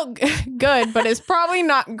felt good, but it's probably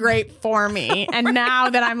not great for me. And now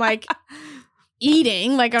that I'm like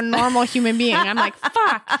eating like a normal human being, I'm like, fuck,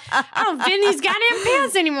 I don't fit in these goddamn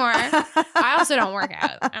pants anymore. I also don't work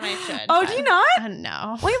out, and I should. Oh, do you not?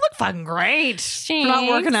 No. Well, you look fucking great. Thanks. You're not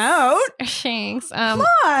working out. Thanks. Come on.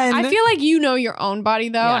 I feel like you know your own body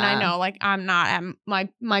though, and I Yeah. know like I'm not at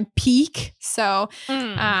my peak. So,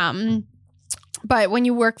 but when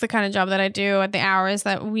you work the kind of job that I do at the hours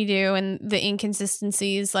that we do and the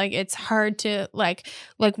inconsistencies, like it's hard to like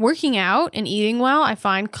working out and eating well. I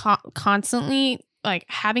find constantly like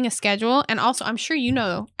having a schedule, and also I'm sure you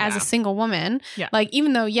know as a single woman, like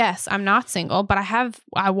even though yes I'm not single, but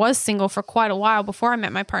I was single for quite a while before I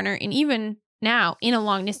met my partner, and even now in a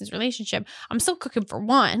long distance relationship, I'm still cooking for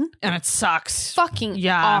one, and it sucks. fucking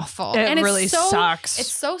awful. It And really sucks. It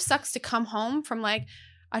so sucks to come home from like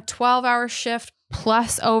a 12-hour shift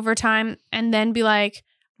plus overtime and then be like,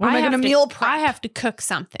 We're making a meal prep. I have to cook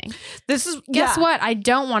something. This is Guess what? I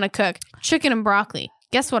don't want to cook chicken and broccoli.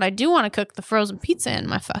 Guess what? I do want to cook the frozen pizza in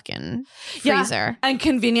my fucking freezer. And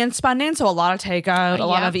convenience spending, so a lot of takeout, a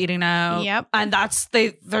lot of eating out. Yep. And there's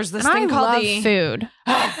this And thing I called love the food.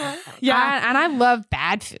 And I love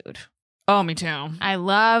bad food. Oh, me too. I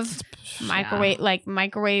love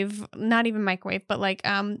microwave, not even microwave, but like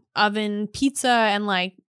oven pizza and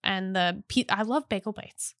like I love bagel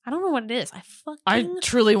bites. I don't know what it is. I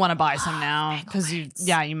truly want to buy some now because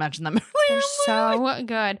you mentioned them earlier. They're so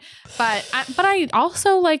good. But I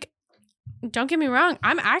also like, don't get me wrong,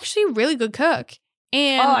 I'm actually a really good cook.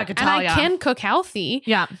 And I could tell, I can cook healthy.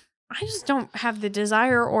 Yeah. I just don't have the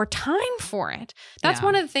desire or time for it. That's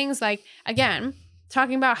one of the things, like, again,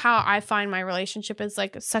 talking about how I find my relationship is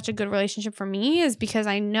like such a good relationship for me is because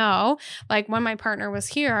I know, like, when my partner was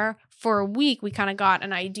here for a week, we kind of got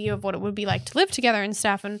an idea of what it would be like to live together and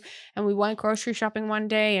stuff. And we went grocery shopping one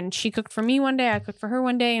day, and she cooked for me one day, I cooked for her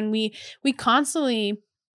one day, and we constantly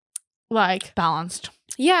like balanced.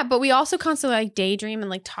 Yeah, but we also constantly like daydream and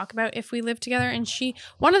like talk about if we live together. And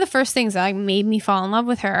one of the first things that like made me fall in love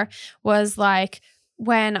with her was like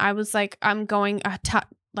when I was like, I'm going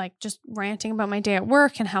like just ranting about my day at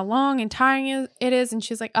work and how long and tiring it is. And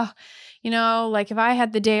she's like, oh, you know, like if I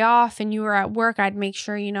had the day off and you were at work, I'd make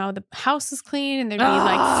sure, you know, the house is clean and there'd be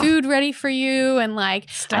like food ready for you. And like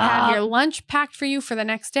I had your lunch packed for you for the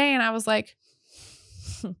next day. And I was like,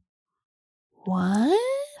 what?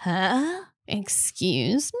 Huh?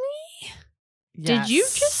 Excuse me? Yes. Did you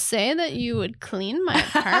just say that you would clean my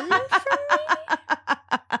apartment for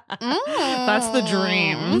me? That's the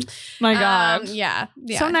dream. My God. Yeah.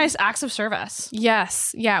 So nice. Acts of service.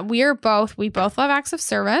 Yes. Yeah. We both love acts of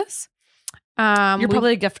service. You're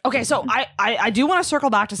probably a gift. Okay, so I do want to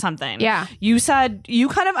circle back to something. Yeah. You said you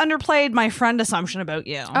kind of underplayed my friend assumption about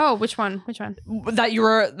you. Oh, which one? That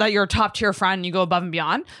you're a top tier friend. You go above and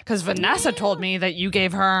beyond. Because Vanessa told me that you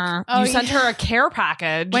gave her, sent her a care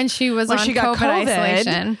package when she was when on she got COVID.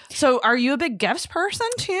 isolation. So are you a big gifts person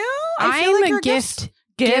too? I feel I'm like a you're gift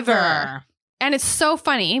giver. And it's so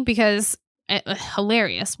funny because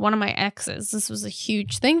hilarious. One of my exes, this was a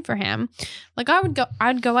huge thing for him. Like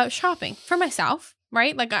I'd go out shopping for myself,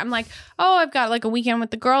 right? Like I'm like, oh, I've got like a weekend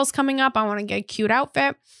with the girls coming up. I want to get a cute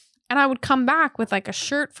outfit. And I would come back with like a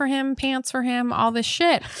shirt for him, pants for him, all this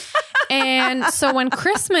shit. And so when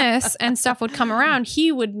Christmas and stuff would come around,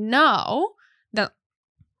 he would know that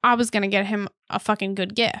I was going to get him a fucking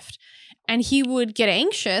good gift. And he would get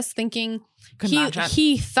anxious thinking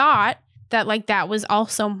he thought that like that was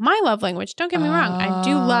also my love language. Don't get me wrong. I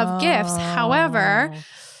do love gifts. However,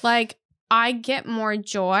 like I get more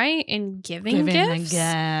joy in giving gifts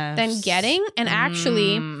than getting. And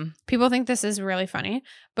actually, people think this is really funny.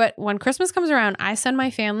 But when Christmas comes around, I send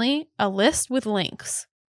my family a list with links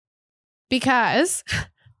because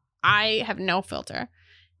I have no filter.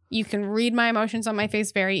 You can read my emotions on my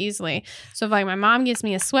face very easily. So if like my mom gives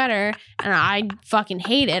me a sweater and I fucking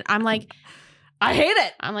hate it, I'm like, I hate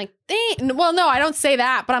it. I'm like, well, no, I don't say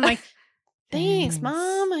that, but I'm like, thanks, Mom.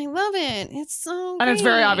 I love it. It's so And it's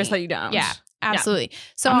very great." obvious that you don't. Yeah, absolutely.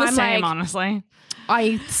 So I'm the I'm same, like, honestly.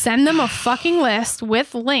 I send them a fucking list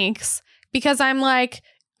with links because I'm like,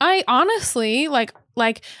 I honestly like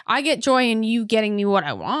I get joy in you getting me what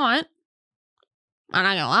I want. I'm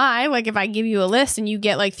not gonna lie. Like if I give you a list and you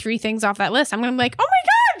get like 3 things off that list, I'm gonna be like, oh my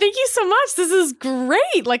God, thank you so much. This is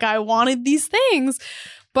great. Like I wanted these things.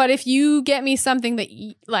 But if you get me something that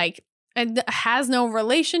like and has no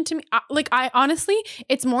relation to me, I honestly,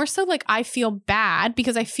 it's more so like I feel bad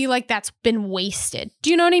because I feel like that's been wasted. Do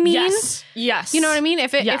you know what I mean? Yes. You know what I mean?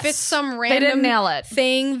 If Yes. it's some They didn't random nail it.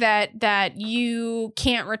 thing that you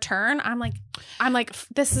can't return, I'm like,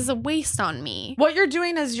 this is a waste on me. What you're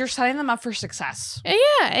doing is you're setting them up for success.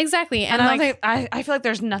 Yeah, exactly. And I don't think I feel like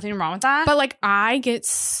there's nothing wrong with that. but like I get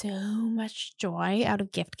so much joy out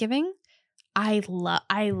of gift giving. I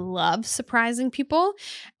love surprising people.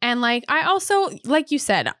 And like I also, like you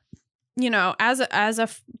said, you know, as a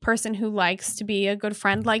person who likes to be a good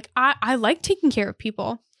friend, like I like taking care of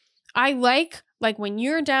people. I like when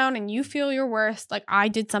you're down and you feel your worst, like I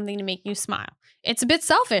did something to make you smile. It's a bit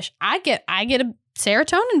selfish. I get a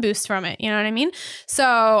serotonin boost from it. You know what I mean?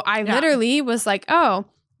 So I literally was like, oh,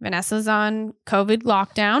 Vanessa's on COVID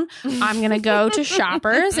lockdown. I'm going to go to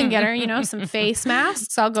Shoppers and get her, you know, some face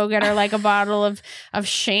masks. I'll go get her like a bottle of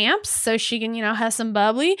champs so she can, you know, have some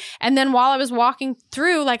bubbly. And then while I was walking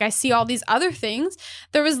through, like I see all these other things.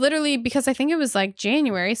 There was literally, because I think it was like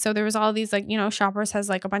January. So there was all these like, you know, Shoppers has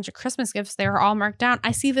like a bunch of Christmas gifts. They were all marked down.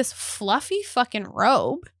 I see this fluffy fucking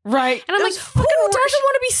robe. right. And I'm like, who doesn't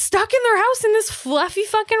want to be stuck in their house in this fluffy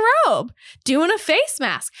fucking robe? Doing a face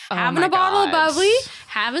mask, having my a bottle of God. bubbly,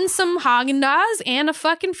 having some Haagen-Dazs and a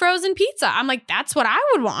fucking frozen pizza. I'm like, that's what I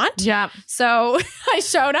would want. Yeah. So I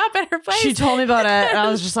showed up at her place. She told me about it and I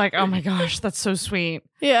was just like, oh my gosh, that's so sweet.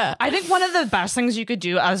 Yeah. I think one of the best things you could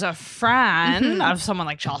do as a friend of someone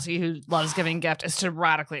like Chelsea who loves giving gift is to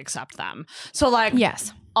radically accept them. So like,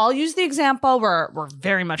 Yes. I'll use the example where we're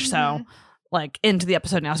very much so like into the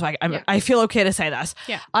episode now. So I feel okay to say this.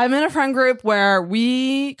 Yeah. I'm in a friend group where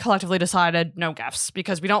we collectively decided no gifts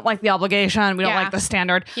because we don't like the obligation. We don't Yeah. like the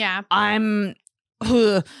standard. Yeah. I'm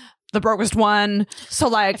the brokest one. So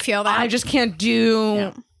like, I feel that. I just can't do,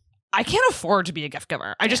 Yeah. I can't afford to be a gift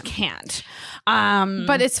giver. I just can't.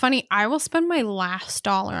 But it's funny. I will spend my last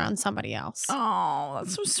dollar on somebody else. Oh,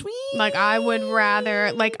 that's so sweet. Like I would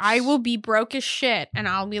rather, like I will be broke as shit and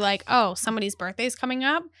I'll be like, oh, somebody's birthday's coming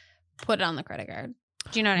up. Put it on the credit card.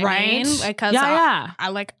 Do you know what I mean? Because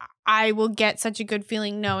I will get such a good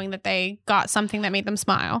feeling knowing that they got something that made them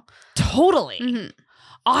smile. Totally. Mm-hmm.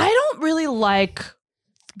 I don't really like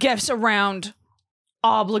gifts around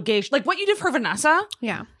obligation. Like what you did for Vanessa,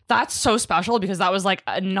 Yeah. that's so special because that was like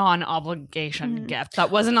a non-obligation gift.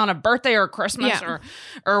 That wasn't on a birthday or Christmas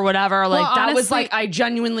or whatever. Like Well, that was honestly- like, I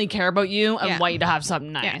genuinely care about you and Yeah. want you to have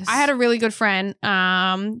something nice. Yeah. I had a really good friend.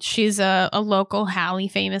 She's a local Hallie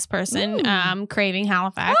famous person. Craving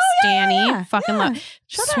Halifax. Danny. Fucking yeah. love.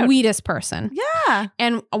 Shout out. Sweetest person. Yeah.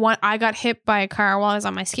 And I got hit by a car while I was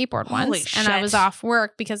on my skateboard Holy once, and I shit. was off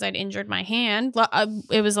work because I'd injured my hand.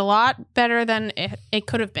 It was a lot better than it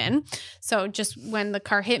could have been. So just when the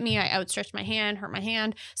car hit me, I outstretched my hand, hurt my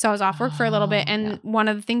hand. So I was off work for a little bit, and one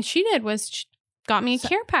of the things she did was she got me a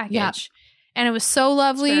care package. And it was so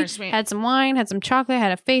lovely. very sweet. Had some wine, had some chocolate,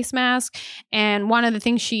 had a face mask. And one of the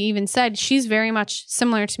things she even said, she's very much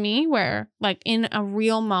similar to me, where like in a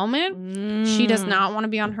real moment, she does not want to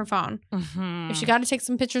be on her phone. If she got to take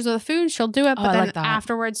some pictures of the food, she'll do it. But I then like that.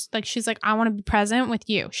 afterwards, like she's like, I want to be present with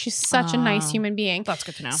you. She's such a nice human being. That's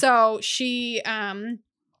good to know. So she,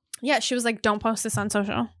 she was like, don't post this on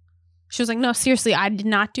social. She was like, no, seriously, I did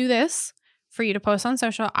not do this for you to post on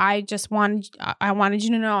social. I wanted you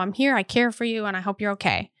to know I'm here. I care for you and I hope you're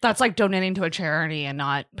okay. That's like donating to a charity and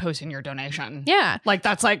not posting your donation. Yeah. Like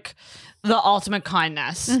that's like the ultimate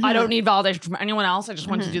kindness. I don't need validation from anyone else. I just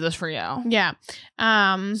want to do this for you. Yeah.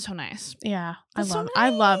 So nice. Yeah. That's so I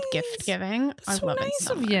love nice. gift giving. That's I so love nice it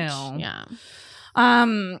so of much. you. Yeah.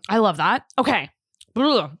 I love that. Okay.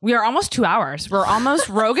 We are almost 2 hours. We're almost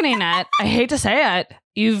Roganing it. I hate to say it.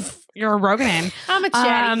 You're Roganing. I'm a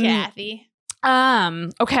chatty Kathy.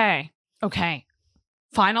 Okay.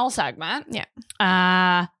 Final segment.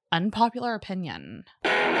 Yeah. Unpopular opinion.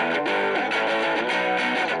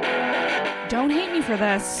 Don't hate me for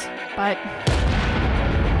this, but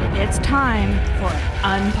it's time for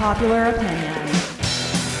an unpopular opinion.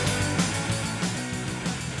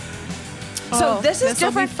 So this is this'll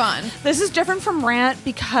be different. fun. This is different from rant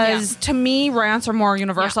because to me, rants are more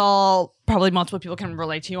universal. Probably multiple people can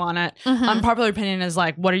relate to you on it. Unpopular opinion is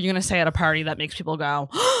like, what are you going to say at a party that makes people go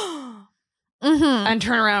and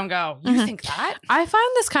turn around and go, you think that? I find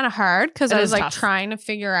this kind of hard because It I was is like tough. trying to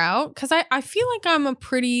figure out because I feel like I'm a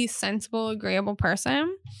pretty sensible, agreeable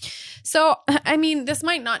person. So, I mean, this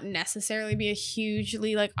might not necessarily be a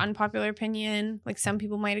hugely like unpopular opinion. Like some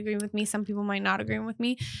people might agree with me, some people might not agree with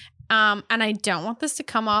me. And I don't want this to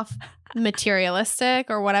come off materialistic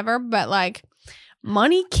or whatever, but like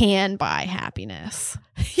money can buy happiness.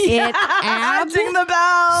 It Ding the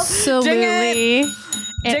bell. absolutely, Ding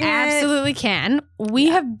it Ding it. absolutely can. We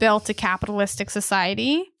have built a capitalistic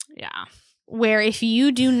society Yeah. where if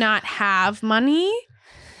you do not have money,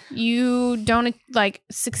 you don't like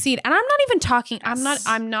succeed. And I'm not even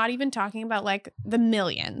talking about like the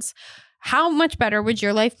millions. How much better would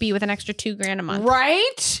your life be with an extra $2,000 a month?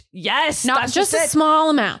 Right? Yes. Not that's just a it.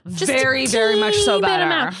 small amount. Just Very, a very much so teeny bit better.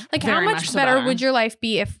 amount. Like Very how much much so better better. would your life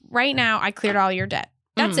be if right now I cleared all your debt?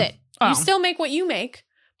 That's it. Oh. You still make what you make,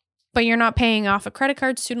 but you're not paying off a credit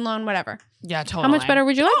card, student loan, whatever. Yeah, totally. How much better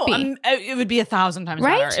would your life be? It would be 1,000 times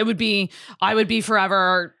Right? better. It would be, I would be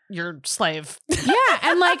forever your slave. Yeah,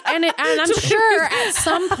 and like, and I'm sure at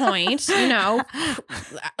some point, you know,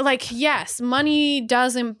 like yes, money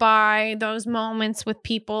doesn't buy those moments with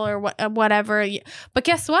people or whatever. But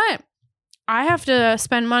guess what? I have to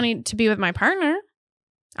spend money to be with my partner.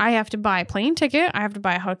 I have to buy a plane ticket. I have to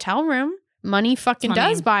buy a hotel room. Money fucking Money.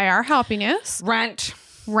 does buy our happiness.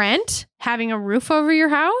 Rent, having a roof over your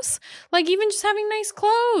house, like even just having nice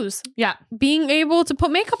clothes. Yeah. Being able to put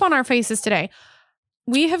makeup on our faces today.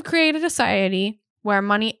 We have created a society where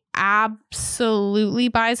money absolutely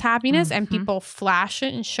buys happiness and people flash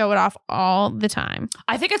it and show it off all the time.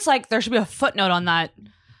 I think it's like there should be a footnote on that.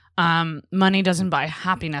 Money doesn't buy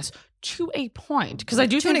happiness to a point. Because I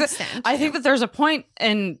do To an think extent, I think that there's a point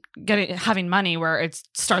in having money where it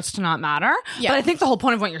starts to not matter. Yeah. But I think the whole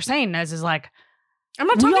point of what you're saying is like, I'm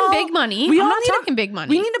not We talking all- big money. we I'm all not need a- talking big money.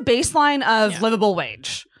 we need a baseline of Yeah. livable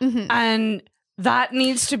wage. Mhm. And that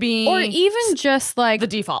needs to be Or even just like the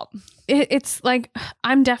default. it's like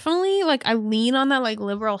I'm definitely like I lean on that like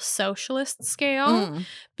liberal socialist scale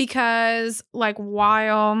because like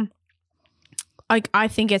while like I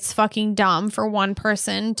think it's fucking dumb for one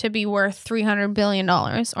person to be worth $300 billion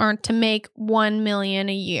or to make $1 million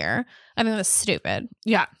a year. I think that's stupid.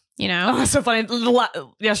 Yeah. You know? Oh, so funny.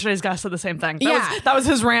 Yesterday's guest said the same thing. Yeah. That was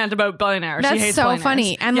his rant about billionaires. He That's hates so billionaires.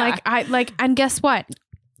 funny. And Yeah. and guess what?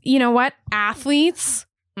 You know what? Athletes,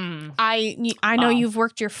 Mm. I know Oh. you've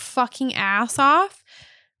worked your fucking ass off,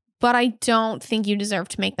 but I don't think you deserve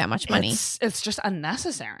to make that much money. It's just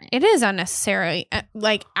unnecessary. It is unnecessary.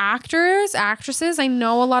 Like actors, actresses, I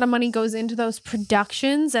know a lot of money goes into those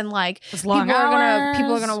productions and like It's long people are hours.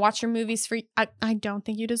 gonna watch your movies for I don't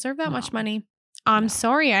think you deserve that much No. money. I'm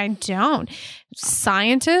sorry, I don't.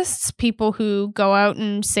 Scientists, people who go out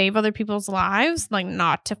and save other people's lives, like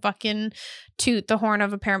not to fucking toot the horn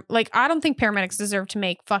of a like I don't think paramedics deserve to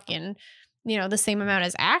make fucking, you know, the same amount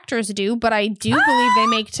as actors do, but I do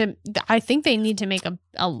believe I think they need to make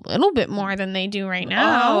a little bit more than they do right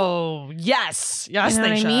now. Oh, yes. Yes, You know they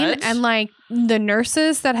what should. I mean? And like the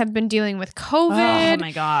nurses that have been dealing with COVID, oh,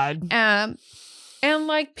 my God. and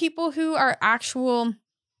like people who are actual,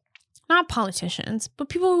 not politicians, but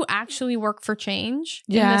people who actually work for change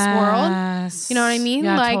in this world. You know what I mean?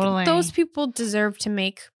 Yeah, like totally. those people deserve to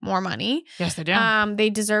make more money. Yes, they do. They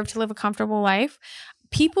deserve to live a comfortable life.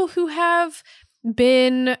 People who have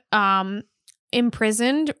been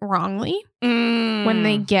imprisoned wrongly when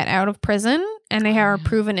they get out of prison and they are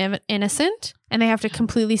proven innocent and they have to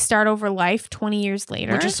completely start over life 20 years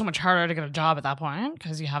later. Which is so much harder to get a job at that point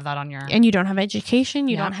because you have that on your... And you don't have education,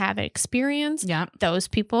 you Yeah. don't have experience. Yeah. Those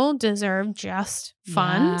people deserve just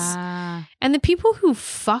funds. Yeah. And the people who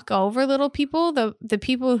fuck over little people, the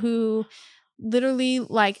people who literally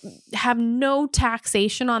like have no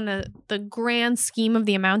taxation on the grand scheme of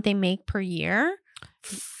the amount they make per year,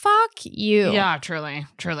 fuck you. Yeah, truly.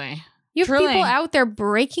 Truly. You have Truly. people out there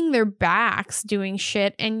breaking their backs doing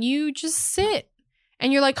shit and you just sit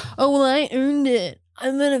and you're like, oh, well, I earned it.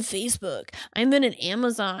 I'm in a Facebook. I'm in an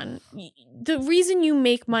Amazon. The reason you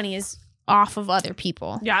make money is off of other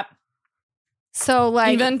people. Yeah. So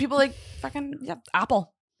like, Even people like fucking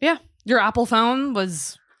Apple. Yeah. Your Apple phone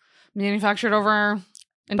was manufactured over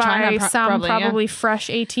in by China. some yeah. probably fresh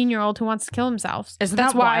 18-year-old who wants to kill himself. Isn't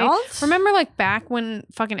That's that why. wild? Remember, like back when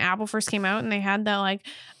fucking Apple first came out, and they had that like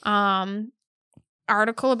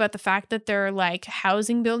article about the fact that their like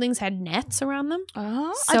housing buildings had nets around them,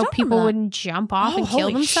 Oh, I so don't people remember that. wouldn't jump off and kill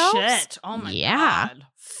holy themselves. Shit. Oh my Yeah. God.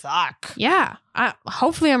 Fuck. Yeah.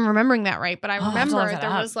 Hopefully I'm remembering that right. But I I'll have to remember look that there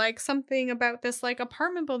up. was like something about this like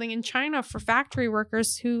apartment building in China for factory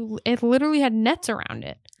workers who it literally had nets around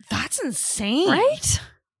it. That's insane. Right?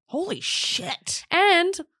 Holy shit.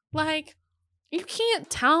 And like, you can't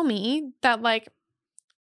tell me that like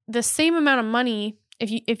the same amount of money,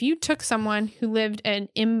 if you took someone who lived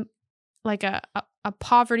in like a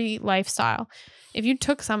poverty lifestyle, if you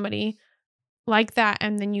took somebody like that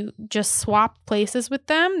and then you just swapped places with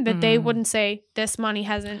them, that they wouldn't say this money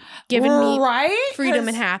hasn't given me right? freedom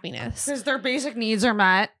and happiness. Because their basic needs are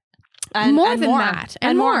met. More than that.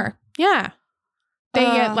 And more. Yeah. They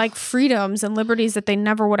get Ugh. like freedoms and liberties that they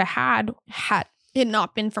never would have had it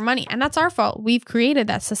not been for money. And that's our fault. We've created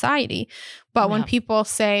that society. But when Yeah. people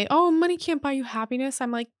say, oh, money can't buy you happiness,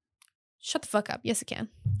 I'm like, shut the fuck up. Yes, it can.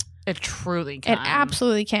 It truly can. It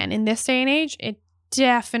absolutely can. In this day and age, it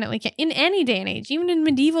definitely can. In any day and age, even in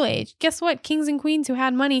medieval age. Guess what? Kings and queens who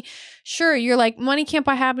had money, sure, you're like, money can't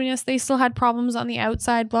buy happiness. They still had problems on the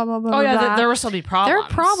outside, blah, blah, blah, Oh, yeah, blah. there will still be problems.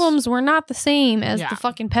 Their problems were not the same as Yeah. the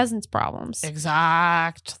fucking peasants' problems.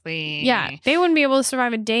 Exactly. Yeah, they wouldn't be able to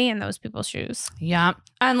survive a day in those people's shoes. Yeah.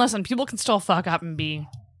 And listen, people can still fuck up and be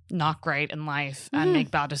not great in life and Mhm.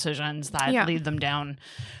 make bad decisions that Yeah. lead them down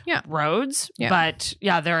Yeah. roads. Yeah. But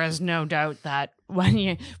yeah, there is no doubt that when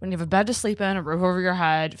you have a bed to sleep in, a roof over your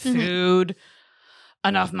head, Mhm. food,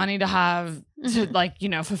 enough money to have to Mhm. like,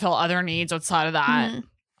 fulfill other needs outside of that, Mhm.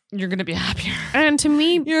 you're gonna be happier. And to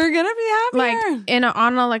me, You're gonna be happier. like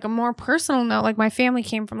on a more personal note, like my family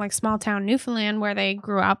came from like small town Newfoundland where they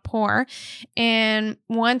grew up poor, and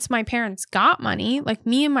once my parents got money, like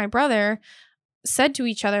me and my brother said to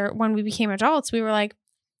each other when we became adults, we were like,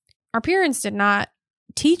 our parents did not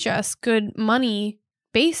teach us good money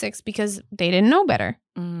basics because they didn't know better.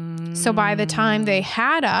 So by the time they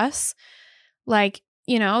had us, like,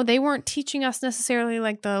 they weren't teaching us necessarily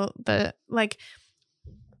like the like,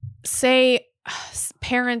 say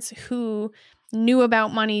parents who knew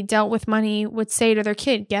about money, dealt with money, would say to their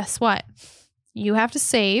kid, guess what? You have to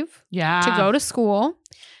save to go to school.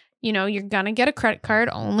 You're going to get a credit card,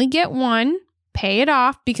 only get one, pay it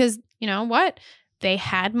off because you know what? They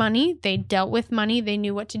had money, they dealt with money, they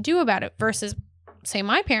knew what to do about it versus say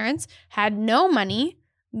my parents had no money,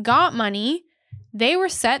 got money, they were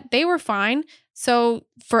set, they were fine. So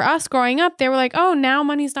for us growing up, they were like, oh, now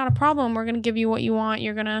money's not a problem. We're going to give you what you want.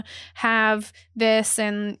 You're going to have this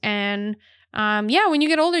and yeah, when you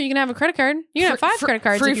get older, you can have a credit card. You can have 5 credit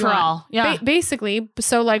cards free if you for want. all. Yeah. Basically.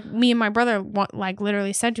 So like me and my brother like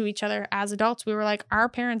literally said to each other as adults, we were like, our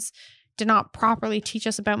parents did not properly teach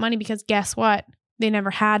us about money because guess what? They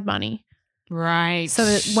never had money. Right. So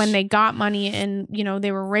that when they got money and,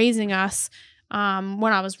 they were raising us, when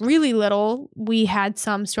I was really little, we had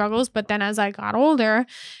some struggles. But then as I got older,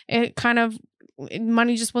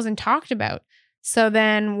 money just wasn't talked about. So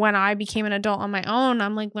then when I became an adult on my own,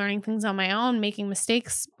 I'm like learning things on my own, making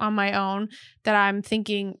mistakes on my own that I'm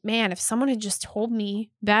thinking, man, if someone had just told me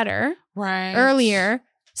better right earlier.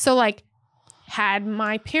 So like had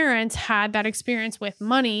my parents had that experience with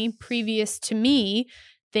money previous to me,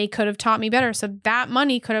 they could have taught me better. So that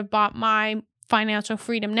money could have bought my financial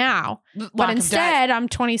freedom now. But instead, I'm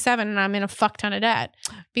 27 and I'm in a fuck ton of debt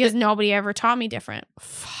because nobody ever taught me different.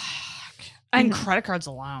 Fuck. And credit cards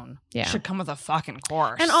alone should come with a fucking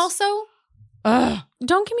course. And also,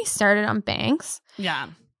 don't get me started on banks. Yeah.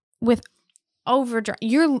 With overdraft.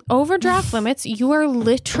 Your overdraft limits, you are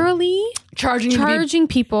literally charging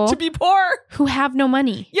people to be poor who have no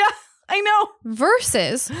money. Yeah, I know.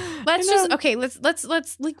 Versus,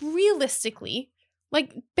 let's like realistically,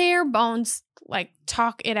 like bare bones, like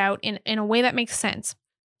talk it out in a way that makes sense.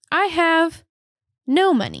 I have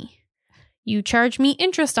no money. You charge me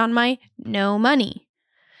interest on my no money.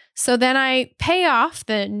 So then I pay off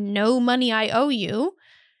the no money I owe you.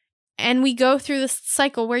 And we go through this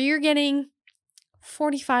cycle where you're getting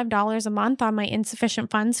 $45 a month on my insufficient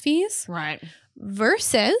funds fees. Right.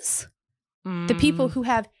 Versus the people who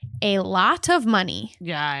have a lot of money.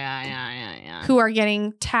 Yeah. Who are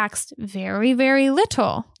getting taxed very, very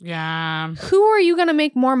little. Yeah. Who are you going to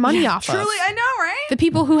make more money off of? Truly, I know, right? The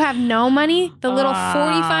people who have no money, the little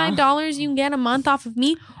 $45 you can get a month off of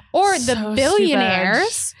me, or the So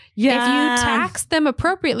billionaires, Yeah. if you tax them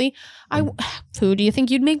appropriately, who do you think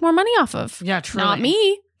you'd make more money off of? Yeah, truly. Not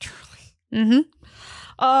me. Truly. Mm-hmm.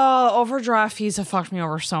 Oh, overdraft fees have fucked me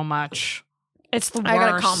over so much. It's the worst. I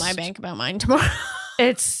gotta call my bank about mine tomorrow.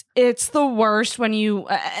 It's the worst when you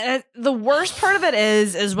the worst part of it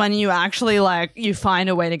is when you actually like you find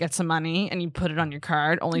a way to get some money and you put it on your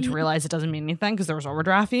card only to realize it doesn't mean anything because there was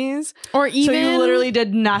overdraft fees. Or even so you literally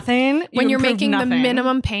did nothing when you're improved making nothing. the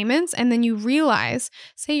minimum payments and then you realize,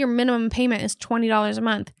 say your minimum payment is $20 a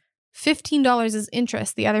month, $15 is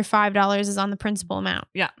interest, the other $5 is on the principal amount.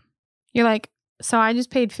 Yeah. You're like, so I just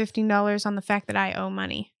paid $15 on the fact that I owe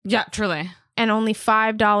money. Yeah, truly. And only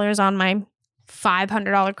 $5 on my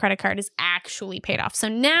 $500 credit card is actually paid off. So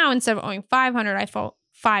now instead of owing $500, I owe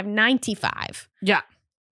 $595. Yeah.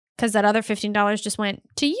 Because that other $15 just went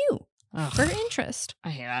to you Ugh, for interest. I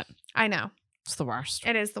hate it. I know. It's the worst.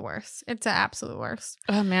 It is the worst. It's the absolute worst.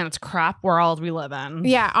 Oh man, it's crap world we live in.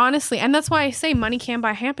 Yeah, honestly. And that's why I say money can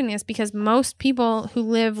buy happiness, because most people who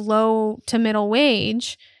live low to middle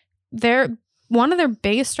wage, one of their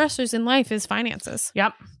biggest stressors in life is finances.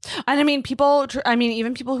 Yep. And I mean,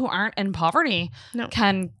 even people who aren't in poverty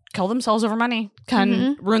can kill themselves over money,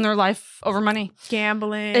 can ruin their life over money.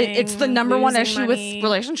 Gambling. It's the number one losing issue money. with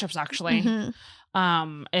relationships, actually,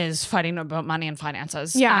 is fighting about money and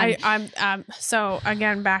finances. Yeah. And I'm so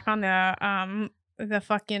again, back on the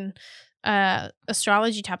fucking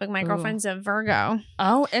astrology topic. My girlfriend's a Virgo.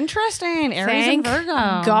 oh, interesting. Aries Thank and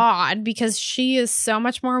Virgo. God, because she is so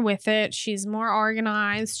much more with it. She's more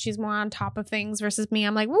organized. She's more on top of things versus me.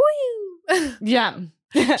 I'm like, woo. Yeah.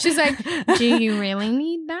 She's like, do you really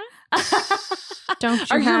need that? Don't you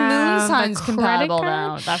Are your moon have a signs credit compatible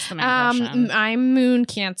card? though? That's the main question. I'm moon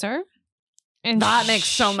Cancer. And That makes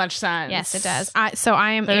so much sense. Yes, it does. I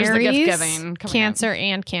am There's the Aries, gift-giving coming Cancer,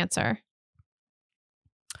 and Cancer.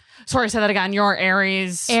 Sorry, say that again. You're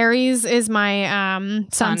Aries. Aries is my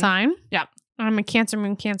sun sign. Yep. I'm a Cancer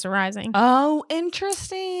moon, Cancer rising. Oh,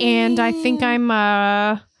 interesting. And I think I'm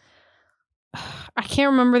I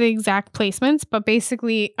can't remember the exact placements, but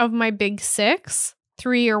basically of my big 6,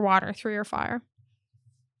 3 are water, 3 are fire.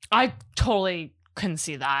 I totally can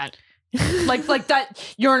see that. like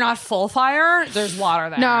that. You're not full fire. There's water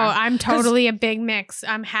there. No, I'm totally a big mix.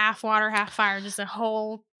 I'm half water, half fire. Just a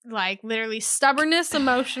whole, like, literally stubbornness,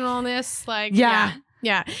 emotionalness. Like, yeah.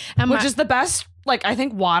 And Which is the best. Like, I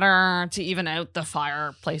think water to even out the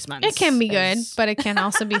fire placements. it can be good, but it can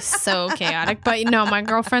also be so chaotic. But no, my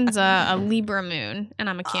girlfriend's a Libra moon, and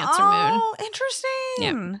I'm a Cancer moon. Oh,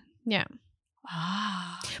 interesting. Yeah.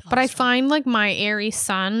 Ah, But I find like my Aries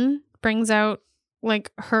sun brings out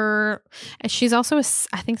like her, and she's also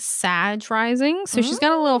I think Sag rising, so she's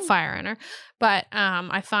got a little fire in her. But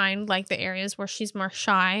I find like the areas where she's more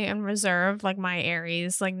shy and reserved, like my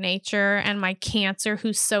Aries, like nature, and my Cancer,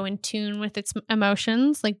 who's so in tune with its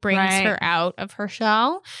emotions, like brings her out of her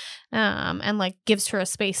shell, and like gives her a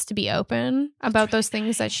space to be open about those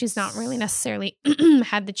things that she's not really necessarily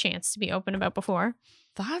had the chance to be open about before.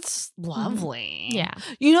 That's lovely. Yeah.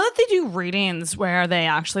 You know that they do readings where they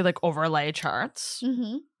actually like overlay charts?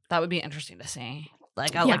 Mm-hmm. That would be interesting to see.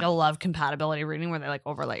 Like Yeah. like a love compatibility reading where they like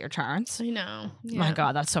overlay your charts. I know. My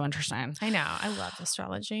God, that's so interesting. I know. I love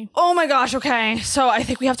astrology. Oh my gosh. Okay. So I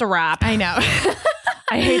think we have to wrap. I know.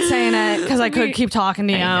 I hate saying it because I could keep talking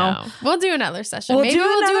to you. I know. We'll do another session. We'll Maybe do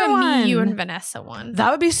we'll do another a me, you, one. and Vanessa one.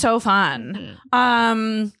 That would be so fun.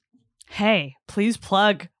 Hey, please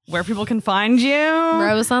plug where people can find you.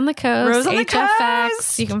 Rose on the Coast. Rose on the HFX.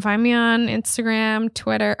 Coast. You can find me on Instagram,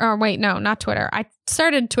 Twitter. Or wait, no, not Twitter. I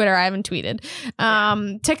started Twitter. I haven't tweeted.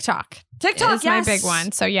 TikTok. TikTok is my big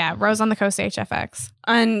one. So yeah, Rose on the Coast HFX.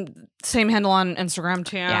 And same handle on Instagram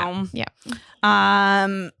too. Yeah.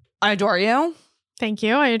 I adore you. Thank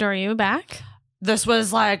you. I adore you back. This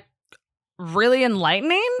was like really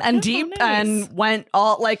enlightening and Oh, deep nice. and went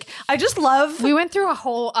all like I just love We went through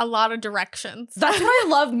a lot of directions. that's what I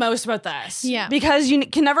love most about this. Yeah. Because you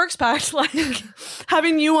can never expect like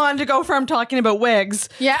having you on to go from talking about wigs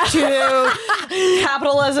Yeah. to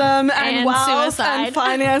capitalism and And wealth suicide. and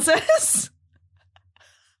finances.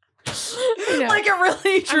 know. Like it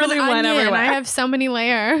really truly I'm an went onion. everywhere. I have so many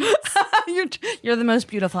layers. you're the most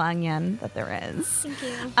beautiful onion that there is. Thank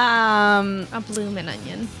you. A bloomin'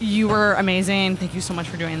 onion. You were amazing. Thank you so much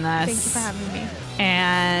for doing this. Thank you for having me.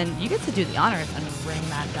 And you get to do the honors and ring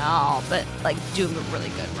that bell, but like do a really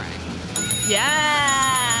good ring.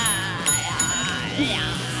 Yeah.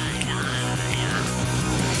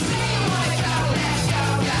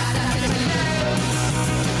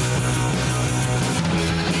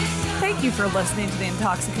 Thank you for listening to the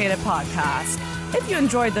Intoxicated Podcast. If you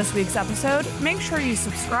enjoyed this week's episode, make sure you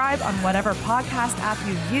subscribe on whatever podcast app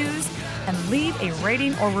you use and leave a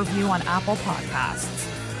rating or review on Apple Podcasts.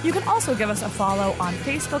 You can also give us a follow on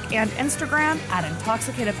Facebook and Instagram at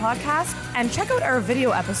Intoxicated Podcast and check out our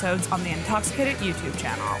video episodes on the Intoxicated YouTube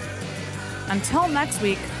channel. Until next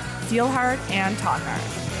week, feel hard and talk hard.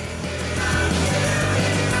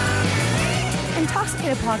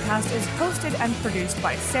 Intoxicated Podcast is hosted and produced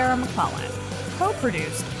by Sarah McClellan,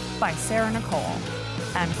 co-produced by Sarah Nicole,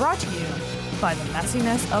 and brought to you by the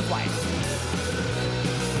messiness of life.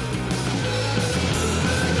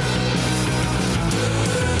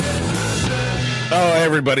 Oh,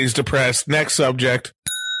 everybody's depressed. Next subject.